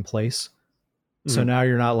the same place. Mm-hmm. So now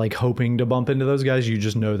you're not like hoping to bump into those guys. You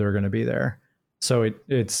just know they're going to be there. So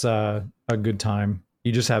it's a good time.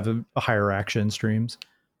 You just have a higher action streams,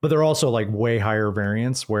 but they're also like way higher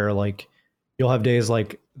variance where like you'll have days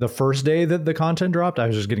like the first day that the content dropped, I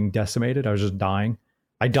was just getting decimated. I was just dying.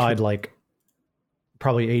 I died like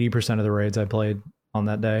probably 80% of the raids I played on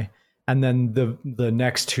that day. And then the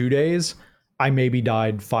next 2 days, I maybe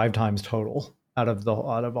died 5 times total out of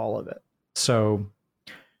all of it. So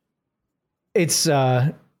it's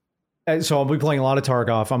so I'll be playing a lot of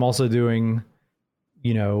Tarkov. I'm also doing,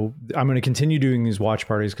 I'm going to continue doing these watch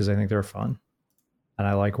parties because I think they're fun. And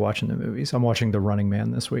I like watching the movies. I'm watching The Running Man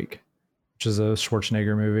this week, which is a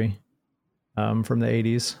Schwarzenegger movie from the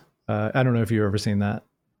 80s. I don't know if you've ever seen that.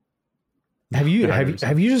 Have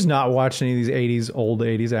you just not watched any of these old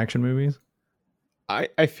 80s action movies?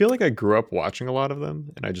 I feel like I grew up watching a lot of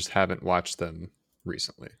them and I just haven't watched them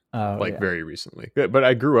recently. Very recently. But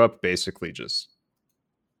I grew up basically just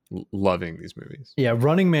loving these movies. Yeah,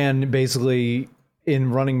 Running Man, basically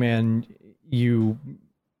in Running Man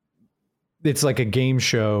it's like a game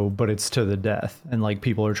show, but it's to the death and like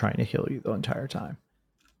people are trying to kill you the entire time.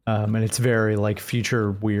 And it's very like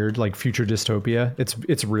future weird, like future dystopia.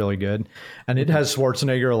 It's really good. And it has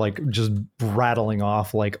Schwarzenegger like just rattling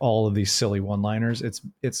off like all of these silly one-liners.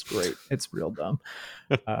 It's great. It's real dumb.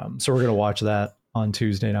 So we're going to watch that on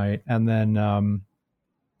Tuesday night. And then,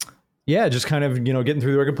 just kind of, getting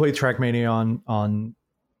through. We're going to play Trackmania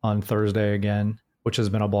on Thursday again, which has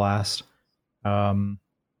been a blast.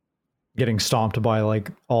 Getting stomped by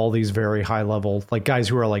like all these very high level like guys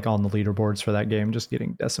who are like on the leaderboards for that game, just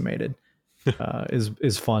getting decimated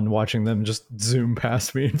is fun watching them just zoom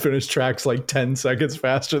past me and finish tracks like 10 seconds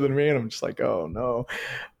faster than me, and I'm just like, oh no.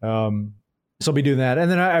 So I'll be doing that,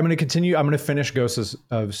 and then I'm going to finish Ghost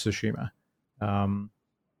of Tsushima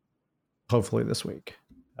hopefully this week.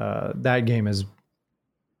 That game it's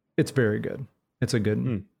very good. It's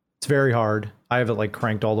it's very hard. I have it like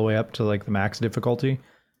cranked all the way up to like the max difficulty.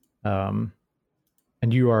 And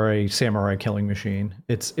you are a samurai killing machine.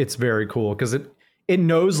 It's very cool because it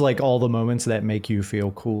knows like all the moments that make you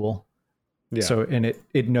feel cool. Yeah. So and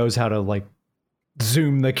it knows how to like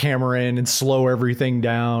zoom the camera in and slow everything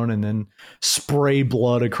down and then spray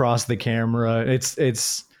blood across the camera. It's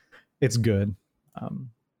good.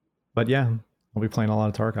 But yeah, I'll be playing a lot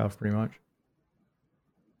of Tarkov pretty much.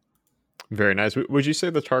 Very nice. Would you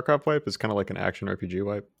say the Tarkov wipe is kind of like an action RPG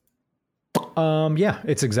wipe? Yeah,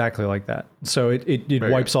 it's exactly like that. So it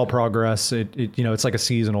wipes all progress. It's like a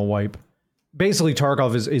seasonal wipe. Basically,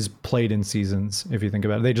 Tarkov is played in seasons. If you think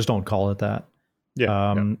about it, they just don't call it that.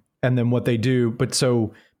 Yeah. And then what they do, but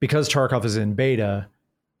so because Tarkov is in beta,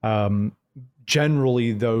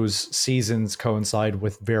 generally those seasons coincide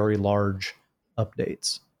with very large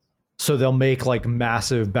updates. So they'll make like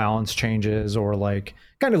massive balance changes, or like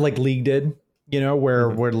kind of like League did,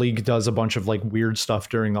 where League does a bunch of like weird stuff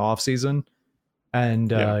during the off season, and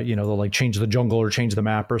they'll like change the jungle or change the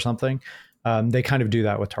map or something. They kind of do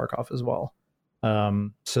that with Tarkov as well.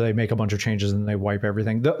 So they make a bunch of changes and they wipe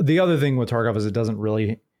everything. The other thing with Tarkov is it doesn't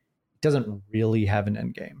really have an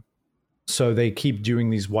end game. So they keep doing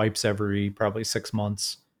these wipes every probably 6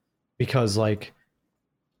 months, because like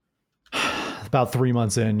about 3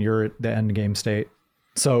 months in, you're at the end game state.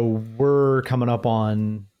 So we're coming up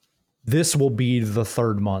on, this will be the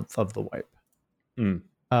 3rd month of the wipe.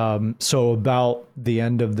 So about the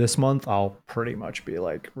end of this month, I'll pretty much be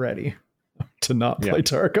like ready to not play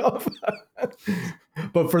Tarkov.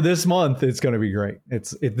 But for this month, it's going to be great.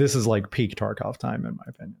 This is like peak Tarkov time, in my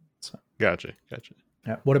opinion. So. Gotcha.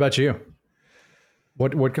 Yeah. What about you?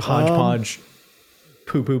 What hodgepodge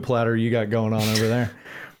poo-poo platter you got going on over there?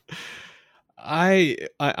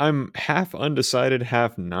 I'm half undecided,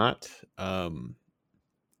 half not.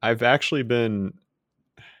 I've actually been.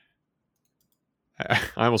 I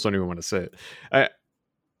almost don't even want to say it.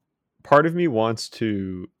 Part of me wants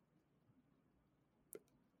to,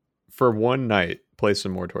 for one night, play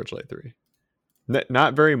some more Torchlight 3.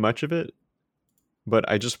 Not very much of it, but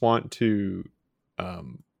I just want to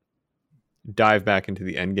dive back into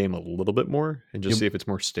the end game a little bit more and just see if it's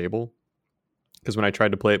more stable. Because when I tried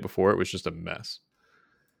to play it before, it was just a mess.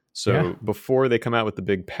 So before they come out with the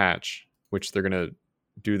big patch, which they're going to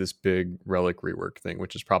do this big relic rework thing,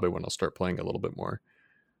 which is probably when I'll start playing a little bit more.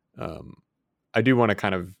 I do want to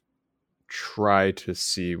kind of try to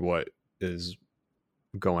see what is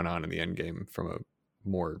going on in the end game from a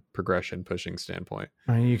more progression pushing standpoint.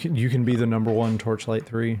 I mean, you can be the number 1 Torchlight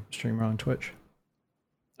 3 streamer on Twitch.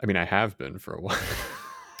 I mean, I have been for a while.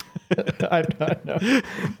 I know.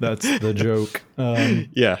 That's the joke.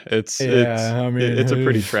 It's a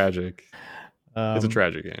pretty tragic. It's a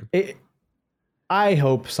tragic game. I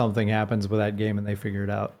hope something happens with that game and they figure it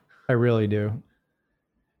out. I really do.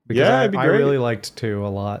 Because it'd be great. I really liked 2 a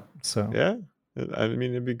lot. So yeah, I mean,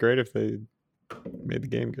 it'd be great if they made the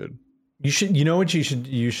game good. You know what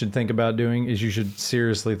you should think about doing is you should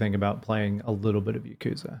seriously think about playing a little bit of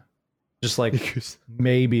Yakuza. Just like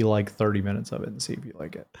maybe like 30 minutes of it and see if you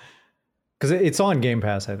like it. Because it's on Game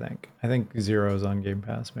Pass, I think. I think 0 is on Game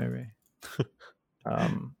Pass, maybe.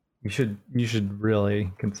 You should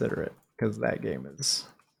really consider it, because that game is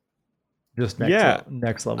just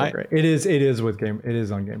next level great. It is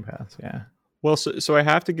on Game Pass, yeah. Well, so I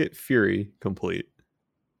have to get Fury complete.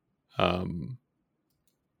 I'm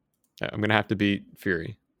gonna have to beat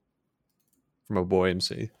Fury from a boy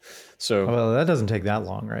MC. So well, that doesn't take that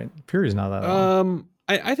long, right? Fury's not that long.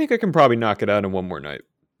 I think I can probably knock it out in one more night.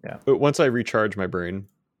 Yeah. But once I recharge my brain,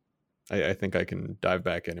 I think I can dive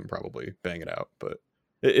back in and probably bang it out. But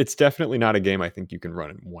it's definitely not a game I think you can run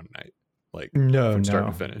in one night. Like from start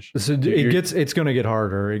to finish. So it's going to get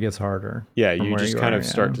harder. It gets harder. Yeah, you just kind of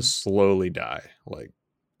start to slowly die. Like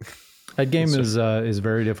that game is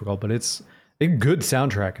very difficult, but it's a good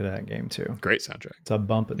soundtrack of that game too. Great soundtrack. It's a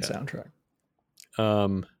bumping soundtrack.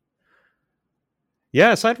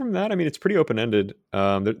 Yeah, aside from that, I mean, it's pretty open-ended.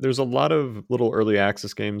 There's a lot of little early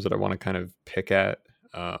access games that I want to kind of pick at.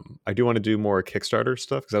 I do want to do more Kickstarter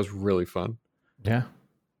stuff because that was really fun. Yeah.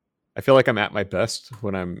 I feel like I'm at my best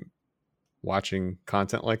when I'm watching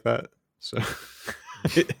content like that. So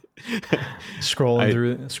scrolling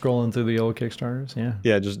through the old Kickstarters. Yeah.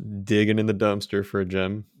 Yeah. Just digging in the dumpster for a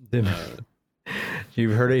gem.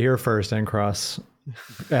 You've heard it here first. Encross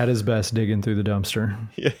at his best, digging through the dumpster.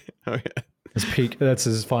 Yeah. Oh yeah. His peak. That's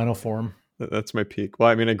his final form. That's my peak. Well,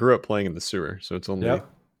 I mean, I grew up playing in the sewer, so it's only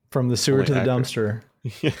from the sewer to the dumpster.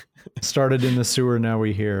 Yeah. Started in the sewer. Now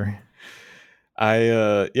we here.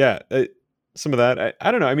 Some of that.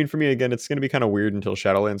 I don't know. I mean, for me, again, it's going to be kind of weird until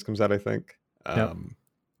Shadowlands comes out, I think.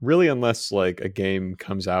 Really, unless like a game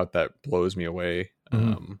comes out that blows me away.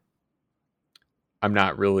 I'm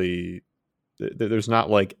not really, there's not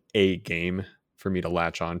like a game for me to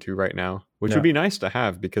latch on to right now, which would be nice to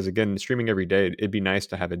have, because again, streaming every day, it'd be nice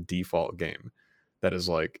to have a default game that is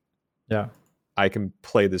like, I can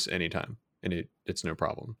play this anytime and it's no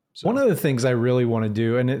problem. So. One of the things I really want to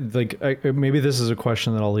do, and maybe this is a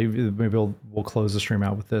question that I'll leave, maybe we'll close the stream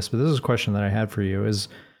out with this, but this is a question that I had for you is,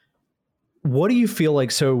 what do you feel like?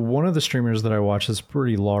 So one of the streamers that I watch is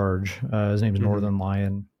pretty large. His name's Northern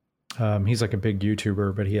Lion. He's like a big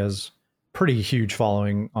YouTuber, but he has pretty huge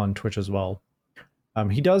following on Twitch as well.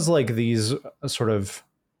 He does like these sort of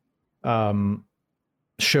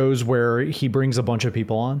shows where he brings a bunch of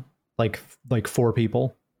people on, like 4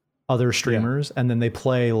 people, other streamers, and then they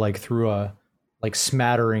play like through a like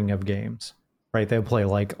smattering of games, right? They'll play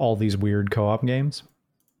like all these weird co-op games.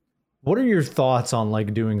 What are your thoughts on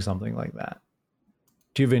like doing something like that?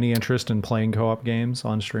 Do you have any interest in playing co-op games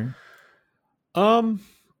on stream?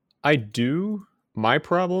 I do. My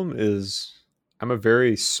problem is I'm a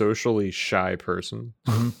very socially shy person.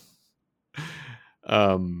 Mm-hmm.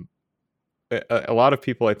 A lot of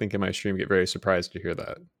people I think in my stream get very surprised to hear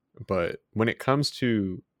that. But when it comes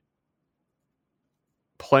to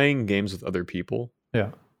playing games with other people,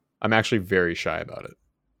 yeah, I'm actually very shy about it.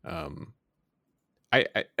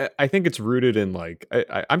 I think it's rooted in like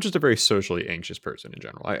I'm just a very socially anxious person in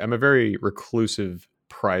general. I'm a very reclusive,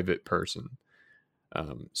 private person.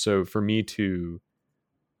 So for me to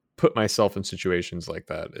put myself in situations like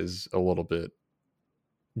that is a little bit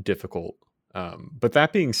difficult. But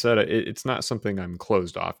that being said, it's not something I'm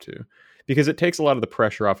closed off to, because it takes a lot of the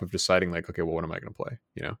pressure off of deciding like, okay, well, what am I going to play?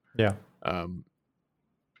 You know? Yeah.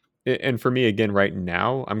 And for me, again, right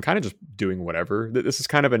now, I'm kind of just doing whatever. This is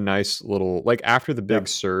kind of a nice little, like after the big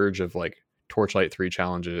surge of like Torchlight 3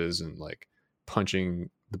 challenges and like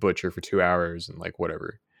punching the butcher for 2 hours and like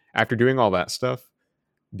whatever. After doing all that stuff,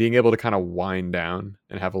 being able to kind of wind down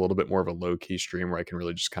and have a little bit more of a low key stream where I can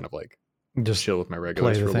really just kind of like just chill with my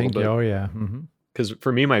regulars for a little bit. Oh yeah. Because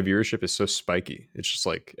for me, my viewership is so spiky. It's just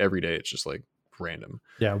like every day, it's just like random.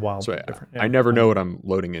 Yeah, wild. So different. I never know what I'm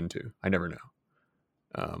loading into. I never know.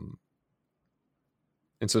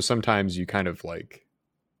 And so sometimes you kind of like,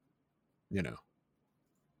 you know,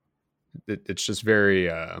 it's just very,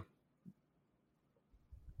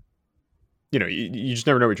 you know, you just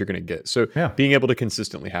never know what you're going to get. So being able to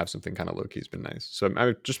consistently have something kind of low key has been nice. So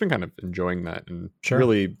I've just been kind of enjoying that, and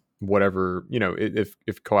really whatever, you know, if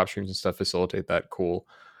co-op streams and stuff facilitate that, cool.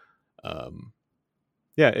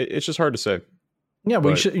 Yeah, it's just hard to say. Yeah,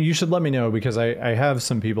 you should let me know, because I have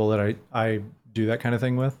some people that I do that kind of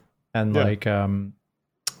thing with, and like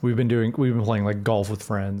we've been playing like golf with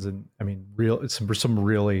friends, and I mean it's some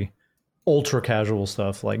really ultra casual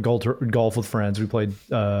stuff like golf with friends. We played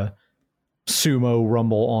Sumo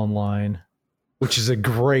Rumble Online, which is a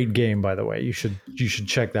great game, by the way. You should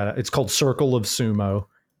check that out. It's called Circle of Sumo,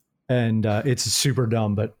 and it's super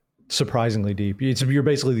dumb but surprisingly deep. You're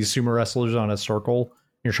basically these sumo wrestlers on a circle.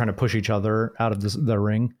 You're trying to push each other out of the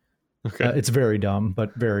ring. Okay. It's very dumb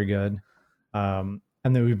but very good. And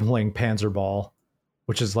then we've been playing Panzerball,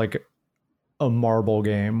 which is like a marble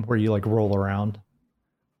game where you like roll around.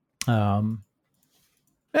 And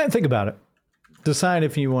think about it. Decide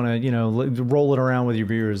if you want to, you know, roll it around with your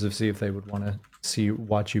viewers to see if they would want to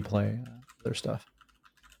watch you play their stuff.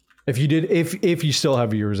 If you still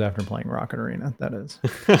have viewers after playing Rocket Arena, that is.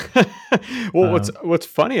 Well, what's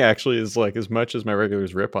funny actually is like, as much as my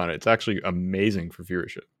regulars rip on it, it's actually amazing for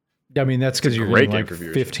viewership. I mean, that's because you're getting like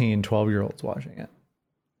 15, 12-year-olds watching it.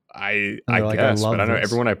 I guess, but I know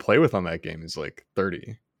everyone I play with on that game is like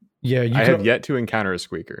 30. Yeah, I have yet to encounter a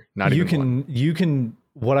squeaker. You can.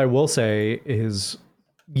 What I will say is,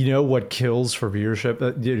 you know what kills for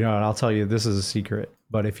viewership? You know, and I'll tell you, this is a secret,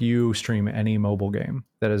 but if you stream any mobile game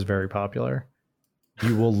that is very popular,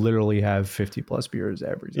 you will literally have 50 plus viewers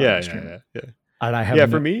every time. Yeah. And I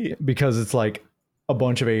have for me, because it's like a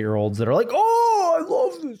bunch of 8-year-olds that are like, "Oh, I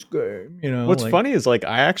love this game." You know, what's funny is like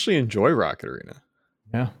I actually enjoy Rocket Arena.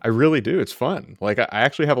 Yeah, I really do. It's fun. Like I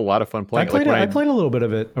actually have a lot of fun playing. I played a little bit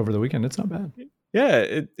of it over the weekend. It's not bad.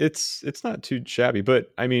 Yeah, it's not too shabby,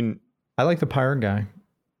 but I mean, I like the pirate guy.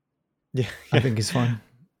 Yeah. I think he's fun.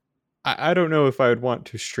 I don't know if I would want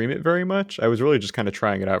to stream it very much. I was really just kind of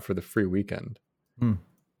trying it out for the free weekend.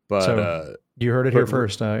 But so, you heard it here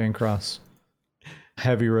first, in Cross.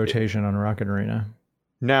 Heavy rotation on Rocket Arena.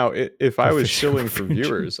 Now, if I was shilling for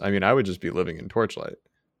viewers, I mean, I would just be living in Torchlight.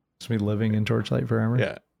 Just be living in Torchlight forever?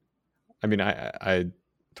 Yeah. I mean, I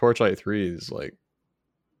Torchlight 3 is like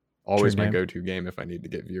always my go-to game if I need to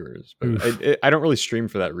get viewers. But I don't really stream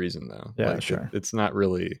for that reason, though. Yeah, like, sure. It's not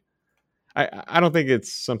really... I don't think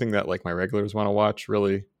it's something that like my regulars want to watch,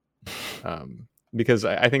 really. Because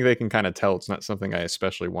I think they can kind of tell it's not something I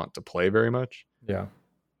especially want to play very much. Yeah.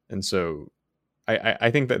 And so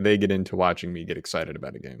I think that they get into watching me get excited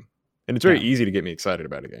about a game. And it's very easy to get me excited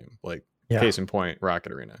about a game. Like, case in point,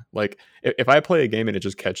 Rocket Arena. Like, if I play a game and it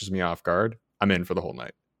just catches me off guard, I'm in for the whole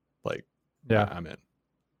night. Like, I'm in.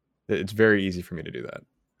 It's very easy for me to do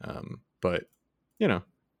that. But, you know,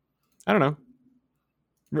 I don't know.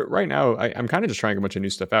 Right now, I'm kind of just trying a bunch of new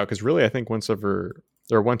stuff out, because really I think once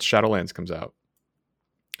Shadowlands comes out,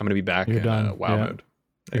 I'm going to be back in WoW mode.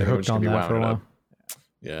 You're hooked on that for a while.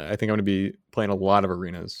 Yeah, I think I'm going to be playing a lot of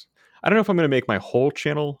arenas. I don't know if I'm going to make my whole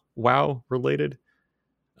channel WoW related.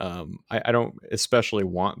 I don't especially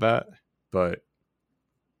want that, but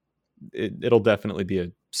it'll definitely be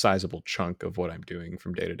a sizable chunk of what I'm doing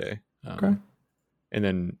from day to day. Okay. And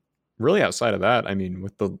then really outside of that, I mean,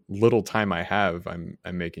 with the little time I have, I'm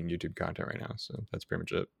making YouTube content right now. So that's pretty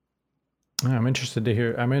much it. I'm interested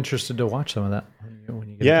to watch some of that. When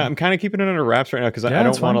you get yeah, I'm kind of keeping it under wraps right now because I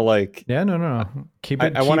don't want to like. Yeah, no. Keep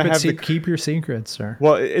it. I want to keep your secrets, sir.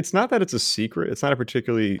 Well, it's not that it's a secret. It's not a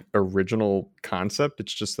particularly original concept.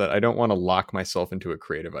 It's just that I don't want to lock myself into a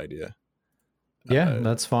creative idea. Yeah,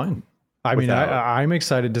 that's fine. I mean, I'm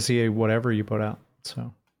excited to see whatever you put out.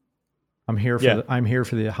 So I'm here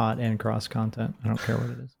for the hot and cross content. I don't care what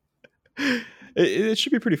it is. It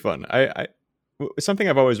should be pretty fun. Something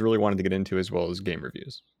I've always really wanted to get into as well as game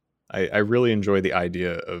reviews. I really enjoy the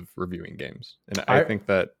idea of reviewing games, and I think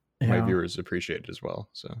that my viewers appreciate it as well.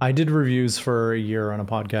 So I did reviews for a year on a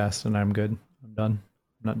podcast, and I'm good. I'm done.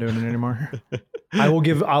 I'm not doing it anymore. I will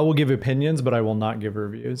give opinions, but I will not give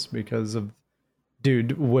reviews because of,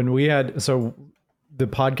 dude. When we had the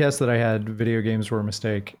podcast that I had, Video Games Were a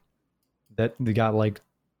Mistake, that they got like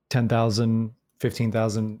 10,000,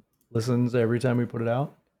 15,000 listens every time we put it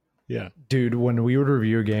out. Yeah. Dude, when we would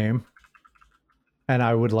review a game and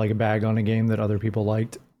I would like bag on a game that other people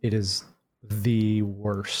liked, it is the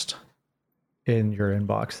worst in your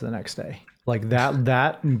inbox the next day. Like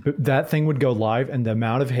that thing would go live, and the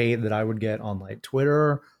amount of hate that I would get on like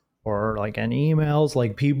Twitter or like in emails,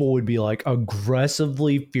 like people would be like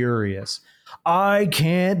aggressively furious. I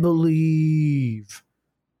can't believe.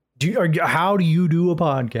 How do you do a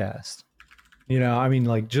podcast? You know, I mean,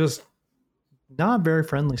 like just not very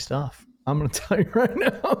friendly stuff. I'm going to tell you right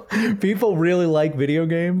now. People really like video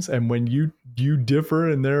games, and when you differ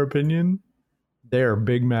in their opinion, they're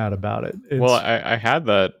big mad about it. Well, I had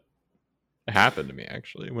that happen to me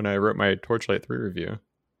actually when I wrote my Torchlight 3 review.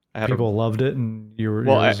 People loved it, and you were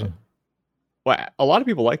a lot of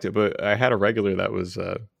people liked it, but I had a regular that was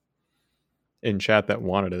in chat that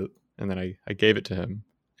wanted it, and then I gave it to him,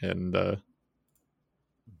 and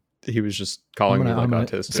he was just calling me like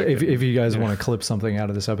autistic. So if you guys want to clip something out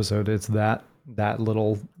of this episode, it's that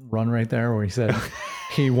little run right there where he said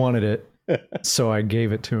he wanted it, so I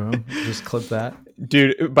gave it to him. Just clip that.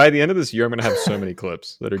 Dude, by the end of this year, I'm going to have so many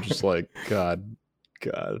clips that are just like, God.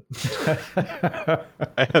 I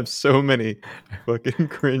have so many fucking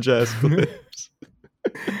cringe ass clips.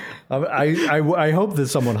 I hope that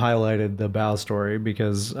someone highlighted the Bao story,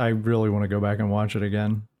 because I really want to go back and watch it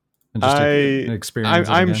again. And just experience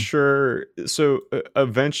it I'm again. sure. So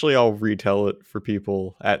eventually I'll retell it for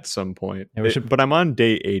people at some point. Yeah, but I'm on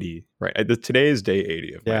day 80, right? Today is day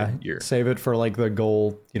 80 of my year. Save it for like the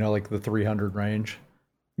goal, like the 300 range.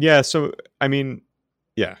 Yeah. So, I mean,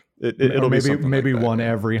 yeah, it'll maybe like one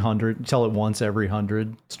every 100. Tell it once every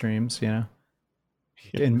 100 streams,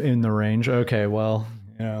 in the range. Okay, well,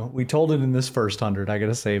 we told it in this first 100. I got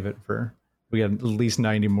to save it we got at least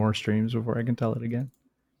 90 more streams before I can tell it again.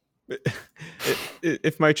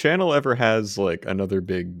 If my channel ever has like another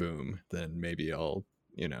big boom, then maybe I'll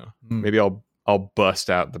bust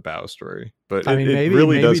out the Bao story. But I mean, it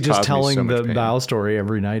really does just cause telling me so the much pain. Bao story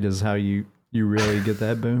every night is how you really get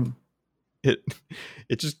that boom. It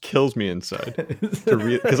just kills me inside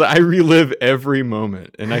because I relive every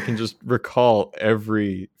moment, and I can just recall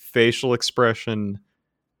every facial expression.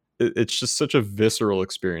 It's just such a visceral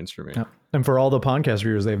experience for me. And for all the podcast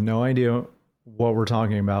viewers, they have no idea what we're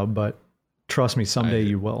talking about, but trust me, someday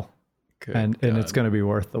you will. And it's going to be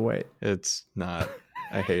worth the wait. It's not.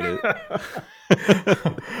 I hate it.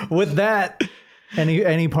 With that,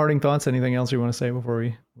 any parting thoughts? Anything else you want to say before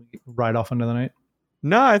we ride off into the night?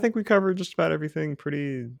 No, I think we covered just about everything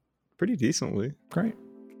pretty decently. Great.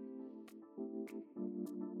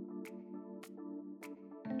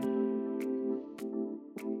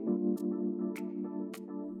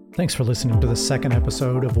 Thanks for listening to the second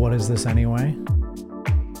episode of What Is This Anyway?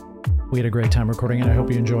 We had a great time recording it. I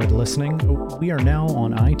hope you enjoyed listening. We are now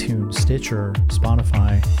on iTunes, Stitcher,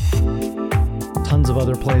 Spotify, tons of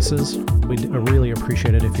other places. We'd really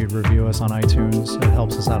appreciate it if you'd review us on iTunes. It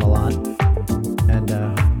helps us out a lot. And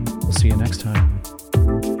we'll see you next time.